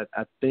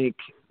I think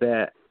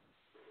that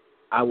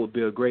I would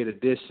be a great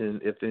addition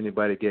if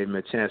anybody gave me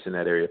a chance in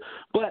that area.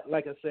 But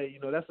like I say,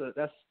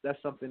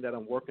 that's something that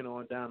I'm working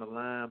on down the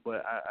line.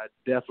 But I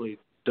definitely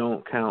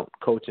don't count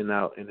coaching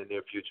out in the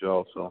near future.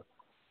 Also,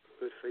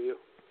 good for you.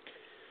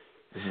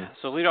 Mm-hmm.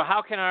 So, Lito,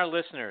 how can our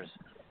listeners,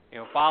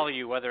 follow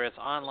you, whether it's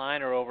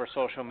online or over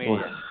social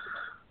media?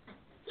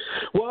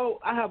 Well,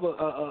 I have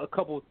a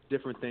couple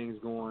different things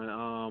going.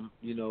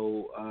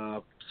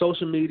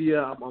 Social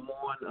media, I'm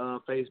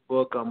on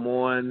Facebook, I'm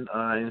on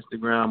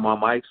Instagram,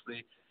 I'm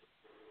actually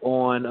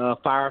on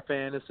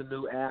FireFan. It's a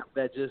new app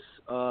that just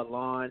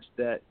launched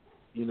that,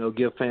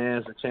 give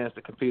fans a chance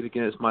to compete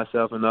against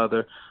myself and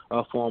other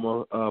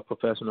former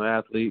professional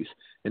athletes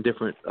in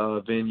different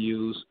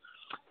venues.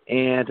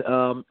 And,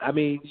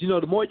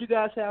 the more you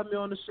guys have me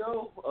on the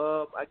show,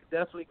 I can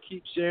definitely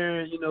keep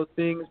sharing,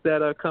 things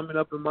that are coming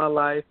up in my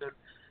life and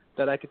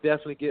that I could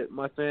definitely get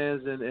my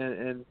fans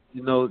and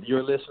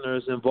your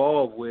listeners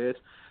involved with.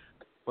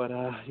 But,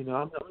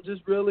 I'm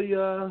just really,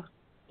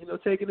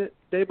 taking it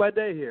day by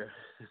day here.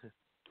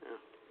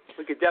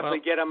 We could definitely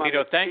get them on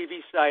the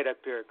TV side up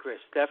here, Chris.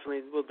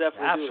 We'll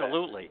definitely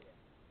do that.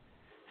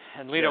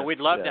 And, Lito, we'd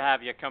love to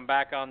have you come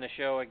back on the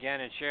show again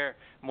and share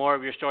more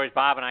of your stories.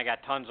 Bob and I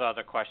got tons of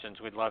other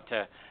questions we'd love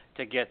to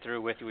get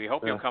through with you. We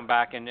hope you'll come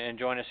back and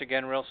join us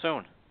again real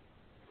soon.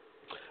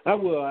 I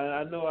will.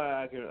 I know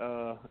I can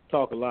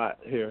talk a lot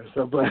here.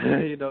 So, but,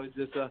 it's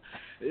just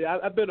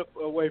I've been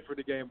away from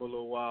the game a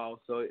little while,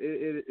 so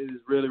it is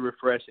really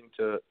refreshing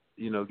to,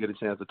 get a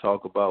chance to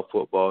talk about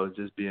football and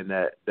just being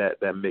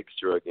that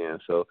mixture again.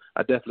 So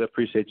I definitely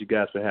appreciate you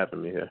guys for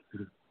having me here.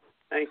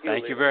 Thank you.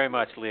 Thank you very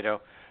much,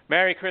 Lito.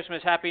 Merry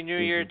Christmas, Happy New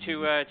Year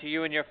to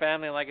you and your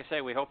family. Like I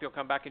say, we hope you'll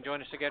come back and join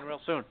us again real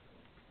soon.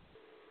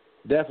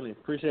 Definitely.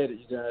 Appreciate it,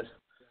 you guys.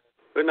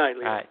 Good night,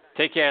 Lito. All right.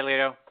 Take care,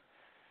 Lito.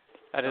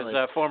 That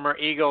is former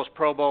Eagles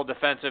Pro Bowl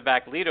defensive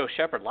back Lito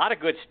Sheppard. A lot of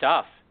good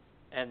stuff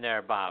in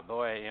there, Bob.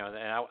 Boy,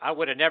 and I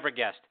would have never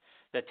guessed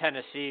that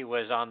Tennessee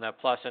was on the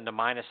plus and the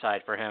minus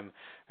side for him.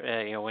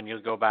 When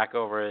you go back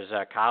over his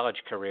college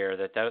career,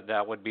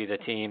 that would be the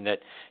team that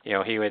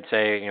he would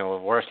say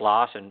worst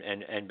loss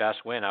and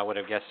best win. I would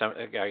have guessed some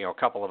a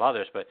couple of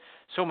others, but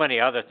so many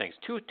other things.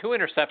 Two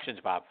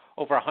interceptions, Bob.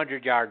 Over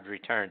 100 yards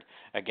returned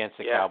against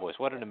the Cowboys.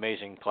 What an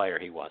amazing player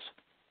he was.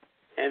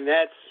 And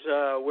that's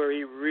where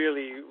he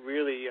really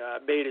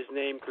made his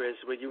name, Chris.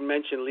 When you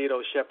mentioned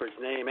Lito Sheppard's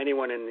name,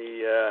 anyone in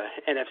the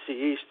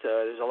NFC East,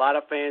 there's a lot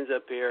of fans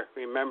up here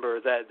remember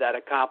that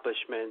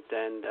accomplishment.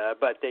 And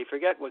but they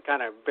forget what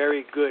kind of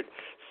very good,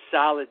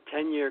 solid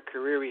 10-year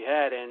career he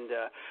had. And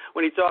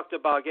when he talked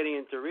about getting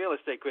into real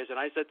estate, Chris, and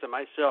I said to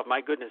myself,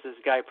 my goodness, this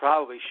guy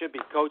probably should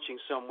be coaching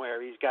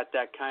somewhere. He's got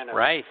that kind of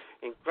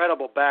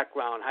incredible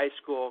background, high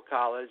school,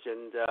 college,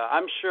 and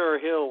I'm sure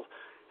he'll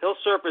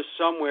surface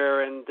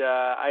somewhere, and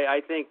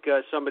I think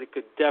somebody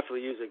could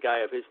definitely use a guy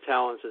of his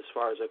talents as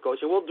far as a coach.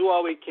 And we'll do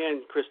all we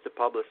can, Chris, to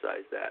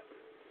publicize that.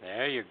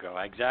 There you go.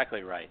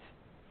 Exactly right.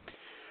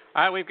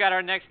 All right, we've got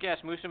our next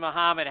guest, Muhsin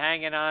Muhammad,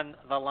 hanging on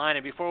the line.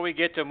 And before we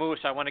get to Moose,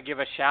 I want to give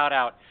a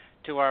shout-out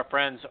to our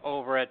friends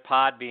over at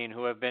Podbean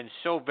who have been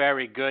so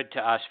very good to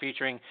us,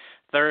 featuring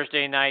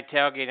Thursday Night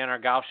Tailgate and our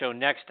golf show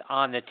Next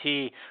on the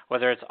Tee,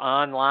 whether it's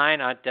online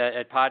at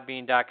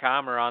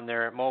podbean.com or on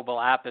their mobile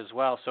app as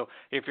well. So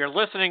if you're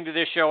listening to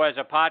this show as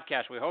a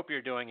podcast, we hope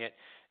you're doing it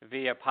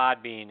via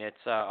Podbean. It's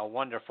a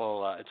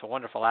wonderful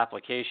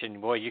application.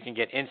 Boy, you can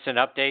get instant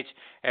updates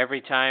every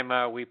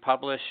time we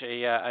publish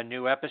a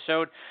new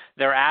episode.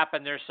 Their app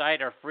and their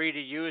site are free to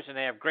use, and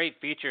they have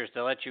great features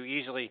to let you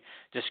easily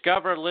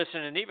discover,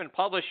 listen, and even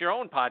publish your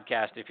own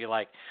podcast if you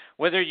like.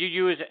 Whether you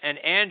use an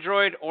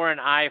Android or an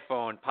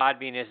iPhone,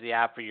 Podbean is the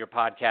app for your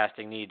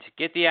podcasting needs.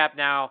 Get the app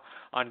now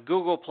on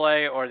Google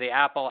Play or the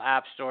Apple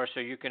App Store so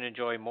you can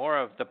enjoy more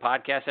of the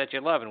podcasts that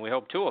you love, and we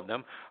hope two of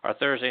them are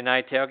Thursday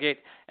Night Tailgate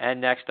and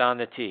Next on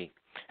the Tee.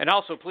 And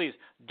also, please,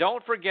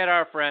 don't forget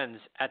our friends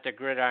at the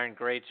Gridiron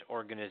Greats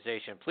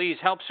organization. Please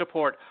help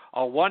support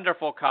a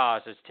wonderful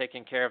cause that's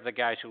taking care of the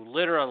guys who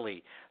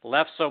literally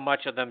left so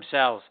much of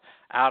themselves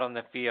out on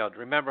the field.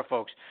 Remember,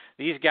 folks,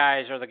 these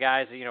guys are the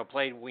guys that,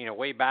 played,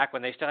 way back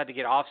when they still had to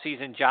get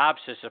off-season jobs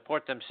to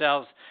support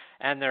themselves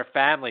and their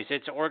families.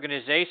 It's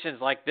organizations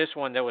like this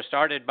one that was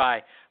started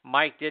by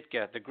Mike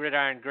Ditka, the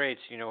Gridiron Greats,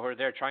 who are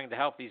there trying to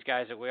help these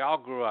guys that we all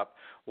grew up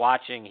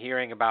watching,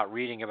 hearing about,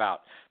 reading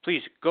about.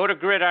 Please go to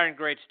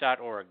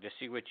gridirongreats.org to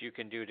see what you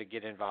can do to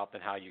get involved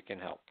and how you can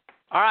help.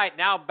 All right,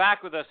 now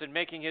back with us and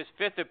making his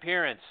fifth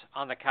appearance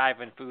on the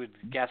Kaivan Food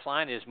guest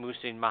line is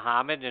Muhsin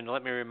Muhammad, and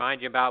let me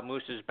remind you about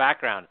Moose's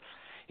background.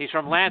 He's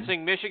from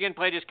Lansing, Michigan,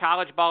 played his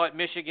college ball at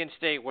Michigan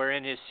State, where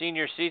in his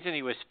senior season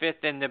he was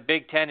fifth in the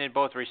Big Ten in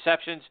both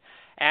receptions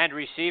and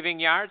receiving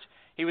yards.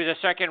 He was a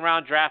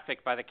second-round draft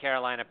pick by the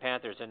Carolina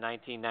Panthers in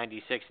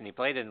 1996, and he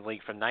played in the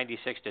league from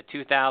 96 to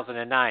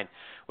 2009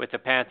 with the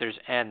Panthers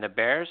and the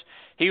Bears.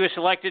 He was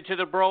selected to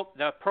the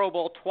Pro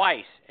Bowl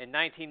twice, in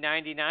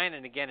 1999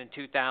 and again in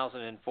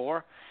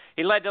 2004.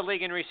 He led the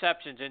league in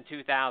receptions in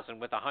 2000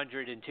 with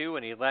 102,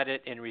 and he led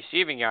it in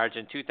receiving yards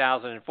in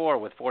 2004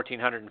 with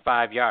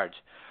 1,405 yards.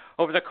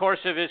 Over the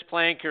course of his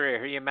playing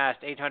career, he amassed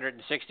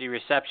 860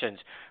 receptions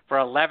for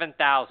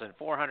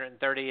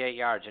 11,438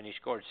 yards, and he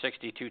scored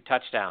 62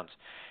 touchdowns.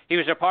 He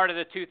was a part of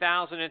the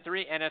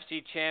 2003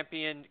 NFC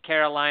champion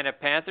Carolina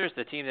Panthers,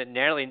 the team that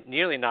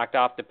nearly knocked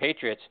off the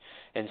Patriots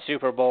in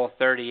Super Bowl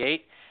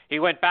 38. He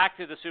went back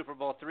to the Super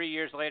Bowl 3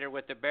 years later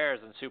with the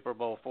Bears in Super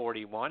Bowl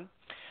 41.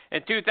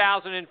 In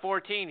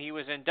 2014, he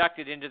was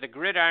inducted into the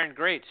Gridiron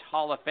Greats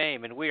Hall of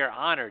Fame, and we are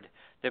honored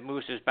that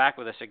Moose is back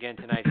with us again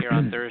tonight here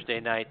on Thursday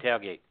Night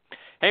Tailgate.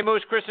 Hey,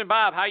 Moose, Chris, and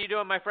Bob, how you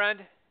doing, my friend?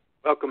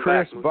 Welcome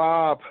back,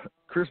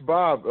 Chris,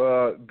 Bob,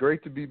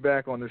 great to be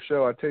back on the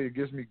show. I tell you, it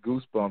gives me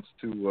goosebumps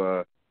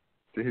to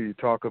hear you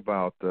talk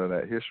about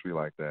that history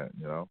like that,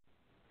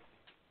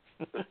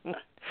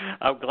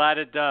 I'm glad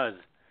it does.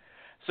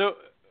 So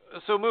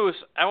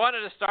Moose, I wanted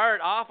to start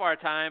off our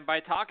time by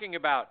talking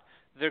about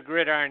the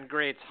Gridiron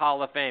Greats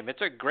Hall of Fame.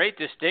 It's a great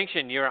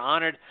distinction. You're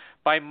honored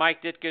by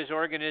Mike Ditka's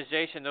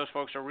organization. Those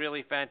folks are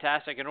really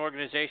fantastic, an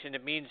organization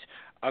that means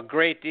a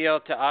great deal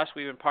to us.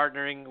 We've been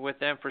partnering with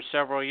them for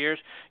several years.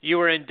 You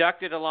were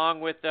inducted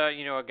along with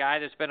a guy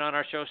that's been on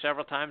our show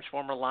several times,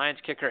 former Lions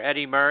kicker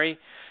Eddie Murray,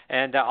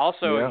 and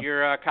also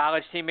your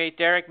college teammate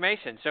Derek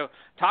Mason. So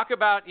talk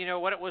about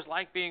what it was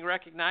like being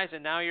recognized,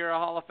 and now you're a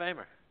Hall of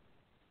Famer.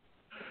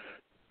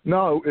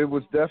 No, it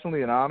was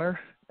definitely an honor,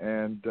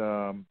 and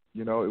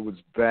it was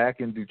back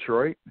in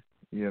Detroit.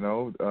 They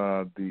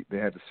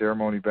had the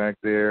ceremony back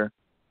there,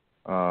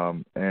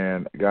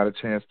 and got a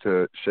chance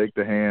to shake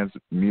the hands,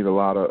 meet a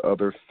lot of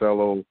other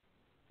fellow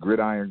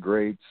Gridiron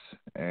Greats,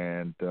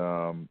 and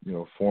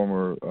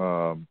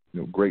former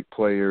great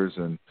players,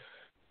 and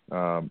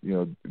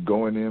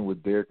going in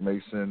with Derek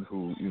Mason,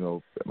 who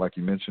like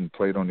you mentioned,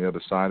 played on the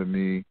other side of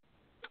me.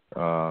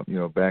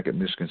 Back at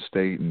Michigan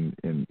State and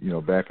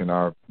back in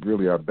our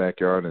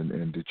backyard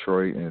in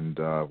Detroit, and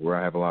where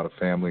I have a lot of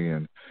family,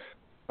 and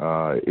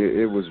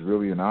it was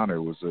really an honor.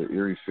 It was an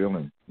eerie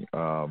feeling,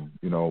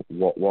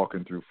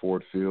 walking through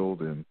Ford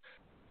Field and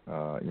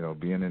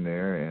being in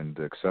there and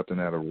accepting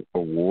that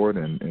award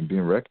and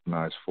being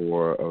recognized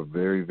for a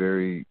very,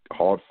 very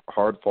hard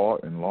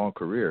fought and long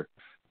career.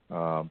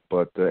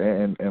 But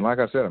like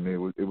I said, I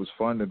mean, it was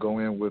fun to go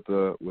in with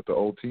the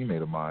old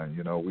teammate of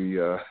mine.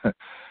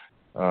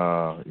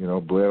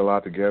 bled a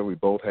lot together. We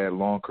both had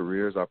long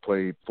careers. I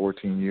played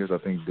 14 years. I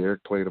think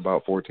Derek played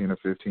about 14 or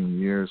 15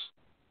 years.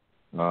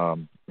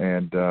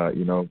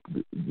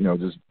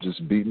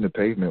 Just beating the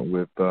pavement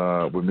with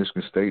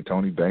Michigan State.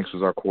 Tony Banks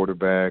was our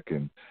quarterback,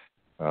 and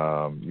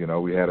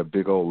we had a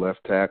big old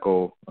left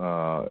tackle,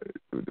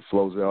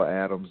 Flozell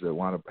Adams, that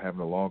wound up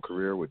having a long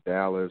career with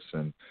Dallas,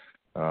 and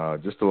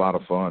just a lot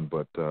of fun.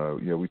 But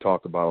we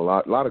talked about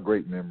a lot of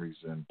great memories,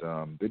 and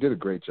they did a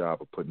great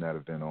job of putting that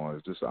event on.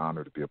 It's just an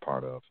honor to be a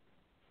part of.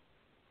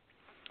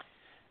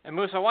 And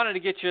Moose, I wanted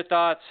to get your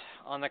thoughts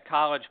on the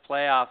college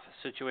playoff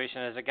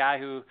situation as a guy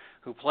who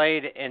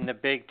played in the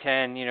Big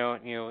Ten.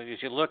 As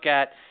you look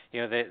at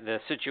the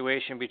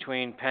situation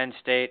between Penn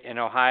State and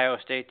Ohio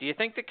State, do you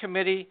think the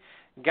committee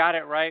got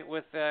it right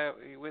with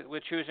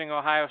choosing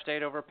Ohio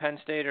State over Penn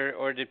State,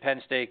 or did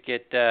Penn State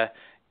get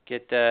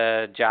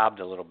jobbed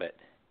a little bit?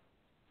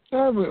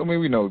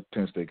 We know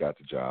Penn State got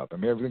the job. I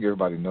think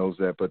everybody knows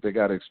that, but they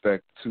got to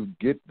expect to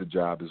get the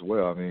job as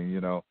well.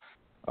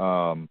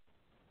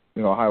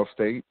 Ohio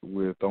State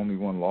with only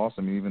one loss.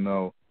 Even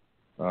though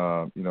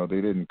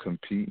they didn't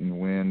compete and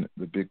win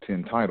the Big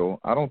Ten title,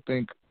 I don't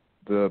think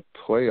the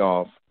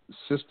playoff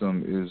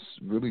system is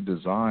really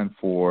designed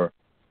for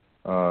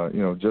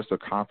just a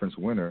conference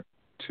winner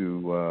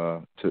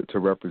to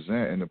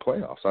represent in the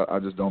playoffs. I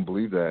just don't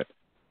believe that.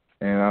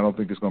 And I don't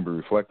think it's going to be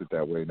reflected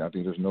that way. And I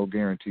think there's no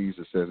guarantees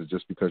that says that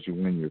just because you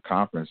win your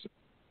conference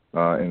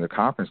in the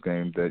conference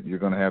game that you're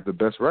going to have the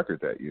best record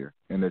that year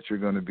and that you're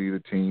going to be the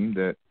team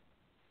that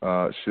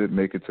should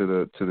make it to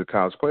the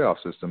college playoff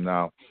system.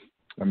 Now,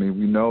 we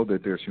know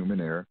that there's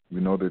human error.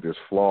 We know that there's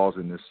flaws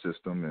in this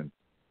system. And,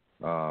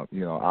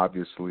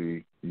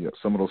 obviously,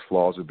 some of those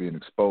flaws are being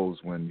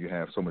exposed when you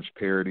have so much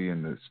parity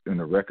and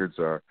the records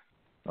are,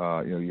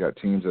 you got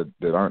teams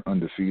that aren't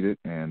undefeated,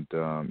 and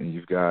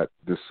you've got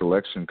this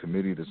selection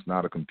committee that's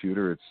not a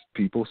computer. It's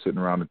people sitting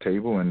around the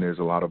table, and there's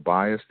a lot of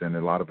bias and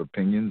a lot of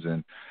opinions.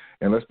 And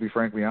let's be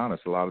frankly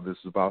honest, a lot of this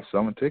is about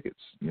selling tickets.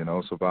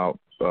 It's about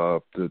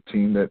the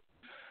team that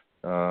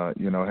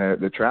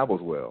that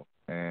travels well.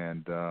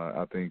 And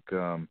I think,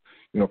 for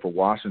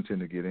Washington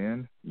to get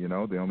in, they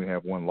only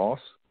have one loss,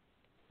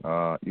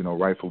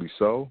 rightfully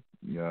so.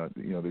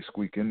 They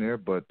squeak in there,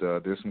 but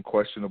there's some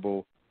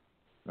questionable.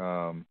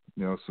 I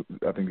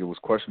think it was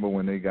questionable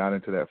when they got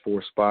into that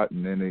fourth spot,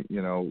 and then they,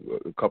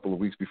 a couple of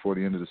weeks before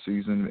the end of the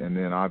season, and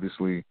then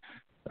obviously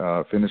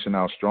finishing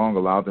out strong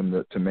allowed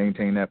them to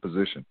maintain that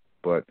position.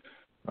 But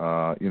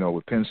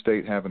with Penn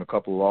State having a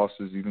couple of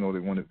losses, even though they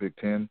won the Big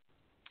Ten,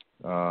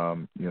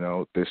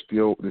 they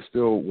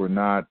still were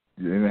not.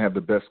 They didn't have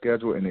the best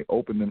schedule, and they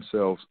opened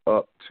themselves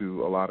up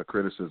to a lot of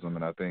criticism.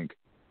 And I think,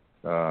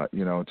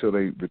 until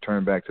they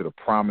return back to the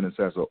prominence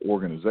as an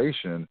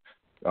organization,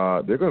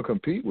 they're going to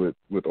compete with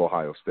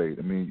Ohio State.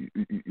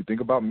 You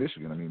think about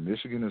Michigan.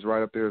 Michigan is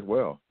right up there as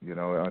well.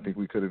 I think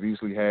we could have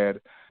easily had,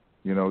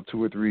 2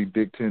 or 3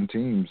 Big Ten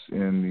teams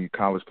in the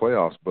college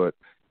playoffs, but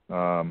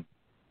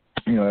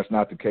that's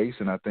not the case.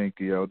 And I think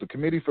the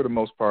committee, for the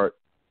most part,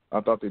 I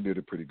thought they did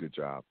a pretty good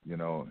job.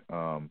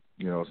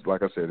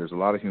 Like I said, there's a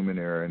lot of human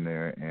error in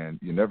there, and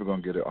you're never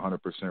going to get it 100%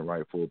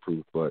 right,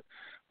 foolproof. But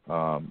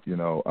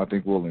I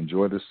think we'll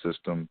enjoy this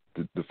system.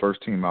 The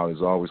first team out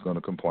is always going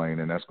to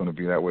complain, and that's going to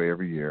be that way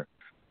every year.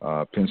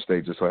 Penn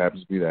State just so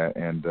happens to be that.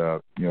 And,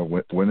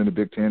 winning the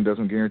Big Ten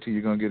doesn't guarantee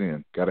you're going to get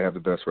in. Got to have the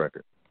best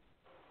record.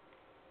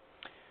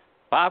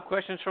 Bob,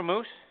 questions for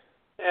Moose?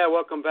 Yeah,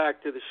 welcome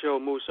back to the show,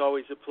 Moose.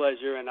 Always a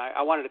pleasure. And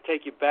I wanted to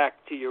take you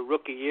back to your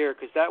rookie year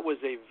because that was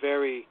a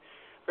very,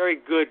 very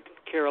good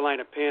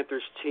Carolina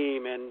Panthers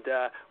team. And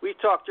we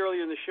talked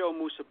earlier in the show,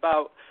 Moose,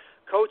 about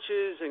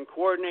coaches and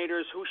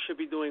coordinators, who should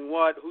be doing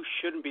what, who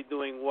shouldn't be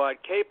doing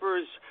what.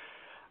 Capers,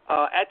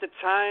 at the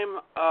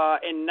time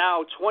and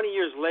now, 20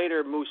 years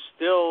later, Moose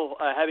still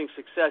having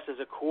success as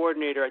a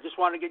coordinator. I just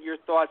want to get your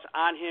thoughts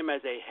on him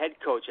as a head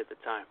coach at the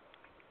time.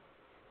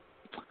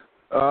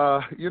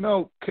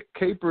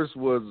 Capers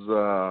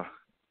was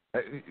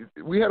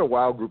we had a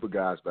wild group of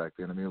guys back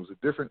then. It was a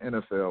different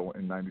NFL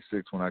in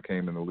 '96 when I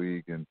came in the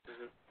league, and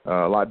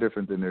a lot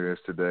different than there is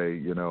today.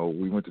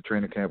 We went to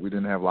training camp. We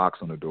didn't have locks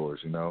on the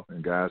doors, and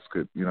guys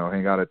could,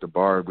 hang out at the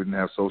bar. We didn't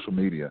have social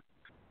media.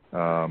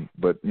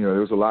 But,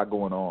 there was a lot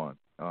going on.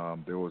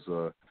 There was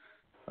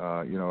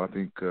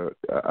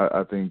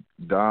I think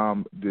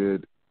Dom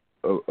did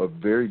a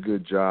very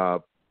good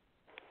job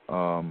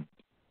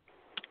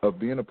of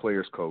being a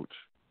player's coach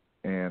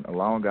and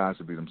allowing guys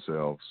to be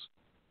themselves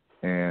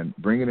and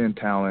bringing in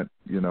talent.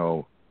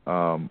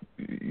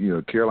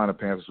 Carolina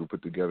Panthers were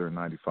put together in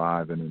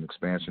 '95 in an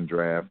expansion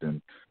draft,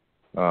 and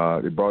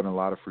they brought in a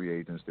lot of free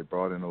agents. They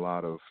brought in a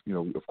lot of,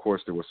 of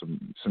course there was some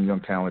young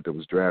talent that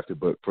was drafted,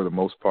 but for the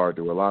most part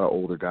there were a lot of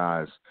older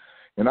guys.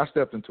 And I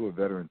stepped into a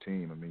veteran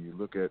team. You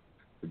look at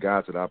the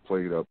guys that I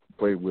played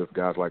with,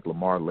 guys like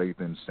Lamar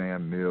Lathan,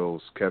 Sam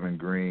Mills, Kevin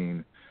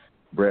Green,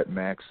 Brett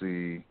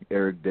Maxey,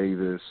 Eric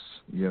Davis,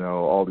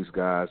 all these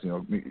guys.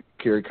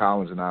 Kerry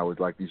Collins and I were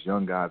like these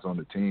young guys on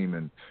the team,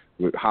 and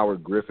with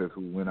Howard Griffith,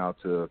 who went out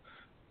to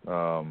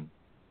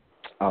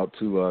out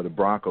to the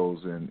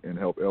Broncos and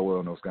help Elwell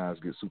and those guys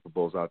get Super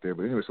Bowls out there.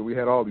 But anyway, so we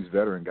had all these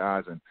veteran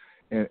guys,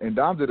 and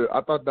Dom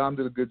I thought Dom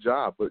did a good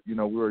job. But we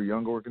were a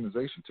young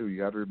organization too. You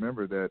got to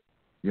remember that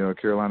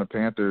Carolina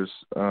Panthers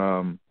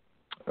were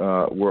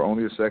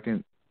only a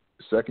second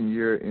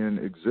year in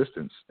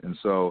existence, and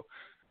so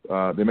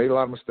they made a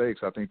lot of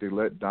mistakes. I think they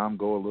let Dom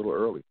go a little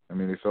early. I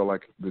mean, they felt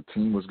like the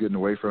team was getting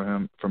away from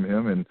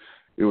him, and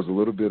it was a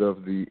little bit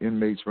of the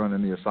inmates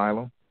running the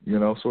asylum,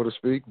 so to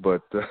speak.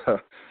 But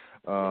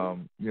I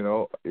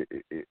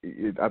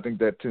think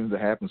that tends to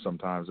happen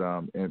sometimes.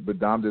 But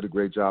Dom did a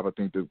great job. I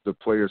think the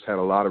players had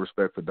a lot of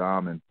respect for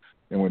Dom, and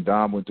when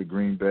Dom went to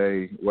Green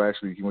Bay, well,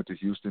 actually he went to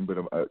Houston, but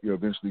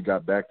eventually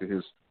got back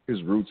to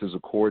his roots as a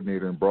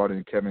coordinator and brought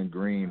in Kevin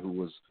Green, who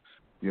was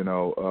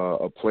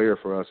a player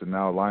for us and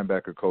now a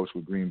linebacker coach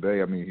with Green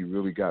Bay. I mean, he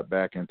really got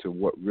back into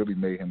what really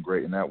made him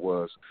great, and that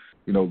was,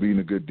 leading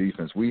a good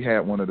defense. We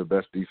had one of the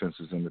best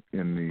defenses in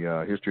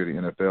the history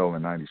of the NFL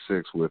in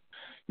 '96 with,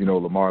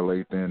 Lamar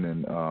Lathan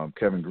and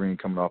Kevin Green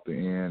coming off the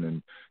end,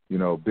 and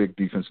big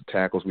defensive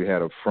tackles we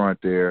had up front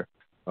there.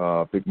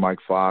 Big Mike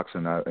Fox,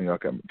 and I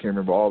can't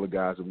remember all the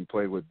guys that we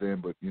played with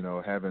then, but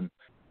having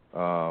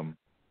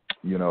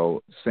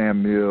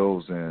Sam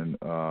Mills and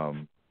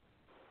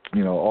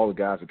all the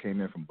guys that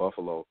came in from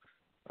Buffalo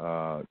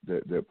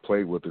that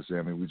played with us.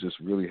 I mean, we just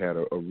really had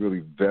a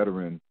really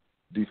veteran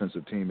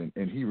defensive team,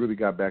 and he really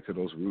got back to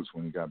those roots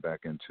when he got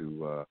back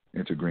into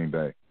Green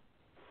Bay.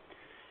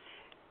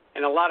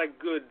 And a lot of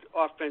good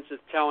offensive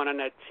talent on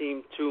that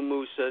team too,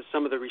 Moose.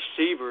 Some of the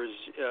receivers,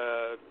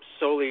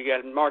 solely you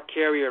got Mark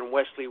Kerry and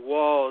Wesley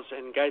Walls,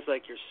 and guys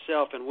like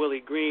yourself and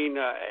Willie Green.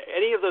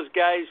 Any of those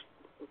guys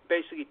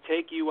basically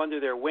take you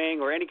under their wing,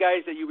 or any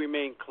guys that you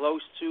remain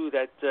close to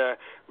that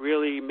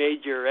really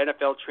made your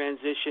NFL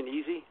transition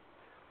easy?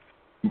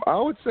 I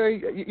would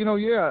say,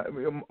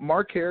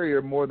 Mark Kerry,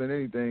 more than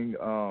anything,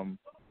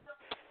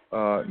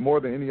 more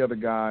than any other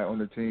guy on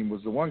the team,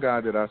 was the one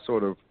guy that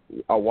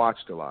I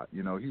watched a lot.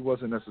 He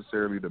wasn't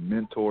necessarily the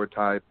mentor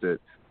type that,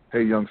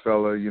 hey, young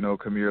fella,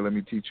 come here, let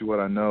me teach you what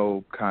I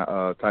know,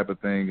 type of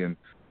thing. And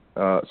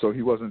so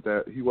he wasn't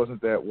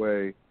that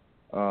way.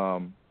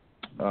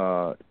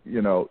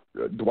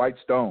 Dwight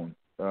Stone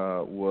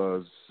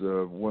was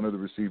one of the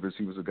receivers.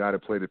 He was a guy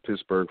that played at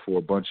Pittsburgh for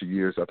a bunch of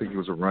years. I think he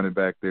was a running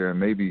back there and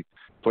maybe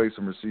played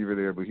some receiver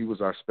there, but he was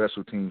our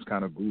special teams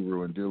kind of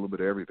guru and did a little bit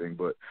of everything.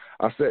 But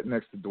I sat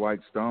next to Dwight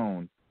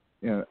Stone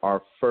in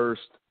our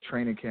first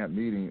training camp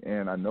meeting,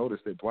 and I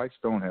noticed that Dwight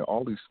Stone had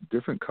all these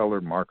different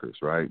colored markers,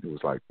 right? It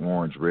was like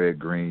orange, red,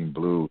 green,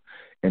 blue,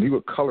 and he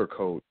would color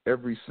code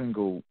every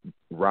single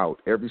route,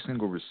 every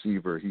single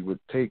receiver. He would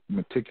take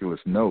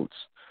meticulous notes.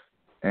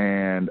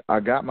 And I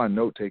got my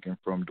note taken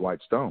from Dwight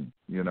Stone,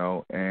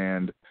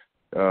 and,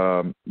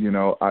 I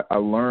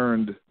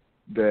learned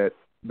that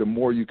the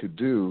more you could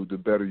do, the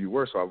better you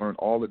were. So I learned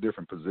all the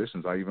different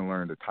positions. I even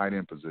learned the tight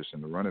end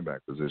position, the running back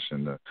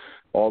position,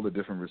 all the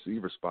different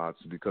receiver spots,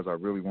 because I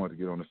really wanted to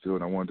get on the field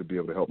and I wanted to be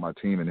able to help my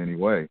team in any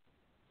way.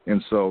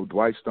 And so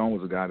Dwight Stone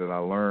was a guy that I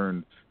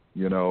learned,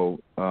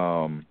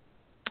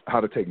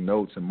 how to take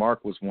notes. And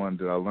Mark was one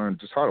that I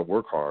learned just how to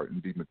work hard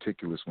and be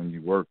meticulous when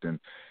you worked. And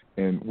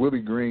Willie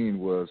Green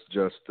was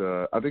just,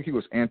 I think he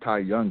was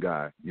anti-young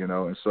guy,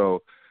 and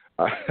so,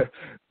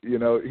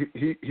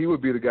 he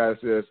would be the guy that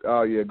says,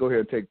 oh yeah, go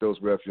ahead and take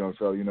those reps, young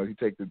fella. He'd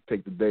take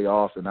the day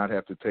off, and I'd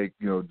have to take,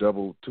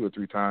 double 2 or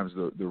 3 times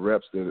the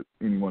reps that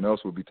anyone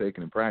else would be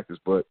taking in practice.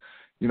 But,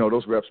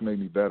 those reps made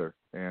me better.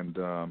 And,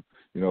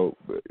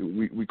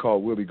 we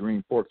call Willie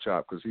Green Pork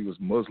Chop because he was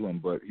Muslim,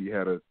 but he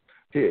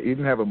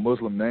didn't have a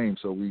Muslim name,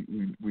 so we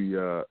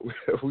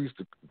used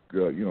to,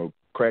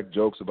 crack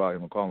jokes about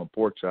him and call him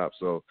Pork Chop.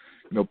 So,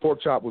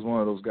 Pork Chop was one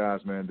of those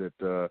guys, man,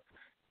 that,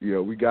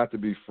 we got to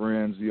be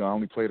friends. I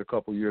only played a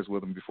couple years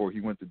with him before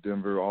he went to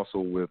Denver, also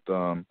with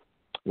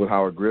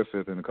Howard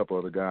Griffith and a couple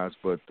other guys.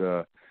 But,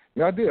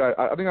 I did.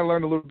 I think I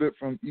learned a little bit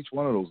from each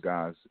one of those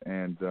guys,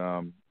 and,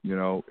 and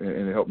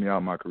it helped me out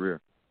in my career.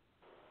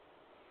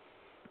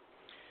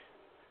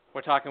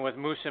 We're talking with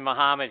Muhsin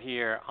Muhammad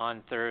here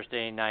on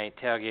Thursday Night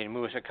Tailgate.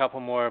 Moose, a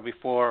couple more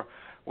before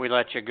we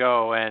let you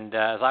go. And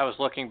as I was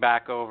looking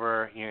back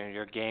over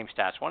your game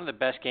stats, one of the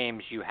best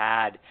games you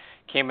had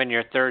came in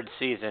your third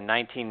season,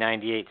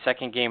 1998,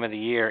 second game of the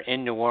year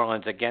in New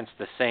Orleans against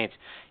the Saints.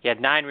 You had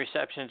 9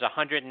 receptions,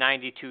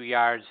 192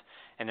 yards,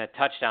 and a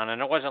touchdown.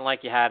 And it wasn't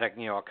like you had a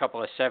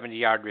couple of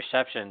 70-yard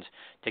receptions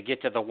to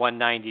get to the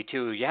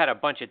 192. You had a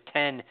bunch of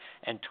 10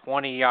 and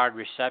 20-yard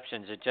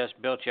receptions. It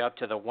just built you up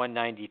to the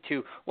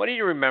 192. What do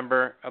you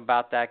remember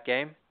about that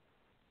game?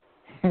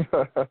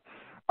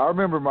 I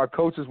remember my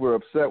coaches were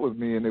upset with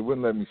me and they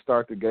wouldn't let me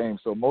start the game.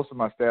 So most of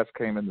my stats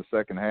came in the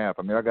second half.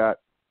 I mean, I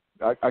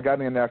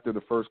got in after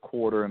the first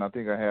quarter, and I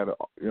think I had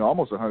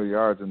almost 100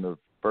 yards in the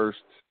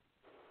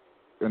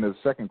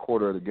second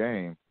quarter of the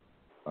game.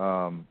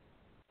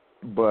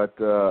 But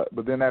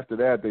then after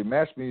that, they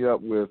matched me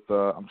up with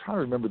I'm trying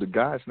to remember the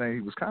guy's name.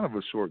 He was kind of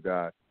a short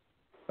guy,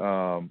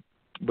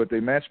 but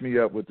they matched me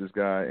up with this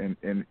guy,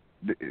 and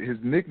his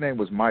nickname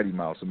was Mighty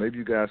Mouse. So maybe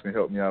you guys can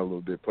help me out a little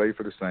bit. Played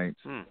for the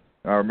Saints.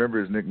 I remember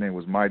his nickname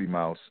was Mighty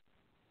Mouse.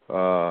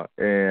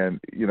 And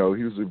he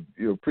was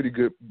a pretty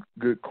good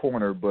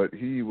corner, but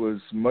he was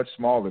much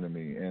smaller than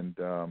me, and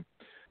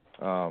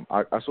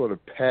I sort of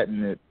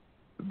patented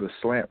the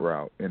slant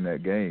route in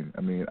that game.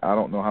 I mean, I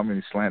don't know how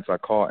many slants I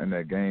caught in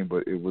that game,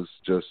 but it was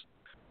just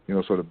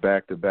sort of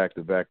back to back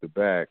to back to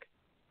back,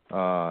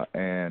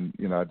 and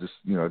I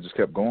just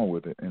kept going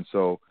with it, and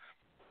so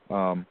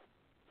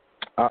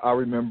I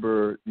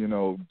remember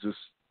just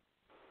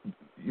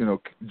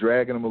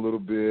dragging them a little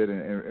bit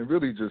and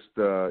really just,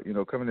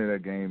 coming in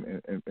that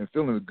game and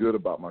feeling good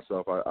about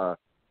myself.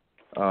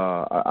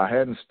 I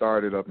hadn't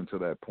started up until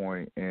that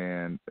point,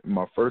 and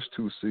my first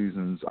 2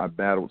 seasons I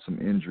battled some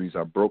injuries.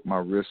 I broke my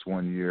wrist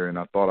one year, and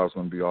I thought I was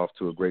going to be off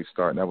to a great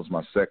start, and that was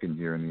my second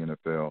year in the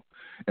NFL.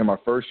 In my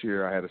first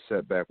year, I had a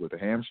setback with a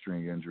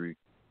hamstring injury,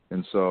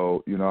 and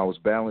so, I was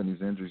battling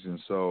these injuries, and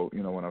so,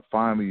 when I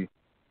finally,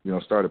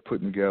 started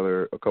putting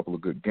together a couple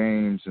of good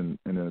games and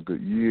then a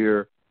good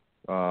year,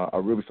 I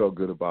really felt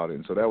good about it,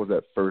 and so that was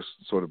that first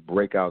sort of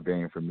breakout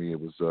game for me. It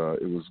was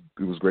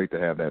great to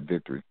have that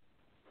victory.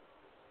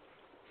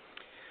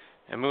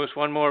 And Moose,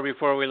 one more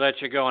before we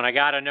let you go, and I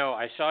got to know,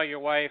 I saw your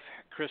wife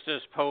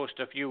Krista's post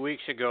a few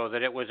weeks ago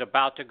that it was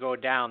about to go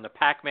down, the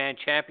Pac-Man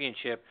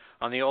Championship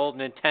on the old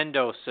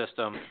Nintendo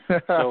system.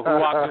 So who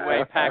walked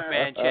away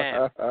Pac-Man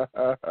champ?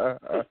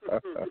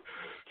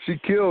 She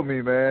killed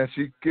me, man.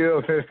 She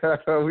killed me.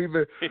 We've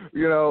been,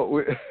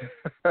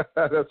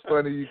 that's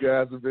funny. You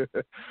guys have been.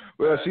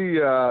 Well, she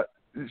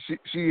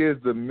is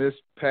the Miss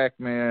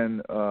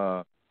Pac-Man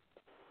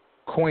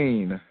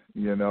queen,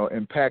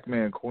 and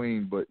Pac-Man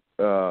queen. But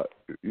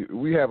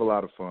we have a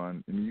lot of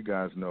fun. And you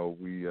guys know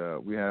we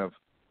have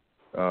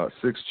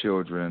 6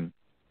 children.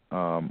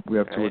 We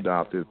have 2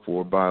 adopted,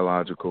 4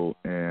 biological,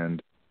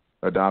 and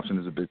adoption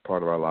is a big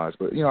part of our lives.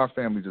 But, our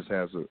family just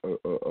has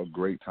a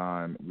great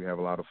time. We have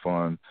a lot of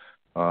fun.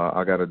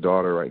 I got a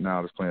daughter right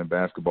now that's playing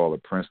basketball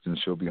at Princeton.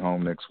 She'll be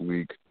home next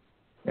week.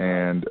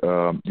 And,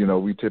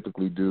 we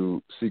typically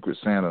do Secret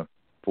Santa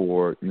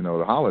for,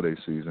 the holiday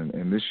season.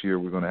 And this year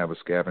we're going to have a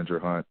scavenger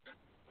hunt.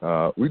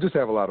 We just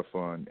have a lot of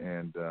fun.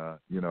 And,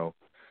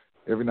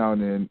 every now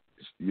and then,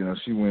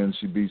 she wins,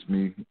 she beats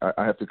me.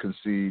 I have to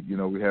concede.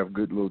 We have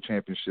good little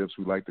championships.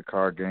 We like the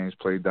card games,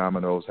 play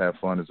dominoes, have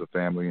fun as a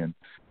family.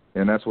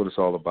 And that's what it's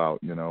all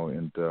about,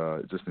 and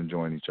just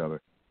enjoying each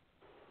other.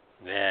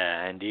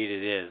 Yeah, indeed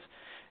it is.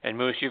 And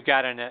Moose, you've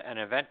got an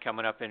event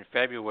coming up in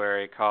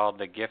February called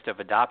the Gift of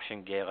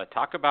Adoption Gala.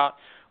 Talk about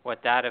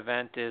what that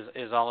event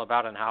is all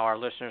about and how our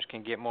listeners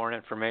can get more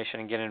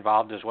information and get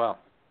involved as well.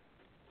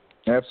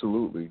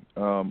 Absolutely.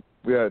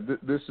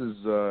 This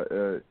is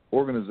an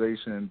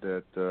organization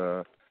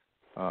that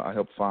I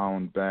helped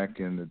found back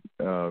in this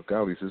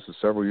is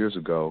several years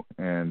ago,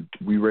 and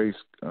we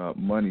raised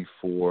money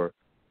for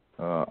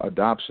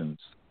adoptions.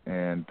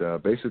 And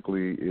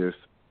basically, if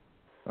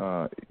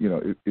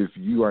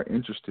you are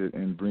interested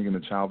in bringing a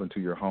child into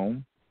your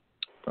home,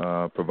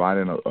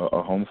 providing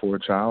a home for a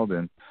child,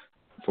 and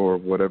for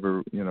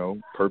whatever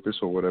purpose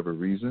or whatever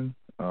reason,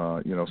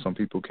 some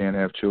people can't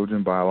have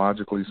children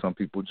biologically. Some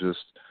people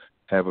just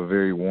have a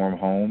very warm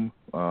home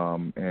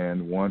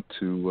and want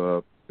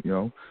to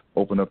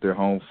open up their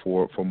home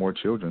for more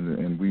children.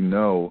 And we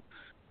know,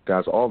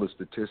 guys, all the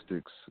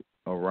statistics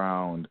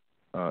around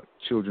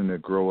children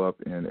that grow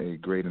up in a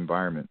great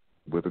environment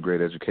with a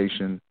great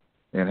education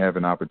and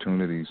having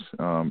opportunities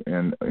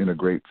and in a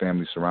great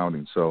family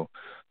surrounding. So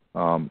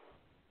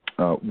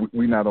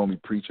we not only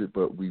preach it,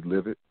 but we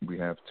live it. We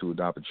have 2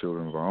 adopted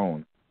children of our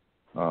own.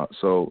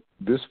 So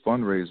this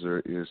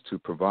fundraiser is to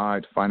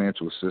provide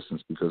financial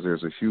assistance because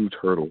there's a huge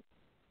hurdle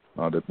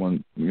that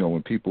when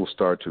people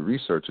start to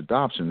research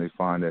adoption, they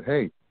find that,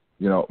 hey,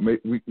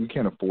 we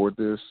can't afford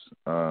this,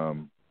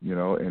 and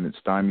it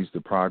stymies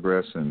the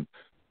progress and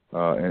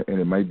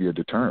it might be a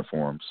deterrent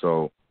for them.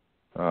 So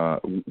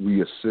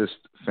we assist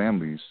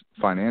families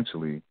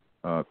financially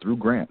through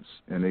grants,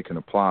 and they can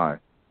apply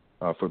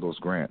for those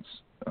grants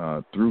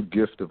through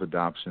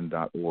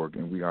giftofadoption.org,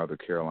 and we are the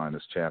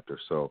Carolinas chapter.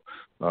 So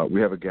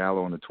we have a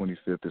gala on the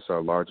 25th. It's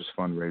our largest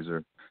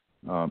fundraiser.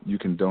 You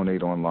can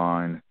donate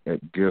online at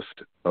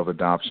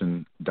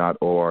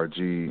giftofadoption.org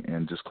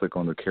and just click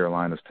on the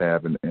Carolinas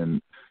tab,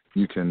 and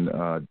you can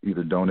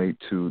either donate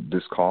to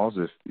this cause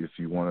if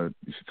you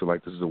feel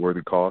like this is a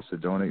worthy cause to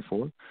donate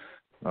for.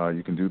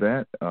 You can do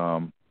that,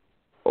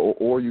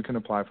 or you can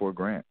apply for a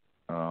grant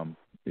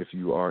if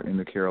you are in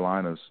the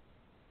Carolinas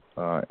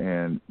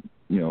and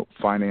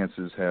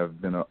finances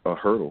have been a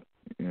hurdle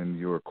in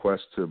your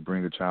quest to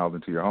bring a child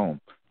into your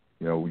home.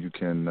 You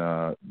can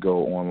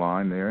go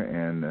online there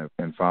and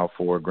file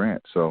for a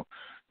grant. So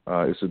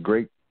it's a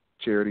great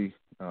charity.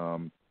 I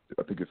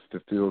think it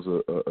fulfills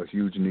a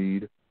huge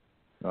need.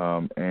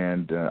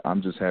 And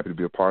I'm just happy to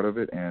be a part of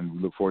it, and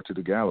we look forward to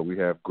the gala. We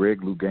have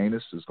Greg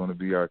Louganis is going to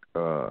be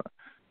our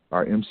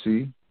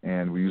MC,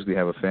 and we usually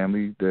have a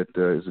family that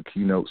is a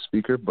keynote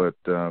speaker, but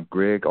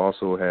Greg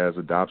also has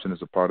adoption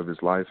as a part of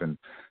his life, and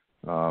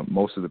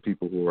most of the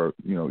people who are,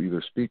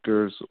 either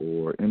speakers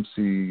or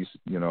MCs,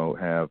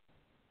 have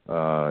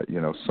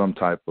some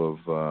type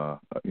of,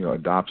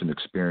 adoption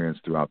experience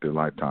throughout their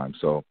lifetime.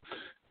 So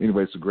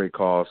anyway, it's a great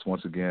cause.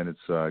 Once again,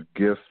 it's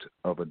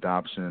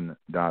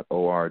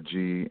giftofadoption.org,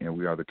 and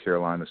we are the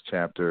Carolinas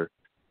chapter.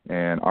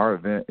 And our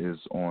event is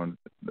on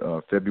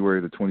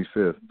February the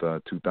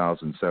 25th,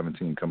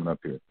 2017, coming up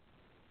here.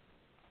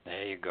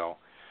 There you go.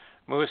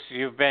 Moose,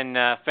 you've been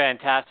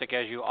fantastic,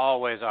 as you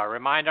always are.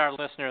 Remind our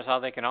listeners how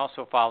they can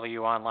also follow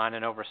you online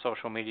and over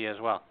social media as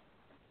well.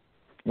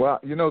 Well,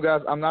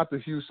 guys, I'm not the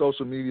huge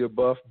social media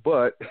buff,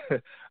 but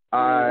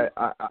I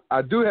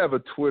do have a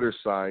Twitter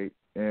site,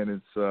 and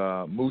it's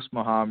Moose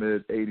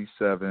Muhammad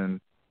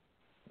 87.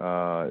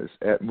 It's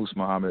at Moose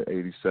Muhammad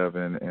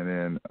 87, and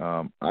then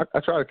I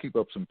try to keep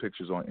up some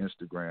pictures on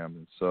Instagram,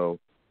 and so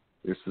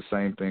it's the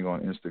same thing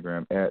on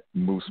Instagram at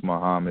Moose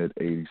Muhammad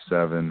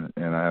 87,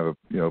 and I have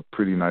a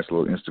pretty nice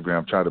little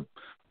Instagram. Try to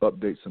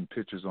update some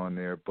pictures on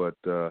there, but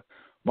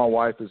my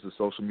wife is a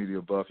social media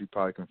buff. You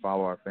probably can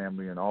follow our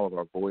family and all of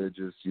our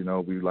voyages.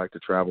 We like to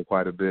travel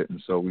quite a bit, and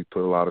so we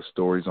put a lot of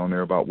stories on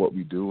there about what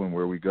we do and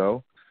where we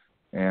go.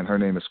 And her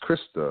name is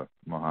Krista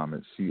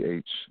Muhammad,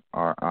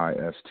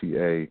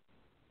 ChristAMMAD,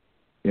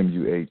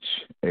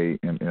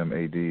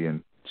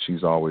 and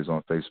she's always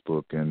on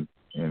Facebook, and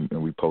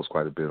we post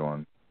quite a bit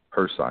on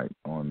her site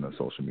on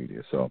social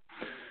media. So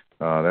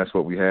that's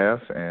what we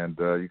have, and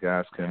you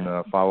guys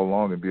can follow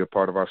along and be a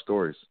part of our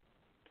stories.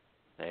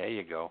 There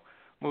you go.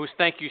 Moose,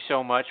 thank you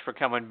so much for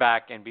coming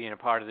back and being a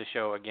part of the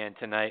show again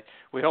tonight.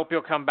 We hope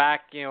you'll come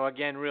back,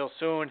 again real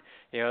soon.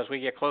 As we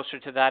get closer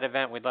to that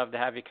event, we'd love to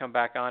have you come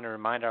back on and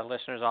remind our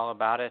listeners all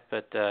about it.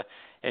 But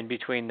in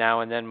between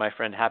now and then, my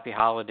friend, happy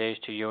holidays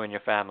to you and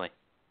your family.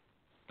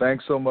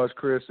 Thanks so much,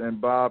 Chris.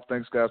 And Bob,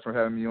 thanks, guys, for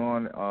having me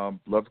on.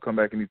 Love to come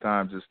back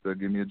anytime. Just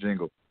give me a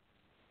jingle.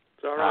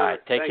 It's all right. All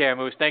right. Take care,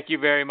 Moose. Thank you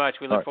very much.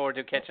 We look forward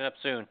to catching up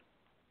soon.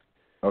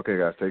 Okay,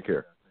 guys. Take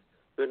care.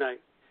 Good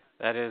night.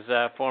 That is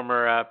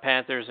former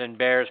Panthers and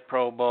Bears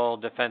Pro Bowl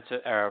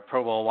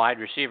Pro Bowl wide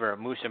receiver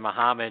Muhsin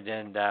Muhammad.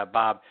 And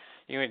Bob,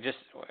 just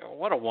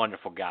what a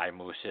wonderful guy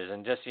Moose is,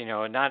 and just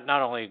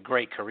not only a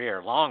great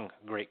career,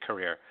 great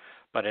career,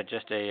 but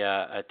just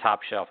a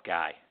top shelf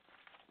guy.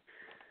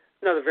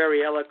 Another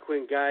very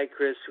eloquent guy,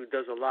 Chris, who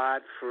does a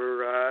lot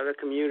for the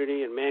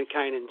community and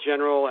mankind in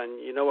general.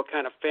 And what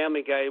kind of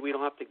family guy. We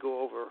don't have to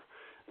go over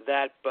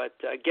that, but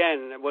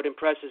again, what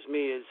impresses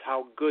me is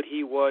how good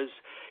he was.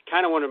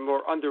 Kind of one of the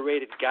more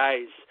underrated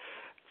guys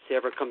to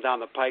ever come down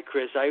the pike,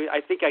 Chris. I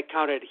think I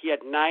counted, he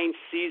had 9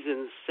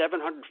 seasons,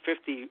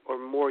 750 or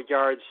more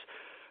yards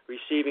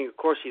receiving. Of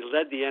course, he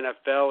led the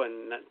NFL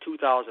in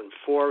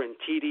 2004 in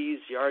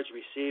TDs, yards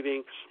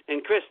receiving.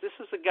 And Chris, this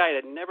is a guy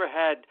that never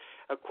had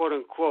a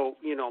quote-unquote,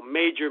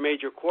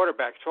 major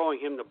quarterback throwing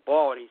him the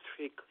ball, and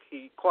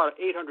he caught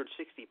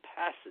 860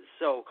 passes.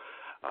 So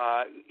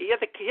he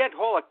had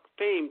Hall of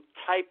Fame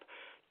type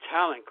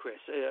talent, Chris.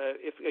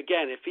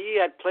 If he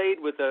had played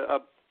with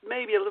a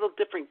maybe a little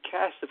different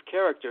cast of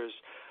characters,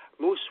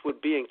 Moose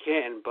would be in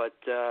Canton. But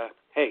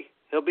hey,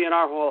 he'll be in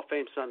our Hall of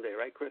Fame someday,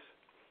 right, Chris?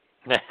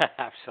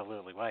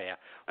 Absolutely. Well, yeah.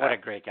 What a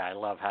great guy. I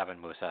love having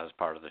Moose as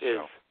part of the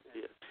show.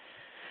 Yes.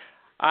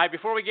 All right,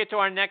 before we get to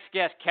our next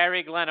guest,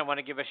 Kerry Glenn, I want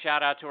to give a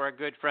shout-out to our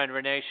good friend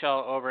Renee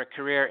Shull over at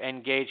Career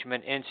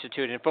Engagement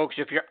Institute. And, folks,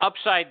 if you're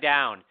upside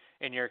down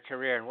in your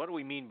career, and what do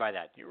we mean by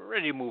that? You're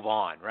ready to move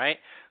on, right?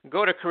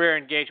 Go to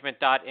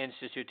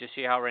careerengagement.institute to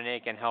see how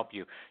Renee can help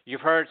you.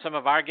 You've heard some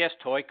of our guests,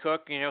 Toy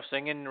Cook,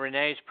 singing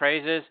Renee's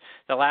praises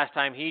the last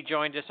time he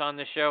joined us on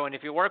the show. And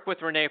if you work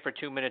with Renee for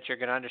 2 minutes, you're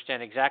going to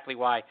understand exactly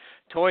why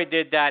Toy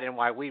did that and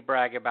why we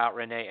brag about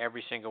Renee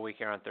every single week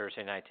here on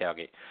Thursday Night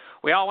Tailgate.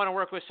 We all want to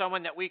work with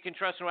someone that we can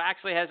trust and who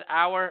actually has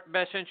our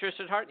best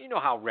interest at heart. You know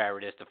how rare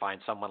it is to find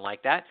someone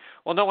like that.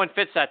 Well, no one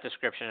fits that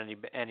description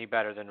any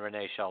better than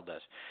Renee Shull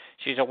does.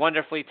 She's a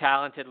wonderfully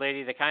talented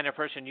lady, the kind of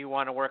person you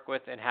want to work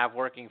with and have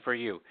working for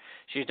you.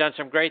 She's done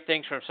some great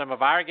things from some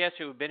of our guests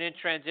who have been in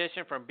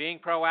transition from being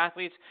pro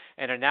athletes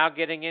and are now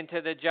getting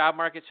into the job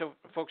market. So,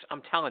 folks,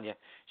 I'm telling you,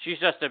 she's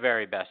just the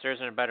very best. There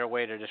isn't a better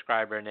way to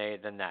describe Renee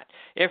than that.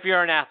 If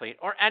you're an athlete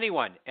or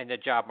anyone in the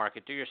job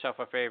market, do yourself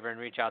a favor and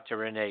reach out to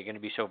Renee. You're going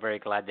to be so very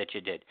glad that you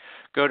did.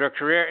 Go to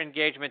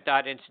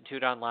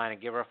careerengagement.institute online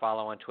and give her a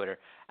follow on Twitter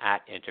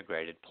at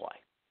Integrated Play.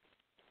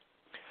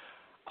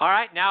 All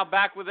right, now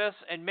back with us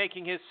and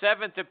making his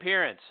 7th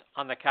appearance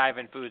on the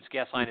Kyvan Foods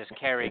guest line is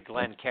Kerry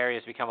Glenn. Kerry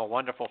has become a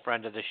wonderful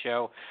friend of the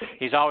show.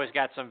 He's always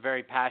got some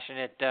very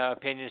passionate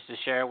opinions to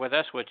share with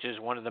us, which is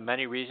one of the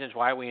many reasons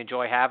why we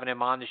enjoy having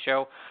him on the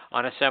show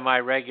on a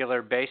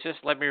semi-regular basis.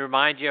 Let me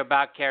remind you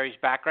about Kerry's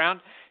background.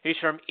 He's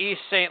from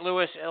East St.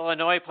 Louis,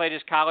 Illinois, played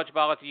his college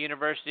ball at the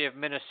University of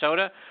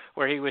Minnesota,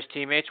 where he was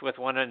teammates with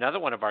another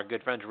one of our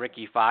good friends,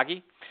 Ricky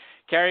Foggy.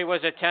 Kerry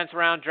was a 10th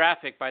round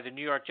draft pick by the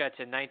New York Jets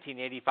in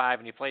 1985,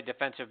 and he played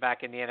defensive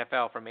back in the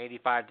NFL from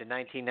 85 to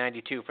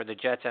 1992 for the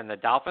Jets and the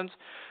Dolphins.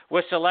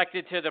 Was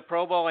selected to the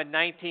Pro Bowl in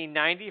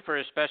 1990 for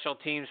his special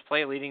teams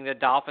play, leading the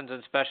Dolphins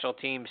in special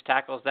teams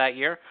tackles that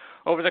year.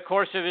 Over the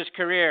course of his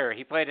career,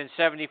 he played in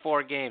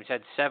 74 games,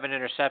 had 7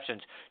 interceptions,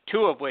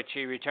 2 of which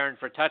he returned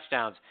for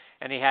touchdowns,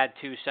 and he had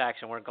 2 sacks,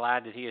 and we're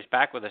glad that he is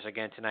back with us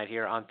again tonight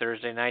here on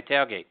Thursday Night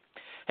Tailgate.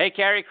 Hey,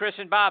 Kerry, Chris,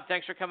 and Bob,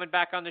 thanks for coming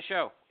back on the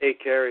show. Hey,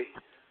 Kerry.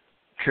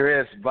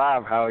 Chris,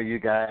 Bob, how are you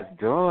guys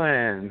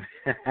doing?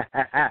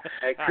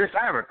 Hey, Chris,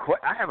 I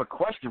have a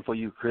question for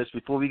you, Chris,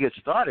 before we get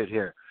started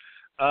here.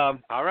 All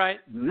right.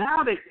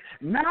 Now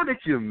that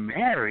you're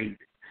married,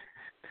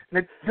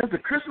 does the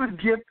Christmas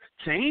gift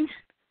change?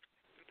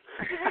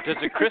 Does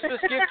the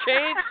Christmas gift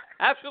change?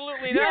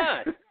 Absolutely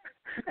not.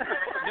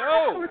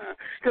 No.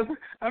 Because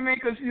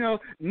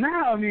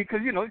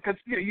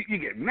you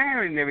get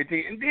married and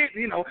everything, and then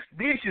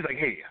she's like,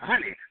 hey,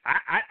 honey,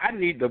 I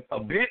need a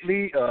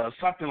Bentley,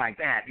 something like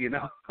that,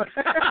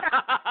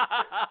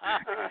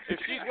 If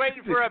she's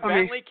waiting for a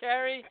Bentley,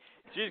 Kerry,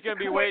 she's going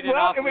to be waiting an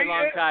awfully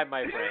long time,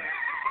 my friend.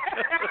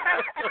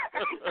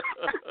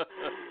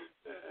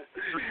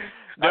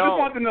 No. I just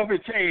want to know if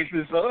it changed.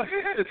 So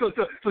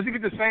she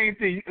get the same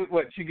thing.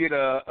 What, she get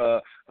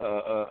a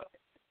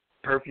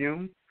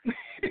perfume?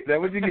 Is that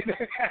what you get?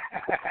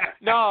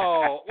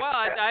 No. Well,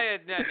 I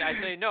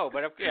say no,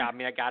 but yeah,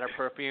 I got her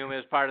perfume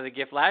as part of the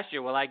gift last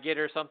year. Will I get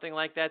her something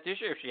like that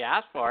this year if she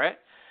asked for it?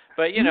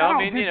 But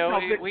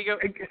we go.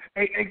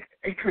 Hey,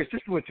 Chris,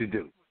 this is what you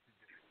do.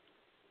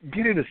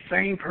 Get her the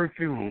same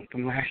perfume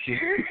from last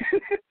year.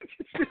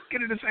 Just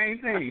get her the same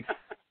thing.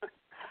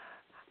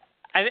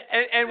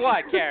 And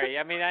what, Kerry?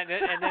 And then I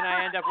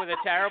end up with a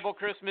terrible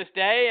Christmas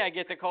day. I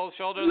get the cold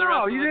shoulder the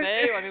rest of the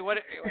day. What?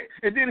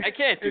 I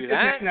can't do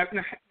that.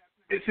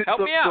 Help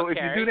me out, so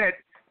Kerry.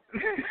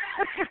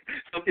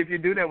 If you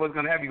do that, what's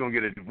going to happen? You're going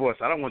to get a divorce.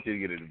 I don't want you to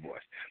get a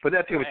divorce. But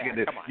that's what you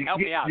get. Come on, help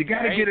me out, You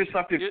got to Kerry. get her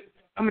something.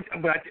 I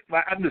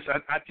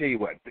tell you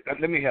what.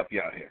 Let me help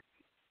you out here.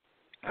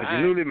 Because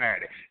you're newly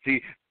married.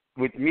 See,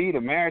 with me, the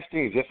marriage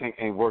thing just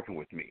ain't working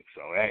with me.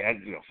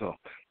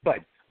 But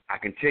I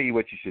can tell you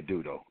what you should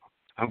do, though.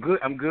 I'm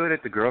good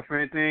at the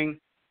girlfriend thing,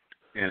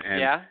 and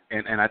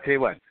I tell you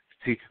what.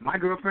 See, my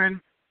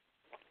girlfriend,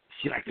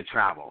 she likes to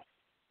travel.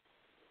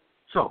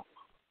 So,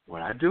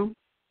 what I do,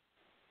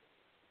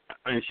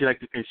 and she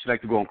like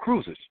to go on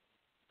cruises.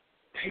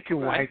 Take your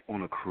wife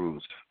on a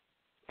cruise.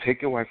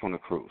 Take your wife on a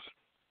cruise.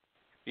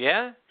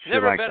 Yeah, she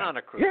never like been that. on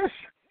a cruise. Yes.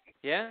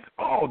 Yeah.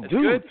 Oh, that's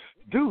dude.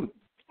 good.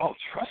 Oh,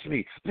 trust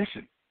me.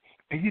 Listen,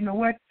 and you know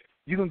what?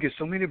 You're gonna get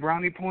so many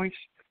brownie points.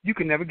 You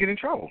can never get in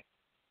trouble.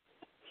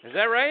 Is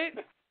that right?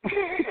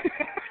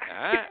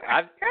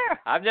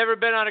 I've never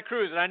been on a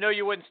cruise, and I know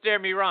you wouldn't steer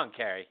me wrong,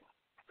 Kerry.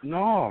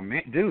 No,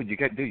 man, dude, you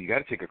got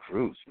to take a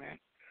cruise, man.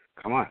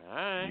 Come on, all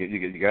right.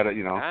 You got to,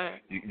 all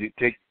right. you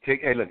take.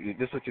 Hey, look,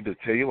 this is what you do.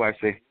 Tell your wife,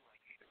 say,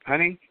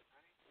 honey,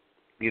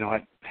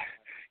 just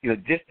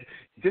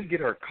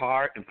get her a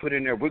card and put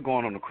in there. We're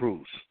going on a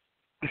cruise.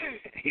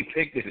 He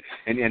picked it,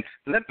 and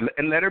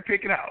let her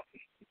pick it out,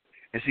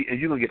 and see, and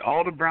you're gonna get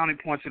all the brownie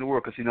points in the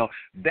world, because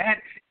that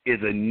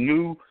is a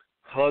new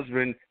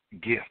husband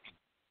gift.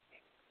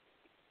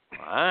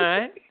 All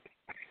right.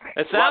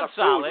 It sounds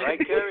solid. Food, right,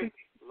 Kerry?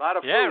 A lot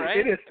of food. Yeah, right?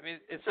 It is.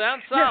 It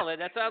sounds solid.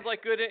 Yeah. That sounds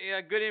like good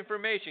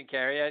information,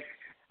 Kerry.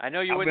 I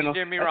know you wouldn't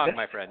steer me wrong,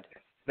 my friend.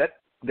 That's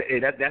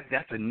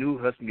a new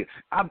husband gift.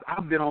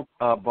 I've been on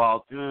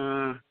about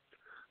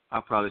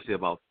I'll probably say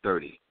about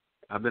 30.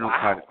 I've been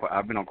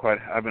on quite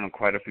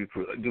a few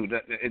cruises. Dude,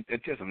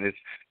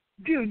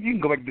 you can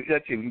go back to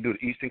that. You can do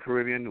the Eastern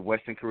Caribbean, the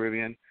Western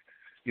Caribbean.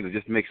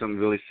 Just make something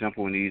really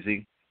simple and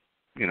easy.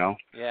 Yeah.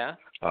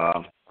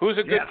 Who's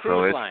a good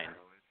cruise line?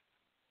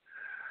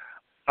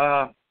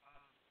 I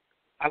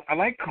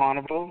like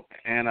Carnival,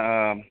 and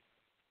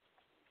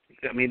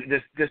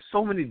there's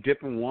so many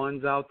different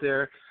ones out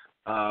there.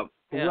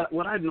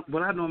 What I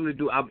normally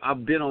do,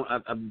 I've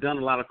done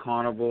a lot of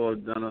Carnival.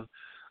 I've done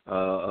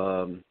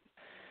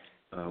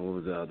what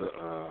was the other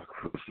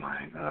cruise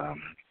line?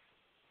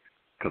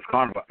 Because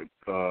Carnival,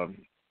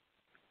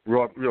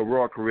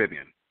 Royal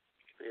Caribbean.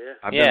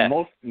 Yeah.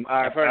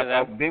 I've heard of that.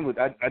 I've been with.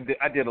 I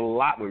did a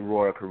lot with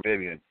Royal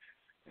Caribbean,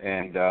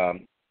 and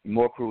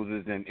more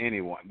cruises than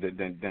anyone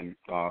than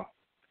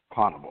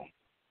Carnival.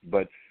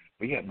 But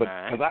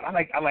because I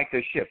like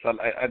their ships.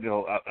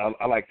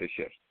 I like their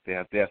ships. They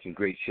have some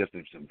great ships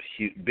and some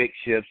big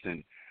ships,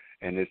 and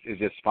it's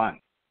just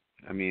fun.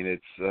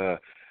 It's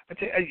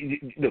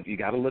look, you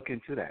got to look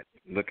into that.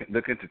 Look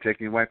into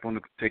taking your wife on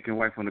the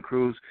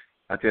cruise.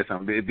 I tell you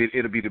something.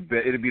 It'll be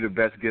the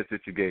best gift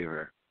that you gave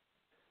her.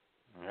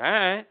 All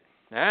right.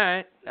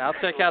 I'll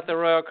check out the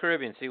Royal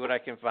Caribbean, see what I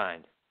can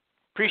find.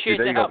 Appreciate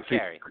the help,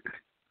 Kerry.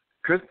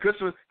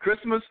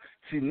 Christmas.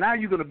 See, now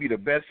you're going to be the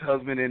best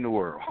husband in the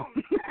world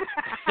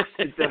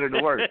instead of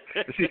the worst.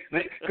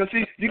 Because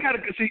you got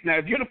to see now.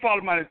 If you're to follow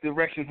my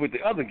directions with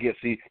the other gifts,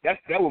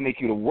 that will make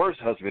you the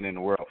worst husband in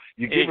the world.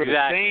 You give her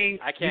the same.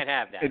 I can't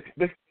have that.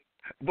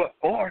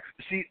 Or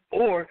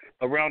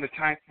a around the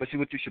time. But see,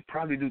 what you should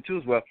probably do too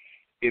is, well,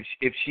 if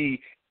she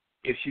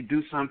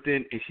do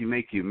something and she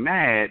make you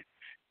mad,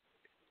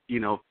 you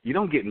know, you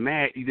don't get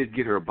mad. You just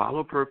get her a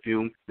bottle of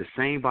perfume, the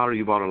same bottle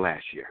you bought her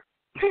last year.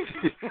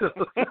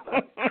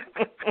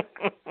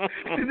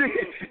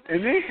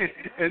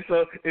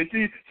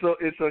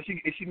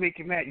 If she make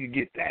you mad, you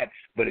get that.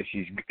 But if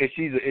she's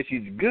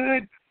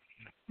good,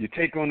 you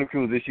take her on the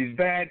cruise. If she's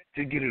bad,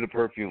 you get her the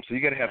perfume. So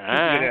you gotta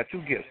have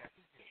two gifts.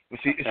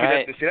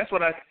 That's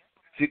what I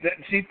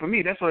see. For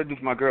me, that's what I do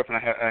for my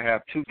girlfriend. I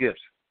have two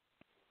gifts.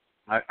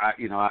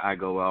 I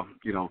go, well,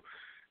 you know.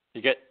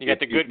 You get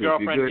the good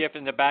girlfriend gift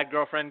and the bad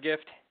girlfriend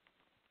gift.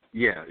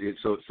 Yeah.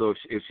 So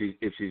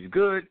if she's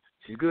good,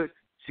 she's good.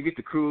 She get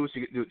the cruise.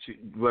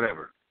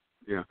 Whatever.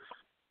 You know.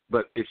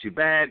 But if she's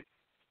bad,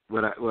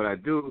 what I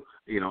do,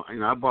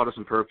 I bought her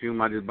some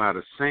perfume. I just buy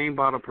the same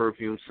bottle of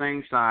perfume,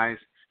 same size,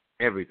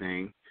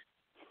 everything.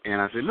 And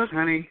I said, look,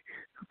 honey,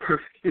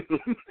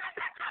 perfume.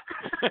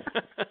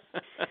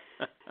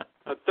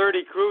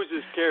 30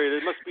 cruises, Kerry.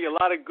 There must be a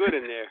lot of good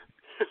in there.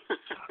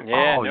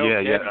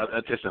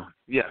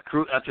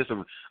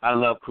 I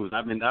love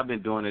cruising. I've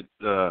been doing it.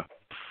 I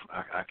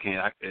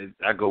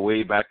go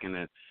way back in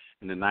the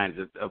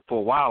 90s. For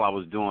a while, I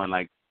was doing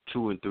like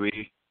 2 and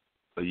 3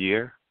 a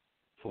year.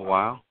 For a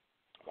while.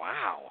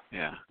 Wow.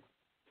 Yeah.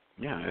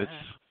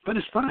 But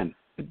it's fun.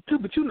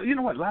 But you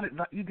know what?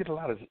 You get a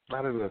lot of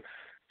the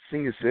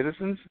senior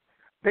citizens.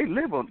 They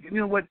live on. You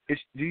know what?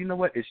 Do you know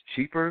what? It's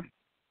cheaper.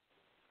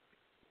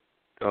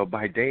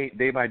 By day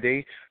by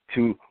day,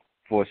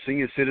 for a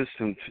senior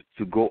citizen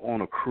to go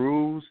on a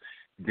cruise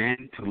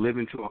than to live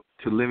in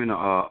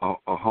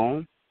a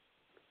home.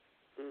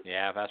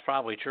 Yeah, that's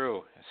probably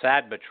true.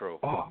 Sad but true.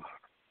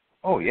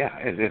 Oh yeah.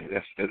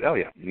 Oh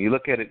yeah. When you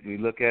look at it,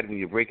 when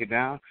you break it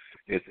down,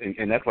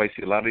 and that's why you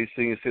see a lot of these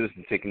senior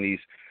citizens taking these.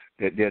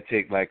 They'll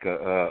take like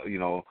a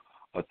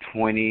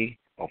 20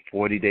 or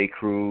 40-day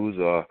cruise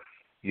or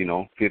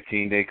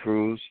 15-day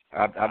cruise.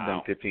 I've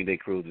done 15-day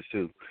cruises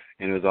too,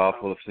 and it was all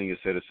full of senior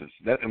citizens.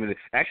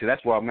 Actually,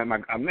 that's where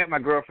I met my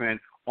girlfriend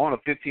on a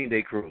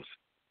 15-day cruise.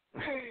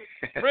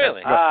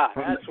 Really?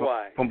 That's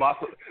why. From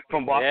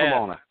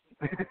Barcelona.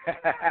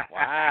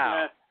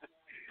 Wow.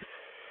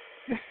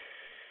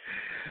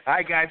 All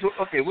right, guys.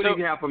 Okay, what do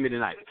you have for me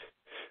tonight?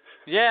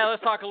 Yeah,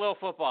 let's talk a little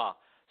football.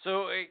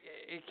 So,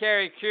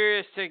 Kerry,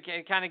 curious to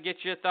kind of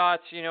get your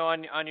thoughts,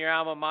 on your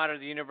alma mater,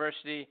 the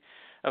University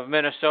of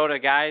Minnesota.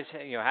 Guys,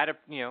 had a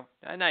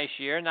nice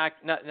year,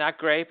 not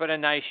great, but a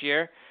nice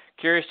year.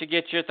 Curious to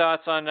get your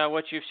thoughts on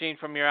what you've seen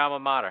from your alma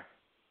mater.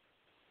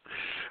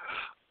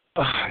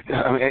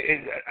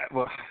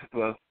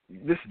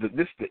 This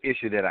is the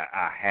issue that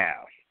I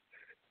have.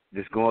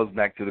 This goes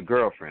back to the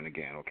girlfriend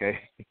again, okay?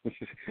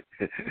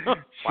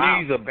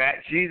 Wow.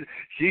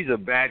 She's a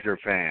Badger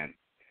fan.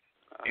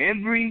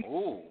 Every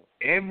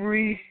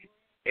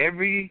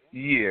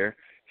year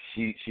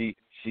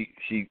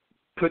she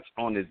puts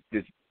on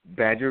this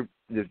Badger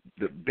the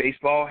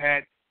baseball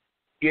hat,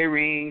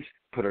 earrings,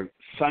 put her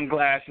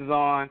sunglasses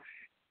on,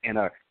 and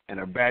her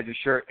Badger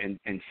shirt, and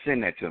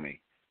send that to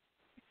me.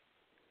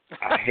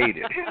 I hate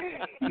it.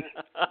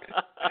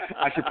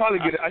 I should probably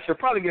get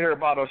her a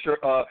bottle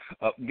of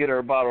get her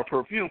a bottle of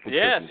perfume for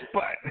Christmas.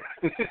 But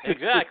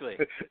exactly.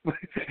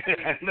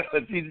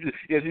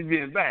 She's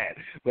being bad.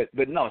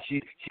 But no,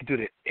 she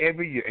did it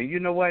every year. And you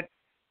know what?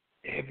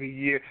 Every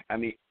year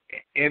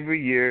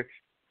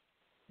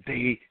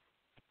they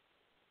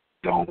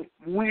don't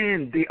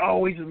win. They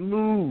always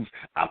lose.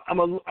 I'm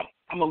a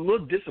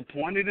little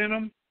disappointed in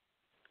them.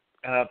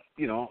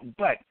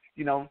 But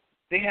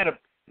they had a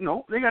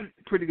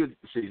pretty good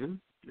season.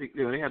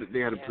 They had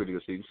a pretty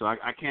good season. So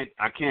I can't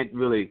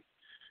really,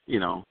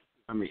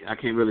 I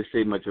can't really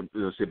say much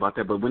say about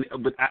that.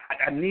 But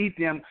I need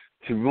them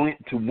to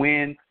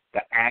win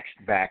the Axe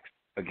back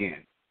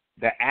again.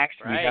 The Axe,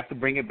 we have to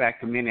bring it back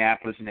to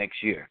Minneapolis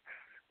next year.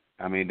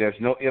 I mean, there's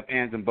no ifs,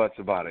 ands, and buts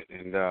about it.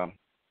 And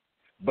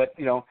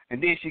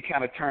and then she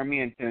kind of turned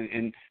me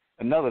in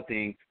another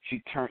thing.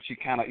 She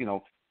kind of,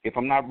 if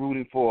I'm not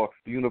rooting for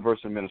the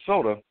University of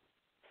Minnesota,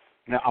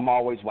 now I'm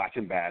always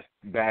watching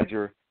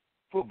Badger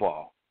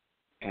football,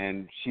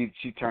 and she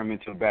turned me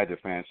into a Badger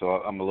fan, so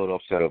I'm a little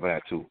upset over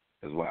that too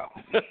as well.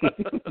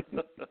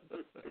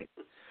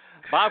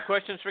 Bob,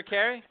 questions for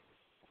Kerry?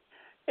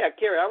 Yeah,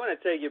 Kerry, I want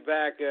to take you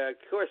back. Of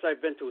course,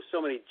 I've been to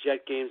so many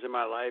Jet games in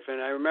my life,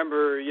 and I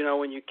remember,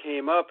 when you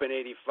came up in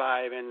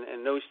 '85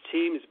 and those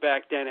teams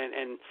back then,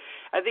 and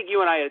I think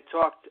you and I had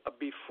talked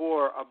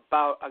before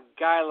about a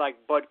guy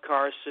like Bud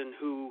Carson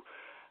who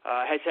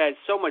has had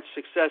so much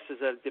success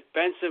as a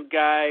defensive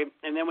guy,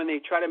 and then when they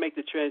try to make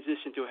the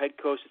transition to a head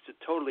coach, it's a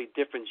totally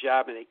different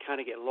job, and they kind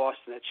of get lost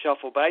in that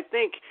shuffle. But I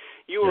think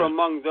you were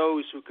among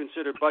those who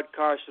consider Bud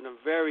Carson a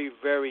very,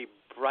 very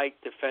bright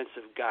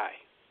defensive guy.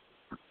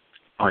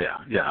 Oh yeah.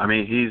 I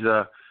mean, he's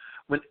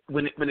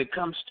when it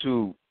comes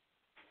to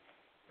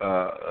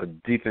a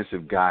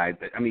defensive guy,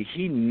 I mean,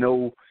 he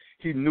knew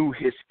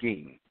his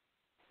scheme.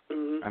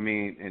 I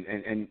mean, and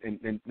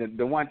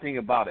the one thing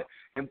about it,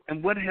 and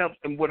what helps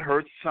and what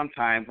hurts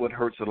sometimes, what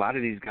hurts a lot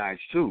of these guys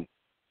too,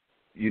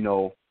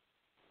 you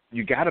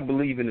got to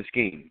believe in the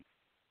scheme.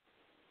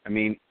 I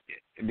mean,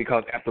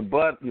 because after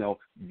Bud,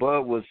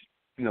 Bud was,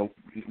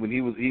 when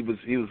he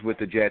was with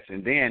the Jets,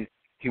 and then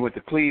he went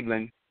to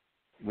Cleveland.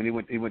 When he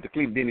went to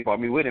Cleveland, then he brought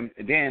me with him,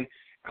 and then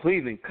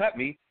Cleveland cut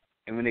me.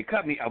 And when they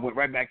cut me, I went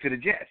right back to the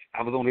Jets.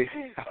 I was only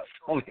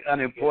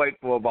unemployed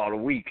for about a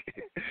week.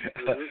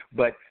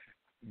 But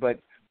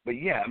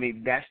yeah, I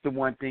mean, that's the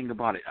one thing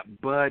about it.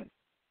 But,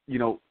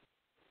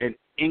 and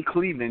in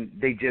Cleveland,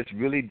 they just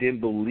really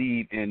didn't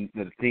believe in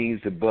the things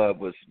that Bud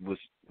was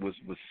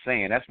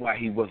saying. That's why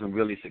he wasn't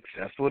really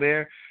successful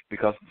there,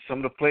 because some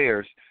of the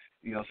players,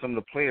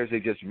 they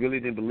just really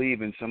didn't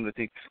believe in some of the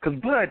things.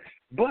 Because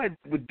Bud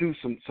would do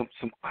some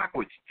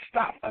awkward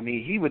stuff. I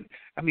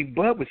mean,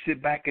 Bud would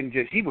sit back and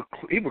he would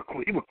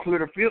clear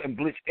the field and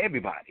blitz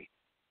everybody.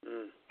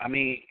 I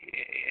mean,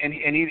 and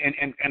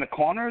the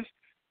corners,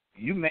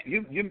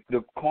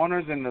 the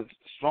corners and the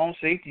strong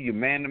safety, you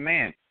man to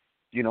man.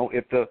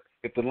 If the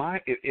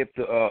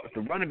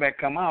running back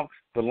come out,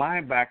 the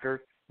linebacker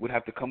would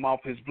have to come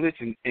off his blitz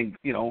and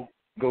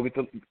go get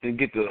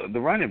the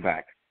running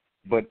back.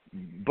 But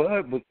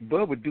Bud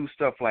would do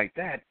stuff like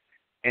that,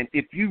 and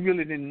if you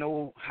really didn't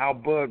know how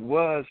Bud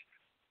was,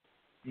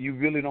 you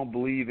really don't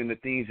believe in the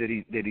things that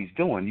he's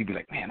doing. You'd be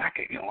like, man, I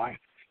can't,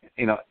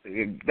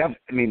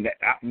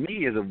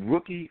 me as a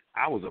rookie,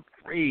 I was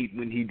afraid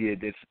when he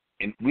did this,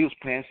 and we was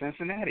playing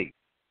Cincinnati,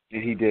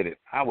 and he did it.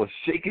 I was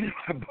shaking in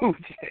my boots,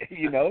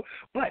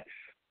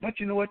 But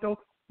you know what though?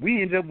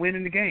 We ended up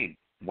winning the game.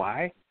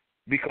 Why?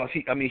 Because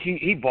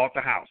he bought the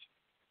house.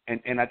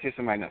 And I tell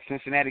somebody now,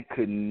 Cincinnati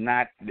could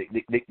not.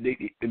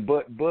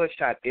 Bud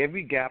shot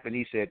every gap, and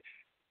he said,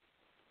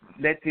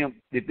 "Let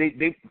them.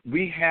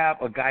 We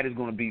have a guy that's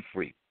going to be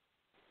free.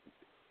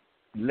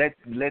 Let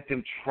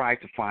them try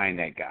to find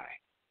that guy."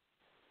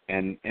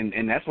 And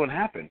that's what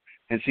happened.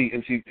 And see,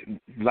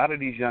 a lot of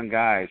these young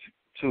guys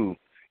too.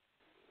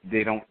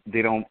 They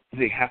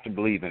have to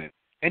believe in it.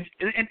 And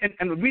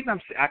the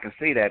reason I can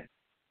say that,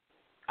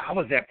 I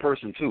was that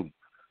person too.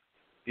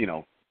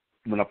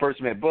 When I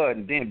first met Bud,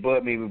 and then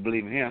Bud made me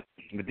believe in him.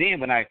 But then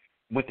when I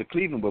went to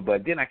Cleveland with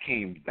Bud, then I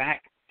came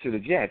back to the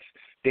Jets,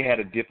 they had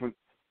a different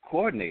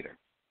coordinator.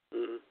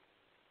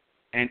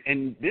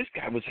 And this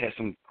guy had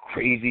some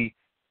crazy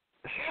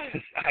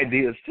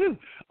ideas too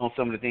on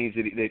some of the things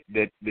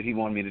that he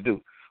wanted me to do.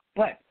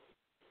 But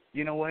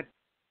you know what?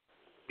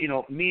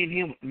 Me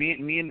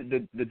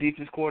and the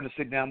defense coordinator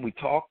sit down, we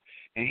talk,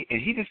 and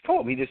he just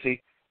told me, he just say,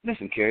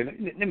 listen, Kerry,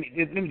 let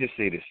me just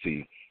say this to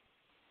you.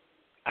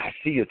 I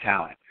see your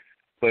talent,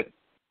 but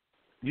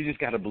you just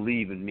got to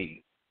believe in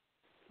me.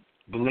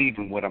 Believe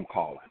in what I'm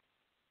calling.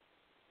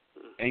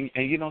 And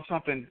you know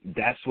something?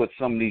 That's what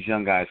some of these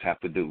young guys have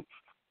to do.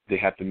 They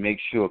have to make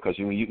sure, because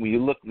when you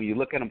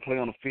look at them play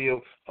on the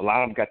field, a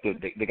lot of them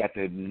got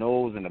their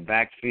nose in the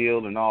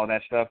backfield and all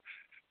that stuff.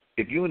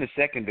 If you're in the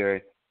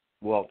secondary,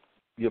 well,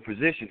 your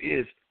position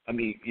is,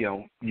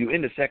 you're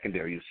in the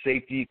secondary, you're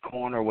safety,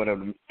 corner,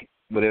 whatever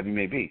it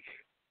may be.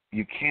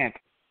 You can't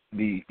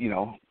be,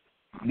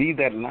 leave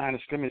that line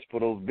of scrimmage for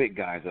those big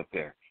guys up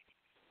there.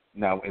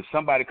 Now, if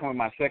somebody come in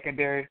my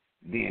secondary,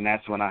 then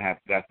that's when I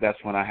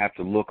have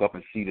to look up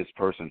and see this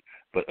person.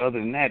 But other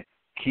than that,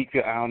 keep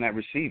your eye on that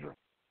receiver.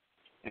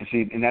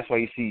 And that's why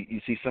you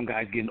see some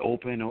guys getting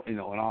open, and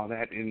all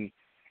that. And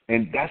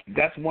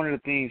that's one of the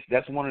things.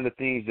 That's one of the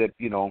things that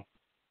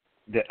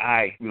that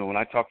I when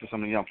I talk to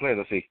some of the young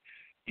players, I say,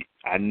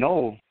 I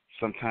know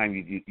sometimes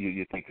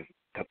you think,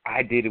 because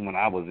I did it when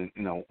I was in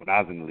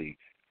the league.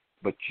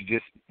 But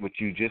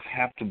you just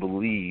have to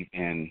believe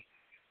in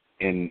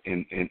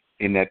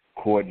that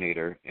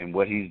coordinator and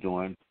what he's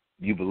doing.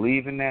 You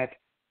believe in that,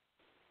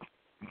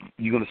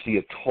 you're going to see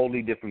a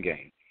totally different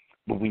game.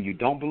 But when you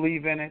don't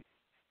believe in it,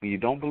 when you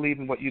don't believe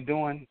in what you're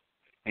doing,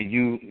 and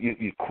you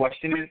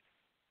question it,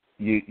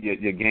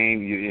 your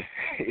game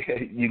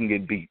you can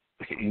get beat,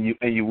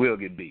 and you will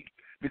get beat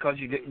because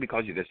you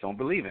just don't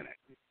believe in it.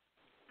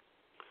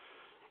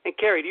 And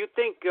Kerry, do you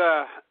think?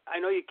 I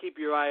know you keep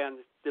your eye on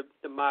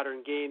the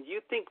modern game. Do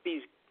you think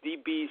these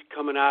DBs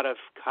coming out of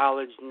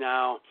college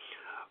now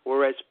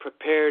were as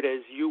prepared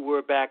as you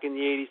were back in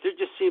the 80s? There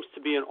just seems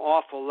to be an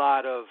awful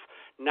lot of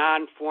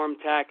non-form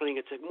tackling.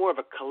 It's more of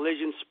a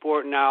collision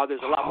sport now.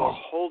 There's a lot more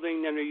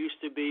holding than there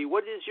used to be.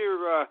 What is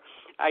your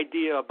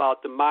idea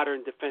about the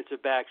modern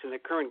defensive backs in the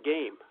current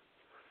game?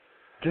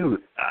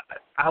 Dude,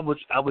 I was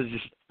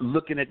just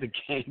looking at the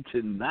game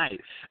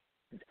tonight.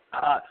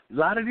 A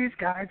lot of these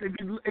guys,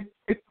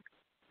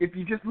 if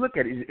you just look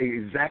at it,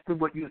 exactly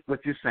what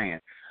you're saying.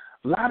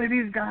 A lot of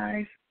these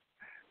guys,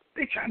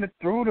 they trying to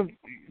throw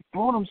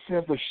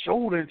themselves a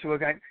shoulder into a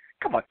guy.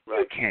 Come on,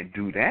 you can't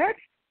do that.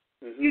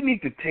 Mm-hmm. You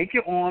need to take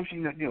your arms,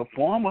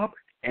 form up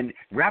and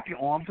wrap your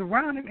arms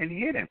around him and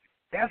hit him.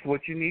 That's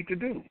what you need to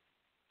do.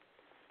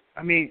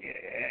 I mean,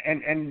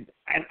 and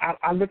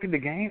I look at the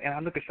game and I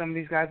look at some of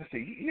these guys and say,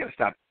 you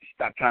gotta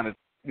stop trying to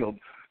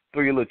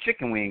throw your little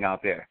chicken wing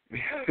out there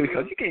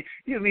because you can't.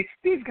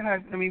 These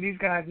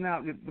guys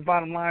now. The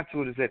bottom line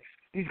to it is that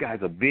these guys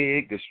are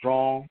big, they're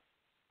strong,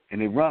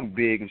 and they run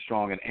big and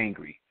strong and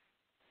angry.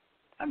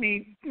 I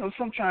mean,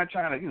 some trying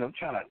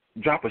to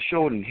drop a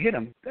shoulder and hit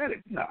him.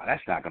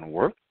 That's not going to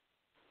work.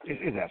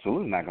 It's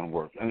absolutely not going to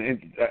work. I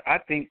mean, I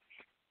think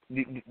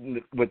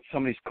what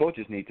some of these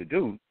coaches need to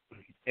do,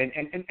 and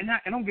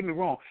don't get me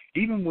wrong,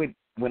 even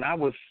when I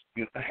was,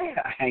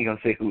 I ain't gonna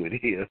say who it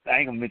is. I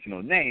ain't gonna mention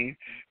no name,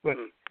 but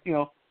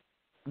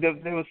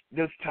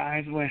there's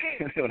times when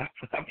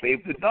I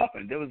played with the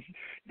Dolphins.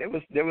 There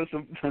was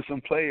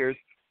some players.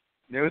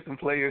 There were some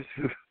players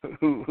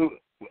who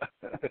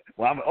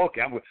well,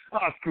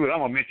 screw it. I'm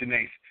gonna mention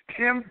names.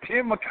 Tim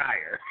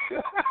McKyer.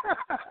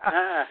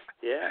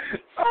 Yeah.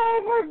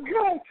 Oh my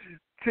God,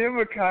 Tim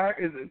McKyer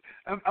is.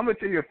 I'm gonna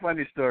tell you a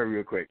funny story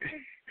real quick.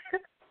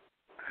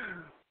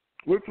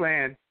 We're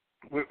playing.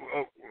 We're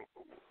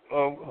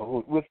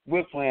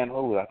playing.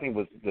 I think it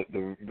was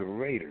the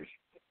Raiders.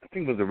 I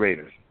think it was the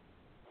Raiders.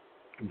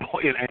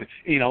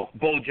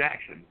 Bo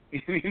Jackson.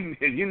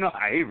 You know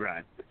how he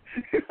runs.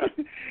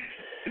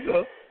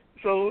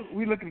 So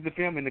we look at the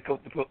film, and the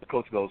coach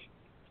goes,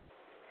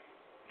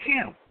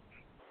 Tim,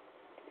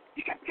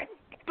 you got to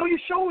throw your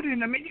shoulder in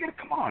there, man. You got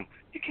to come on.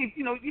 You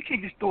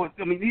can't just throw it.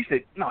 I mean, he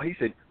said,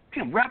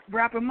 Tim,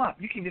 wrap him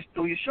up. You can't just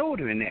throw your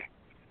shoulder in there.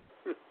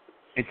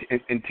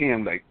 And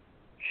Tim like,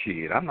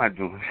 shit, I'm not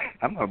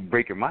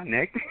breaking my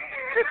neck.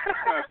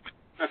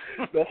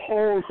 The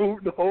whole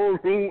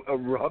room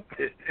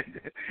erupted,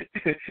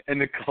 and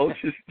the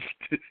coaches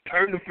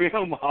turned the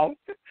film off.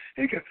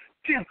 He goes,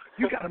 Tim,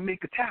 you got to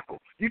make a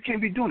tackle. You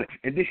can't be doing it.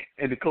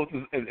 And the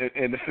coaches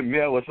and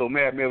Mel was so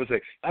mad. Mel was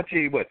like, I tell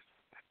you what,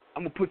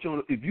 I'm gonna put you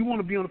on. If you want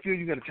to be on the field,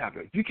 you got to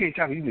tackle. If you can't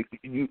tackle,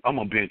 I'm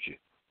gonna bench you.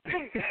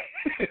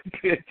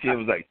 Tim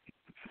was like,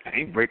 I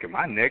ain't breaking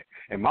my neck,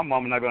 and my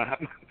mom not gonna have.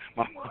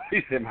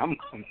 He said, my mom's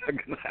not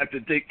gonna have to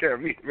take care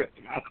of me the rest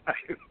of my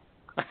life.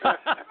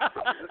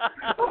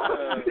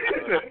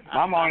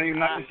 My mom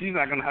she's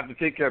not gonna have to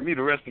take care of me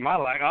the rest of my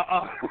life.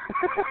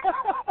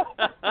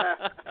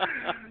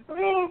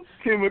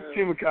 Tim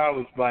McCall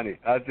was funny.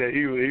 I said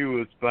he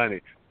was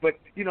funny, but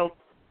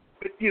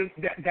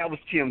that was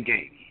Tim's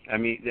game. I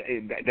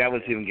mean, that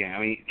was Tim's game. I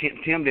mean,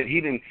 Tim that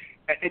he didn't.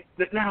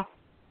 Now,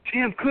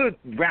 Tim could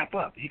wrap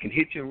up. He can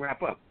hit you and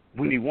wrap up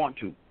when he want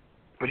to.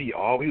 But he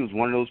was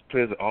one of those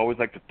players that always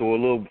like to throw a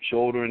little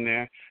shoulder in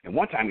there. And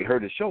one time he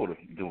hurt his shoulder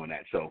doing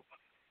that. So,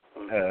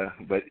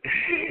 but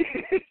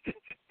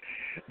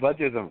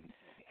just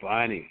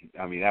funny.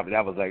 I mean,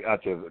 that was like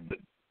after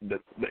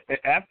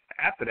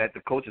that,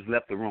 the coaches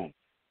left the room,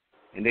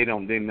 and we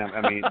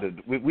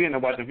ended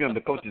up watching film.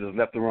 The coaches just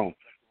left the room.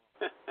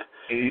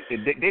 They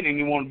didn't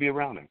even want to be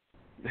around him.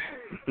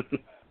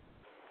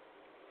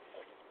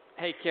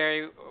 Hey,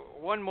 Kerry,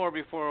 one more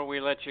before we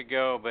let you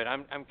go, but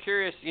I'm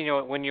curious,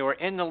 when you were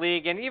in the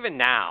league and even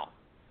now,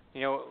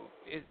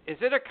 is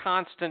it a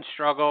constant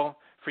struggle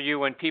for you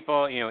when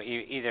people,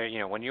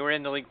 either, when you were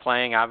in the league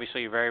playing,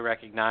 obviously you're very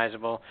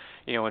recognizable,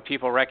 when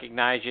people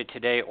recognize you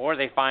today or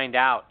they find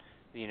out,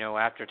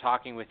 after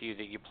talking with you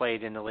that you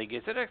played in the league,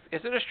 is it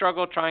a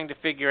struggle trying to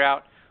figure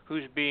out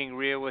who's being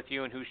real with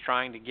you and who's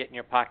trying to get in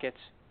your pockets?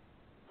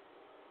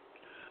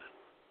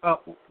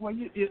 Well,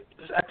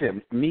 I tell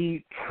you,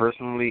 me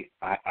personally,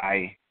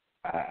 I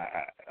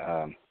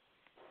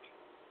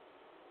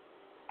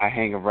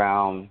hang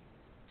around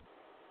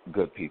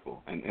good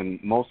people,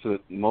 and most of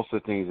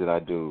the things that I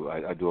do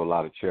a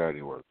lot of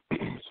charity work.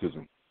 Excuse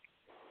me.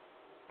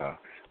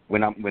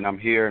 When I'm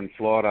here in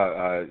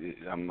Florida,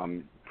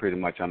 I'm pretty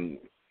much I'm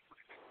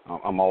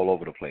all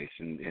over the place,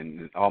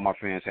 and all my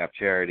friends have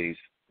charities,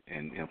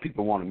 and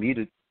people wanted me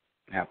to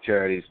have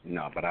charities.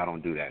 No, but I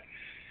don't do that.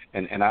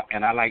 And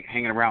I like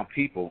hanging around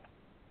people,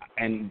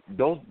 and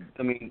those,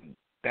 I mean,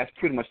 that's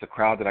pretty much the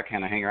crowd that I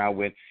kind of hang around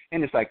with,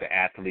 and it's like the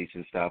athletes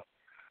and stuff.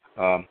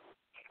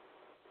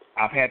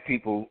 I've had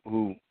people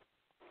who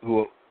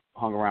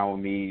hung around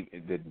with me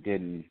that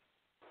didn't,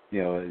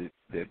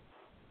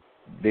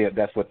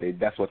 that's what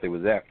they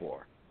was there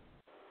for,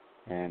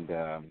 and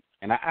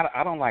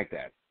I don't like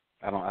that.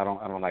 I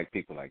don't like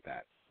people like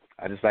that.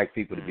 I just like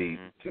people to be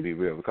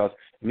real, because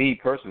me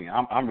personally,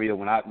 I'm real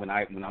when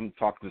I'm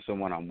talking to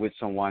someone, I'm with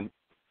someone,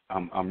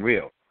 I'm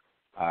real.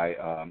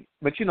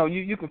 But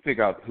you can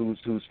figure out who's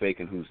fake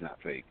and who's not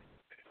fake.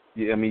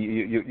 I mean,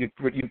 you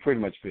pretty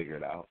much figure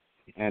it out.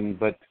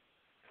 But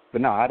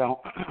no, I don't.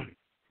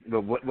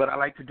 But what I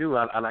like to do,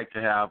 I like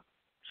to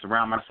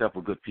surround myself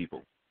with good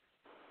people.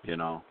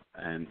 And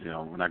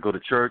when I go to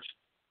church,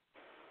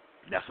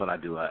 that's what I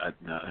do.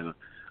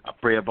 I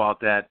pray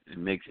about that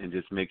and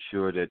just make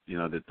sure that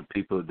that the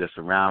people that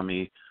surround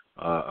me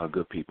are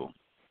good people,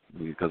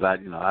 because I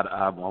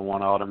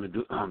want all of them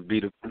to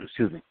be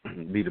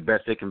the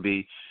best they can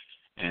be,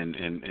 and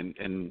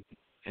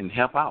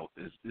help out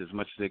as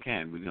much as they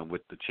can,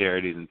 with the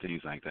charities and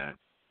things like that.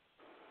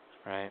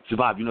 Right. So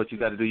Bob, you know what you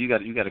got to do? You got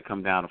to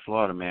come down to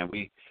Florida, man.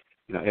 We,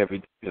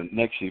 every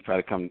next year you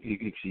probably come.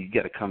 You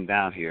got to come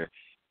down here,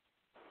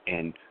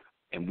 and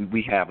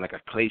we have like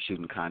a clay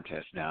shooting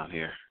contest down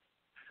here.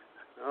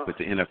 With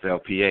the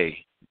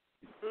NFLPA,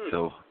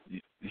 so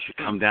you should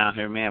come down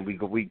here, man.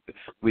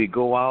 We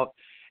go out,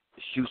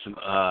 shoot some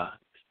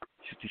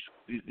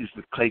it's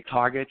the clay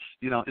targets.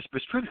 It's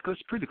pretty cool.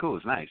 It's pretty cool.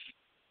 It's nice.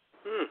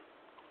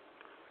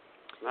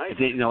 Nice.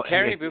 Then,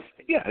 Kerry, so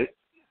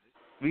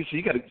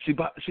you got to see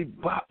Bob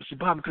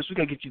and Chris. We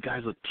got to get you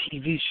guys a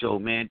TV show,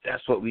 man.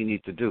 That's what we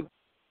need to do.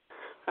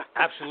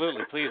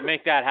 Absolutely. Please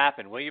make that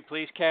happen. Will you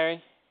please,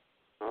 Kerry?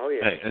 Oh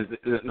yeah. Hey,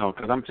 no,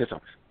 because I'm just.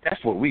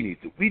 That's what we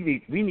need to. We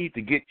need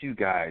to get you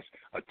guys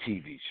a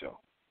TV show.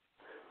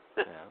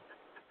 Yeah.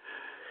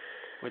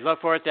 We'd love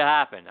for it to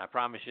happen. I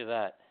promise you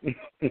that.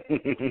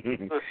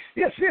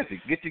 Yes,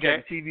 seriously. Get you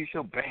guys a TV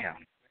show.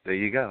 Bam. There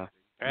you go.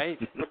 Right.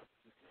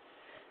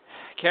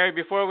 Kerry,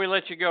 before we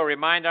let you go,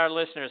 remind our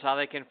listeners how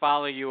they can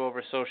follow you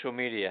over social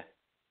media.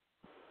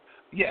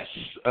 Yes.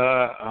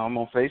 I'm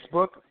on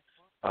Facebook,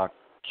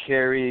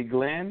 Kerry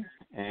Glenn,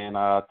 and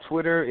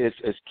Twitter is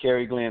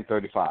Kerry Glenn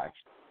 35.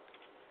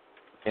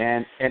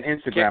 And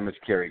Instagram is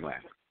Kerry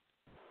Glenn.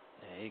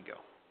 There you go.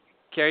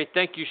 Kerry,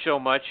 thank you so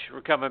much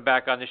for coming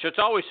back on the show. It's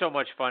always so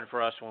much fun for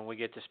us when we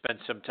get to spend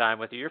some time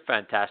with you. You're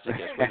fantastic.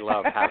 We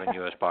love having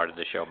you as part of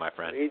the show, my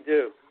friend. We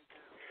do.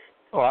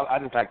 Oh, I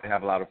just like to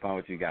have a lot of fun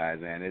with you guys,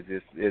 man. It's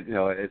just,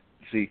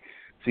 see,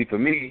 for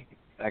me,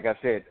 like I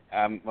said,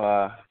 I'm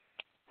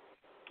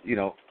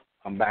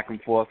back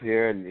and forth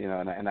here, and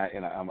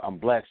I'm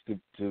blessed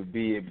to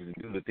be able to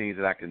do the things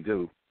that I can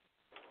do.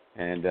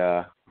 And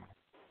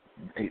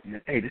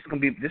hey, this is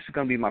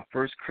gonna be my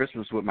first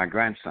Christmas with my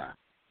grandson.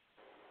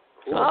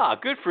 Cool. Ah,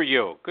 good for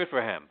you. Good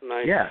for him.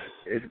 Nice. Yeah,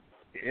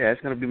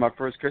 it's gonna be my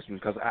first Christmas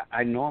because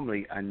I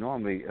normally I'm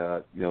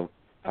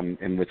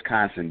in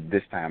Wisconsin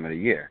this time of the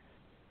year.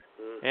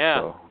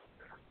 Yeah.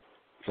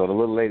 So the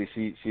little lady,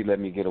 she let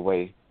me get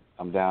away.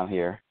 I'm down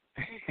here.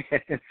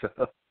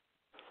 so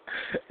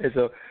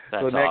that's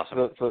next,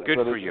 awesome. Good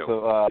for you.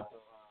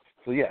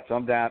 So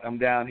I'm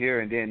down here,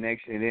 and then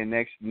next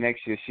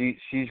year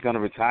she's gonna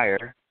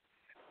retire.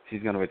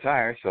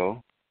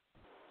 So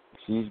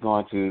she's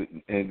going to,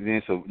 and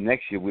then so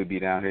next year we'll be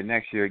down here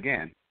next year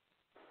again.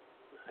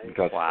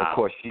 Because of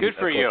course she good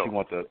for you.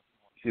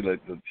 She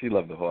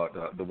loved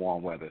the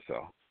warm weather.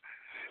 So,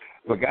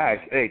 but guys,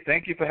 hey,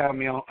 thank you for having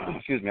me on.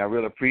 Excuse me, I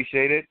really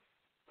appreciate it.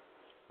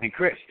 And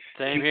Chris,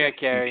 same here,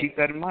 Kerry. Keep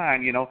that in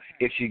mind.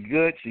 If she's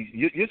good,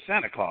 you're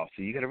Santa Claus,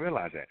 so you got to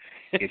realize that.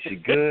 If she's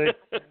good,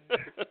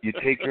 you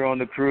take her on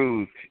the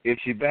cruise. If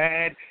she's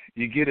bad,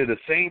 you get her the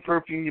same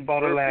perfume you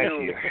bought her last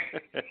year.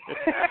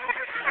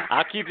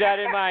 I'll keep that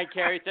in mind,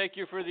 Kerry. Thank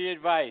you for the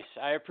advice.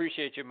 I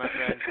appreciate you, my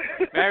friend.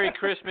 Merry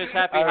Christmas,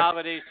 Happy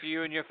Holidays to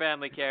you and your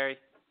family, Kerry.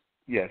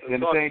 Yes,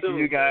 and the same to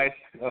you guys.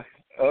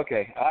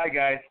 Okay, all right,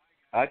 guys.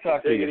 I'll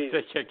talk to you.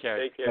 Take care,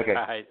 Kerry. Take care.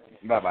 All right.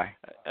 Bye-bye.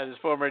 As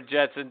former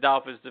Jets and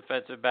Dolphins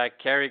defensive back,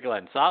 Kerry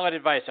Glenn. Solid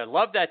advice. I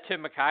love that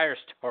Tim McKyer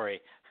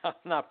story. I'm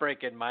not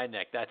breaking my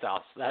neck. That's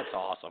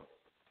awesome.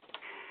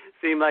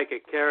 Seemed like a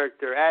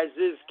character, as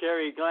is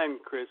Kerry Glenn,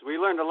 Chris. We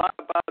learned a lot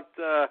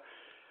about,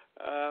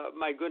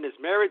 my goodness,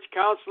 marriage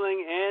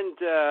counseling and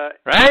the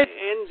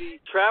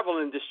travel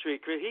industry.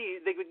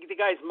 The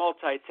guy's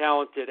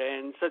multi-talented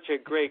and such a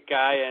great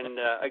guy. And,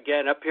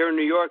 again, up here in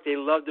New York, they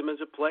loved him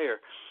as a player.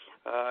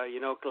 A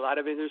lot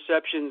of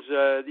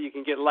interceptions you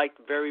can get liked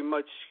very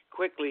much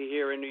quickly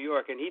here in New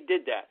York, and he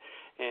did that.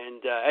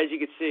 And as you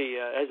can see,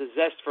 has a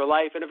zest for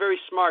life and a very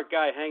smart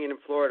guy hanging in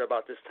Florida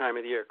about this time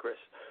of the year, Chris.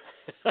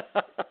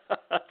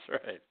 That's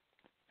right.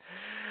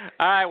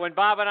 All right, when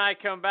Bob and I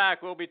come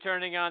back, we'll be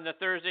turning on the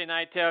Thursday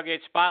Night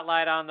Tailgate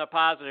Spotlight on the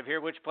Positive.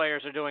 Hear which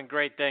players are doing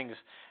great things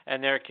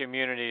in their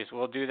communities.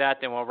 We'll do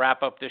that, then we'll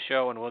wrap up the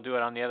show, and we'll do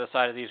it on the other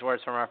side of these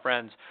words from our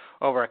friends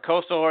over at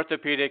Coastal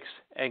Orthopedics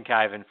and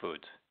Kyvan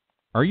Foods.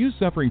 Are you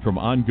suffering from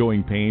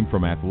ongoing pain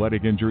from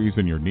athletic injuries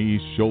in your knees,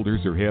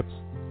 shoulders, or hips?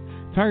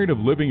 Tired of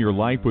living your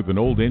life with an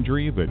old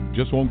injury that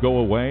just won't go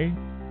away?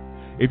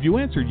 If you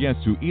answered yes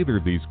to either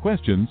of these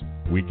questions,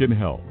 we can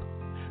help.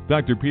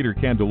 Dr. Peter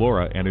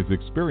Candelora and his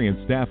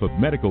experienced staff of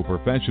medical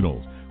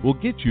professionals will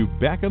get you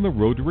back on the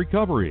road to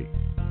recovery.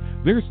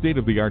 Their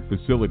state-of-the-art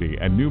facility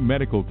and new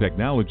medical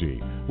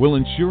technology will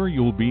ensure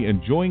you'll be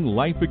enjoying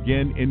life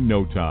again in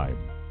no time.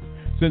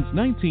 Since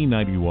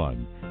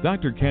 1991,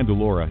 Dr.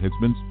 Candelora has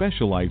been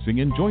specializing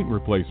in joint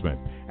replacement,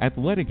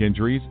 athletic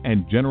injuries,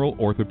 and general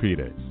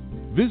orthopedics.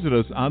 Visit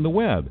us on the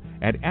web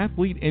at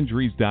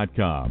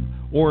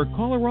athleteinjuries.com or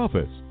call our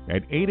office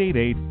at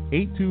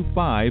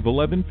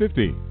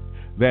 888-825-1150.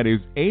 That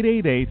is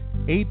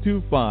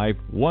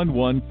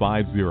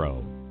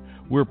 888-825-1150.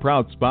 We're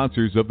proud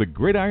sponsors of the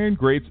Gridiron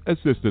Greats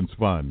Assistance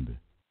Fund.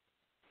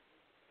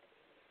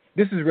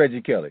 This is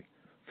Reggie Kelly,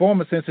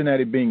 former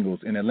Cincinnati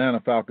Bengals and Atlanta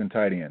Falcon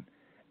tight end,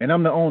 and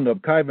I'm the owner of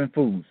Kyvan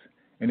Foods.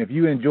 And if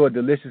you enjoy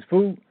delicious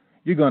food,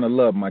 you're going to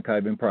love my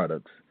Kyvan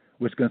products,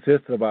 which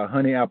consists of our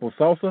honey apple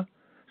salsa,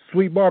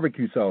 sweet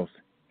barbecue sauce,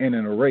 and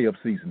an array of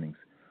seasonings.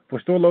 For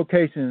store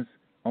locations,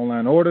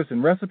 online orders,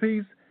 and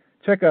recipes,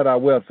 check out our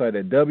website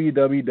at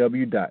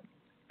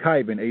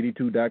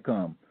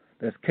www.kyvan82.com.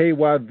 That's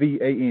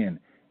KYVAN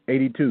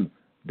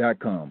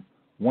 82.com.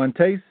 One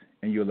taste,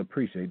 and you'll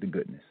appreciate the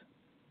goodness.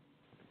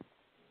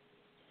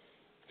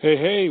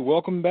 Hey,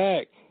 welcome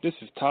back. This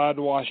is Todd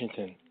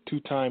Washington,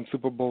 two-time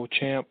Super Bowl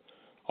champ,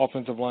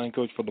 offensive line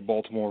coach for the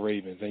Baltimore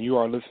Ravens. And you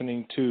are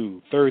listening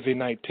to Thursday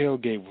Night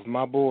Tailgate with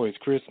my boys,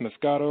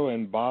 Chris-Mascaro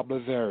and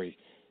Bob-Lazzari,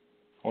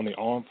 on the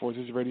Armed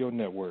Forces Radio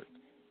Network.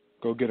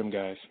 Go get them,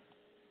 guys.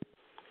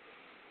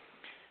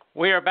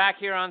 We are back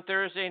here on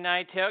Thursday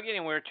Night Tailgate,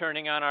 and we're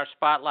turning on our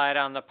spotlight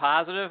on the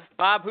positive.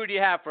 Bob, who do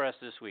you have for us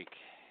this week?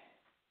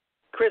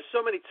 Chris,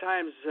 so many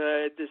times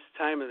at this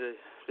time of the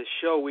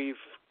show, we've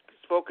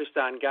focused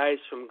on guys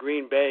from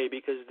Green Bay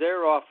because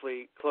they're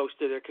awfully close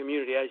to their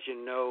community, as you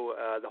know,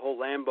 the whole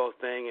Lambeau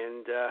thing.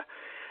 And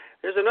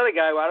there's another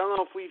guy, I don't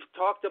know if we've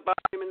talked about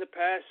him in the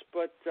past,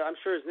 but I'm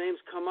sure his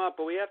name's come up.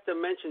 But we have to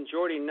mention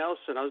Jordy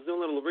Nelson. I was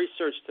doing a little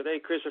research today,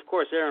 Chris. Of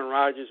course, Aaron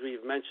Rodgers,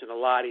 we've mentioned a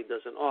lot. He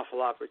does an awful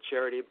lot for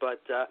charity.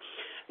 But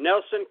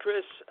Nelson,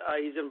 Chris,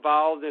 he's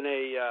involved in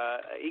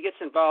he gets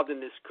involved in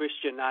this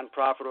Christian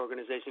nonprofit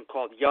organization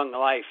called Young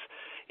Life.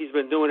 He's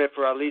been doing it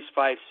for at least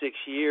 5-6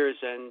 years,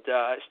 and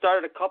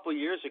started a couple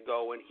years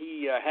ago when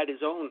he had his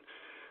own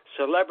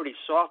celebrity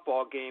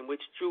softball game,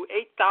 which drew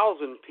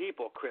 8,000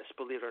 people, Chris,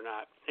 believe it or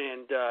not.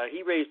 And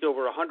he raised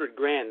over $100,000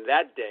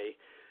 that day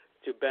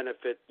to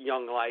benefit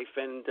Young Life.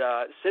 And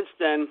since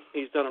then,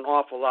 he's done an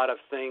awful lot of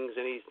things,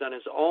 and he's done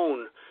his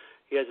own.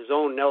 He has his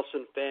own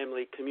Nelson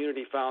Family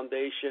Community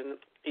Foundation.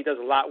 He does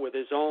a lot with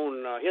his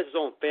own, he has his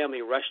own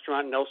family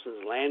restaurant,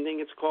 Nelson's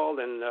Landing it's called,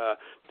 and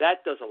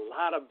that does a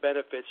lot of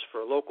benefits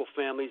for local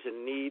families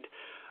in need.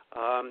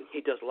 He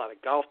does a lot of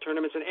golf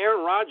tournaments, and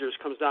Aaron Rodgers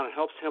comes down and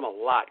helps him a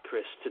lot,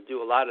 Chris, to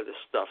do a lot of this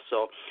stuff.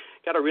 So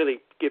got to really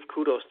give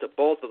kudos to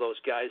both of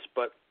those guys.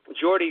 But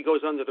Jordy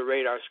goes under the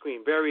radar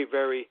screen, very,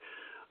 very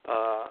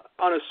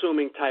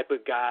unassuming type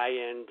of guy,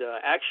 and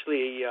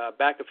actually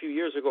back a few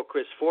years ago,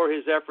 Chris, for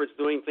his efforts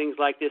doing things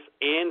like this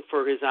and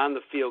for his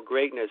on-the-field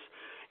greatness,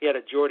 he had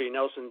a Jordy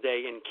Nelson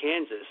Day in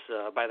Kansas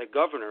by the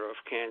governor of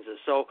Kansas.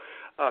 So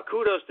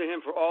kudos to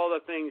him for all the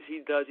things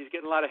he does. He's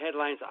getting a lot of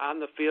headlines on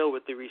the field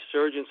with the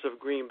resurgence of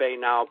Green Bay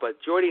now. But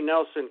Jordy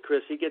Nelson,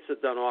 Chris, he gets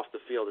it done off the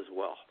field as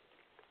well.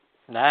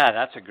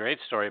 That's a great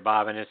story,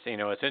 Bob. And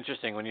it's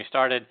interesting when you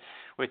started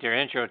with your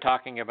intro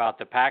talking about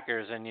the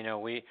Packers, and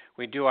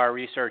we do our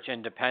research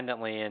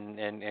independently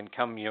and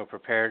come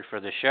prepared for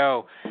the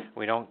show.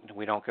 We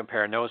don't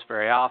compare notes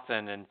very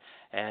often,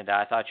 and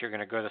I thought you were going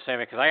to go the same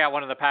way because I got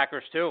one of the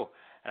Packers too.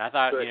 And I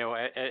thought,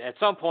 at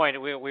some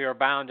point we were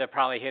bound to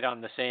probably hit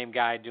on the same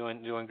guy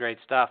doing great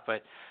stuff.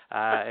 But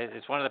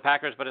it's one of the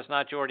Packers, but it's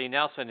not Jordy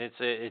Nelson.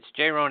 It's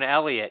Jaron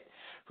Elliott,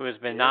 who has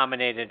been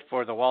nominated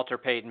for the Walter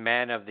Payton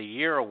Man of the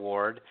Year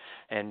Award.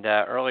 And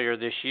earlier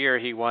this year,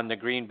 he won the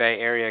Green Bay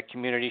Area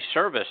Community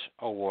Service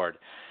Award.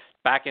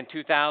 Back in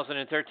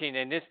 2013,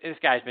 and this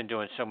guy's been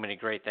doing so many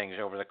great things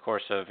over the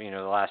course of the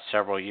last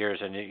several years,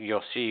 and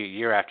you'll see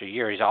year after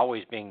year he's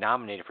always being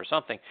nominated for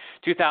something.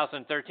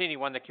 2013, he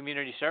won the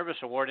Community Service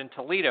Award in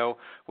Toledo,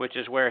 which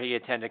is where he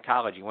attended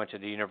college. He went to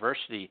the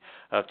University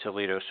of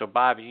Toledo. So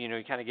Bob, you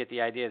kind of get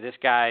the idea. This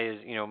guy is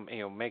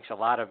makes a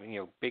lot of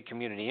big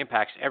community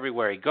impacts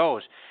everywhere he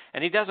goes,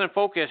 and he doesn't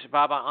focus,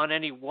 Bob, on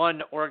any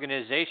one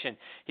organization.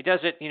 He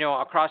does it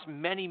across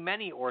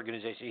many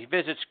organizations. He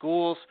visits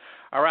schools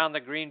around the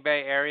Green Bay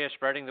area,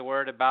 spreading the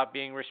word about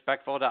being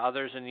respectful to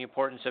others and the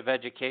importance of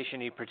education.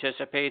 He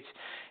participates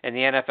in the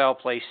NFL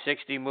Play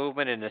 60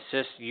 movement and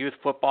assists youth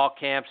football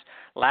camps.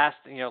 Last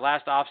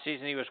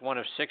offseason, he was one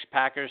of 6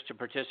 Packers to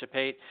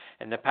participate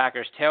in the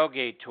Packers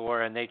Tailgate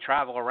Tour, and they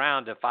travel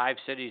around to 5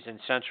 cities in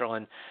central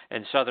and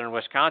southern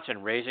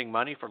Wisconsin, raising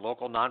money for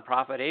local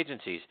nonprofit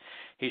agencies.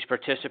 He's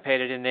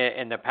participated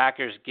in the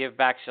Packers Give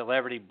Back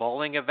Celebrity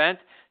Bowling event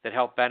that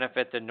helped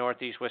benefit the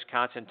Northeast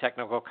Wisconsin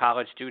Technical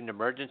College Student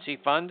Emergency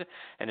Fund,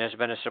 and has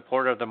been a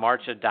supporter of the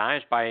March of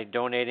Dimes by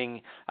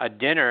donating a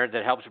dinner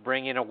that helps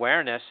bring in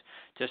awareness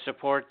to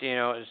support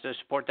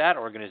that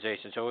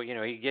organization. So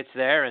he gets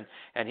there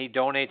and he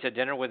donates a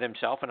dinner with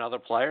himself and other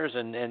players,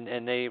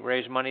 and they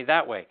raise money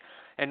that way.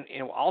 And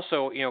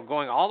also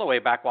going all the way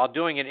back while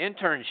doing an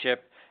internship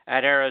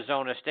at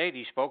Arizona State,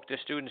 he spoke to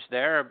students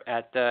there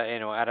at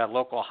a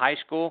local high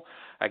school.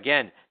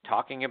 Again,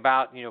 talking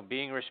about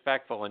being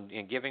respectful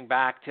and giving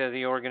back to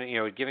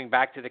the giving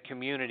back to the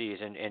communities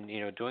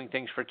and doing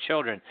things for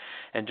children.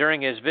 And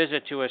during his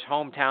visit to his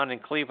hometown in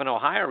Cleveland,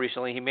 Ohio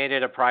recently, he made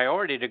it a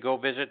priority to go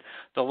visit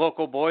the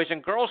local Boys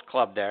and Girls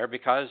Club there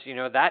because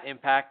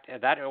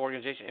that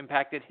organization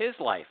impacted his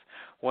life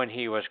when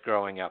he was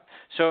growing up.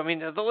 So,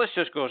 the list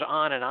just goes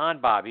on and on,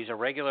 Bob. He's a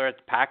regular at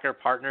the Packer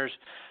Partners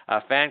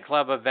fan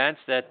club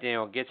events that,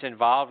 gets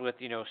involved with,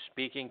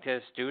 speaking to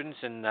students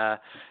and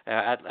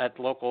at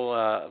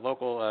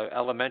local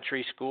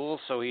elementary schools.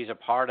 So he's a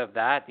part of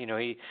that.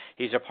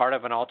 He's a part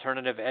of an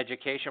alternative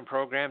education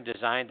program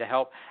designed to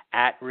help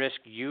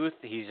at-risk youth.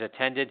 He's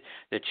attended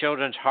the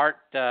Children's Heart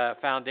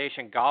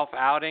Foundation golf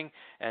outing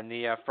and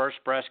the First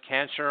Breast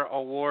Cancer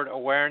Award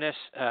awareness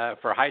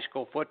for high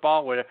school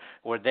football,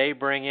 where they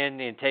bring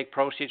in and take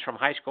proceeds from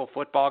high school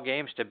football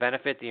games to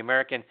benefit the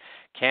American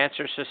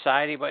Cancer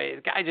Society. But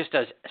the guy just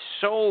does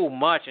so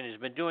much and has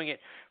been doing it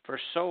for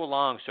so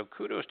long. So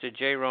kudos to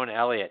Jaron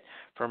Elliott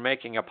for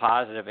making a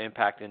positive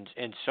impact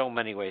in so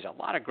many ways.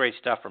 A lot of great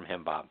stuff from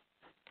him, Bob.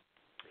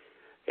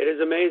 It is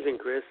amazing,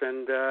 Chris.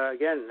 And,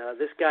 again,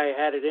 this guy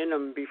had it in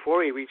him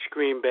before he reached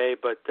Green Bay,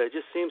 but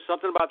just seems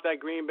something about that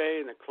Green Bay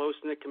and the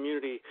close-knit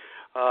community.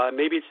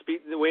 Maybe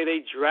it's the way they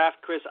draft,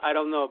 Chris. I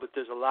don't know, but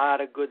there's a lot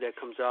of good that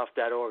comes off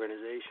that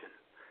organization.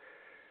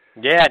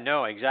 Yeah,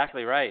 no,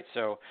 exactly right.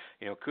 So,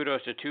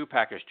 kudos to two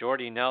Packers,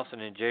 Jordy Nelson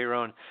and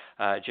Jaron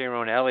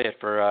Elliott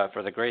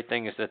for the great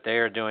things that they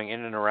are doing in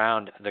and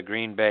around the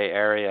Green Bay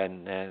area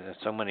and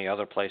so many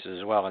other places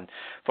as well. And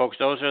folks,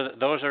 those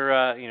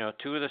are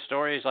two of the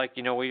stories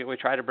we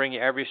try to bring you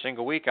every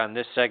single week on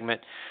this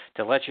segment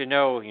to let you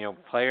know,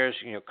 players,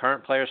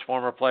 current players,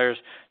 former players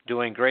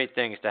doing great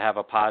things to have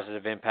a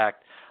positive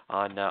impact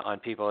on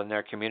people in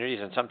their communities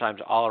and sometimes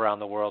all around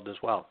the world as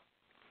well.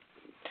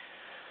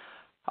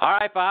 All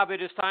right, Bob,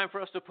 it is time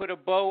for us to put a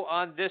bow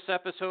on this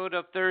episode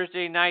of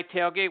Thursday Night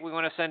Tailgate. We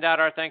want to send out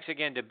our thanks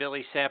again to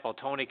Billy Sample,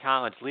 Tony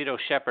Collins, Lito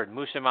Sheppard,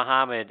 Muhsin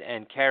Muhammad,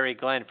 and Kerry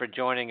Glenn for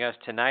joining us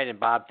tonight. And,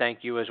 Bob,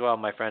 thank you as well,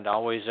 my friend.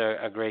 Always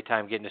a great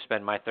time getting to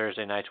spend my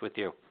Thursday nights with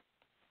you.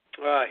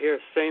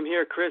 Same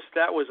here, Chris.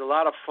 That was a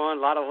lot of fun,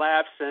 a lot of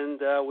laughs,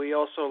 and we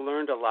also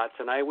learned a lot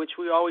tonight, which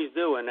we always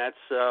do, and that's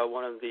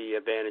one of the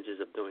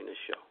advantages of doing this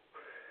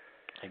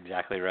show.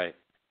 Exactly right.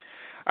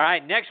 All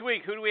right, next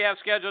week, who do we have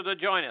scheduled to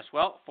join us?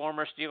 Well,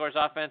 former Steelers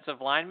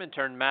offensive lineman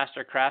turned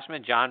master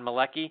craftsman John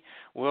Malecki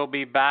will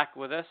be back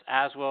with us,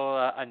 as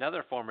will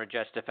another former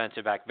Jets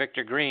defensive back,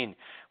 Victor Green,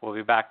 will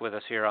be back with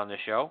us here on the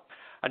show.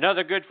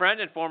 Another good friend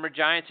and former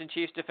Giants and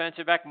Chiefs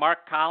defensive back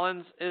Mark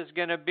Collins is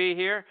going to be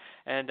here,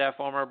 and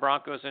former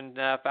Broncos and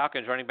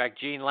Falcons running back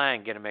Gene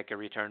Lang going to make a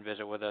return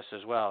visit with us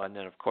as well. And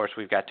then, of course,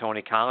 we've got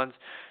Tony Collins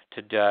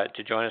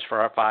to join us for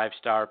our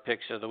 5-star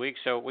picks of the week.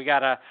 So we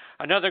got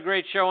another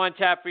great show on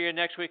tap for you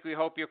next week. We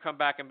hope you'll come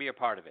back and be a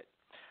part of it.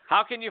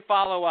 How can you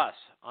follow us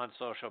on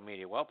social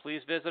media? Well,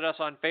 please visit us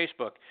on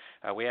Facebook.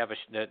 We have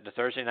the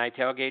Thursday Night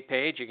Tailgate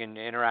page. You can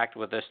interact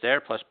with us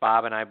there. Plus,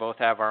 Bob and I both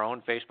have our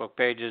own Facebook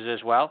pages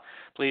as well.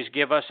 Please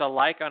give us a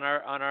like on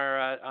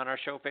our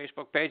show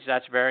Facebook page.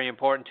 That's very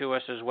important to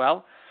us as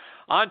well.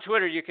 On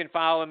Twitter, you can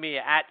follow me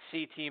at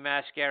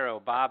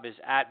CT-mascaro. Bob is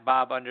at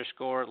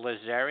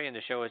Bob_Lazzari, and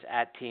the show is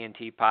at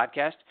TNT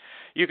Podcast.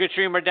 You can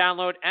stream or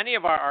download any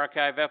of our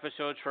archive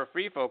episodes for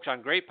free, folks,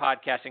 on great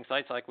podcasting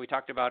sites like we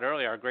talked about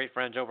earlier. Our great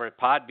friends over at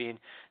Podbean,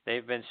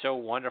 they've been so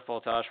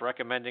wonderful to us,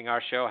 recommending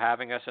our show,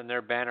 having us in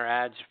their banner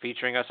ads,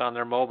 featuring us on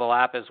their mobile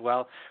app as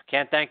well.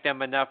 Can't thank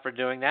them enough for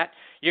doing that.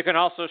 You can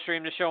also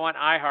stream the show on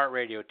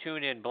iHeartRadio,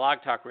 TuneIn, Blog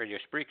Talk Radio,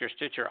 Spreaker,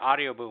 Stitcher,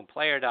 Audio Boom,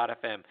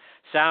 Player.fm,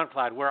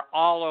 SoundCloud. We're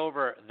all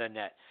over the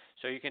net.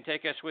 So you can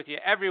take us with you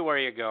everywhere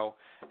you go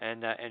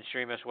and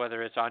stream us,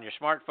 whether it's on your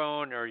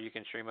smartphone or you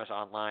can stream us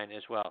online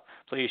as well.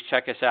 Please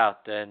check us out.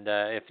 And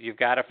if you've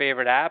got a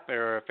favorite app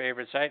or a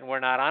favorite site and we're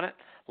not on it,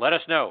 let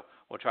us know.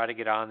 We'll try to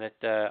get on it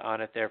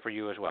there for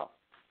you as well.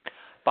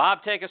 Bob,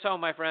 take us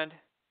home, my friend.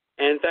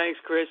 And thanks,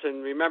 Chris.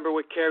 And remember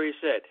what Kerry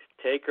said.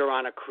 Take her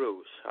on a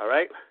cruise, all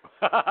right?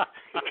 I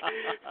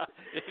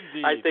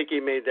think he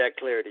made that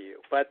clear to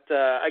you. But,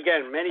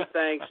 again, many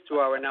thanks to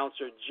our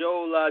announcer,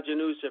 Joe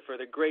LaGenusa, for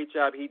the great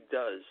job he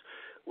does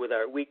with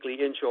our weekly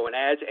intro and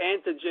ads,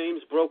 and to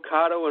James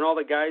Brocato and all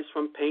the guys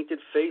from Painted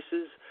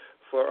Faces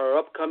for our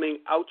upcoming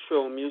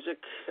outro music.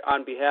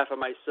 On behalf of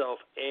myself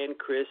and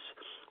Chris,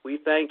 we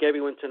thank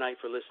everyone tonight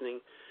for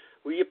listening.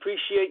 We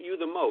appreciate you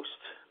the most.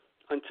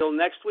 Until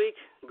next week,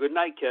 good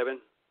night, Kevin.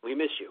 We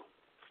miss you.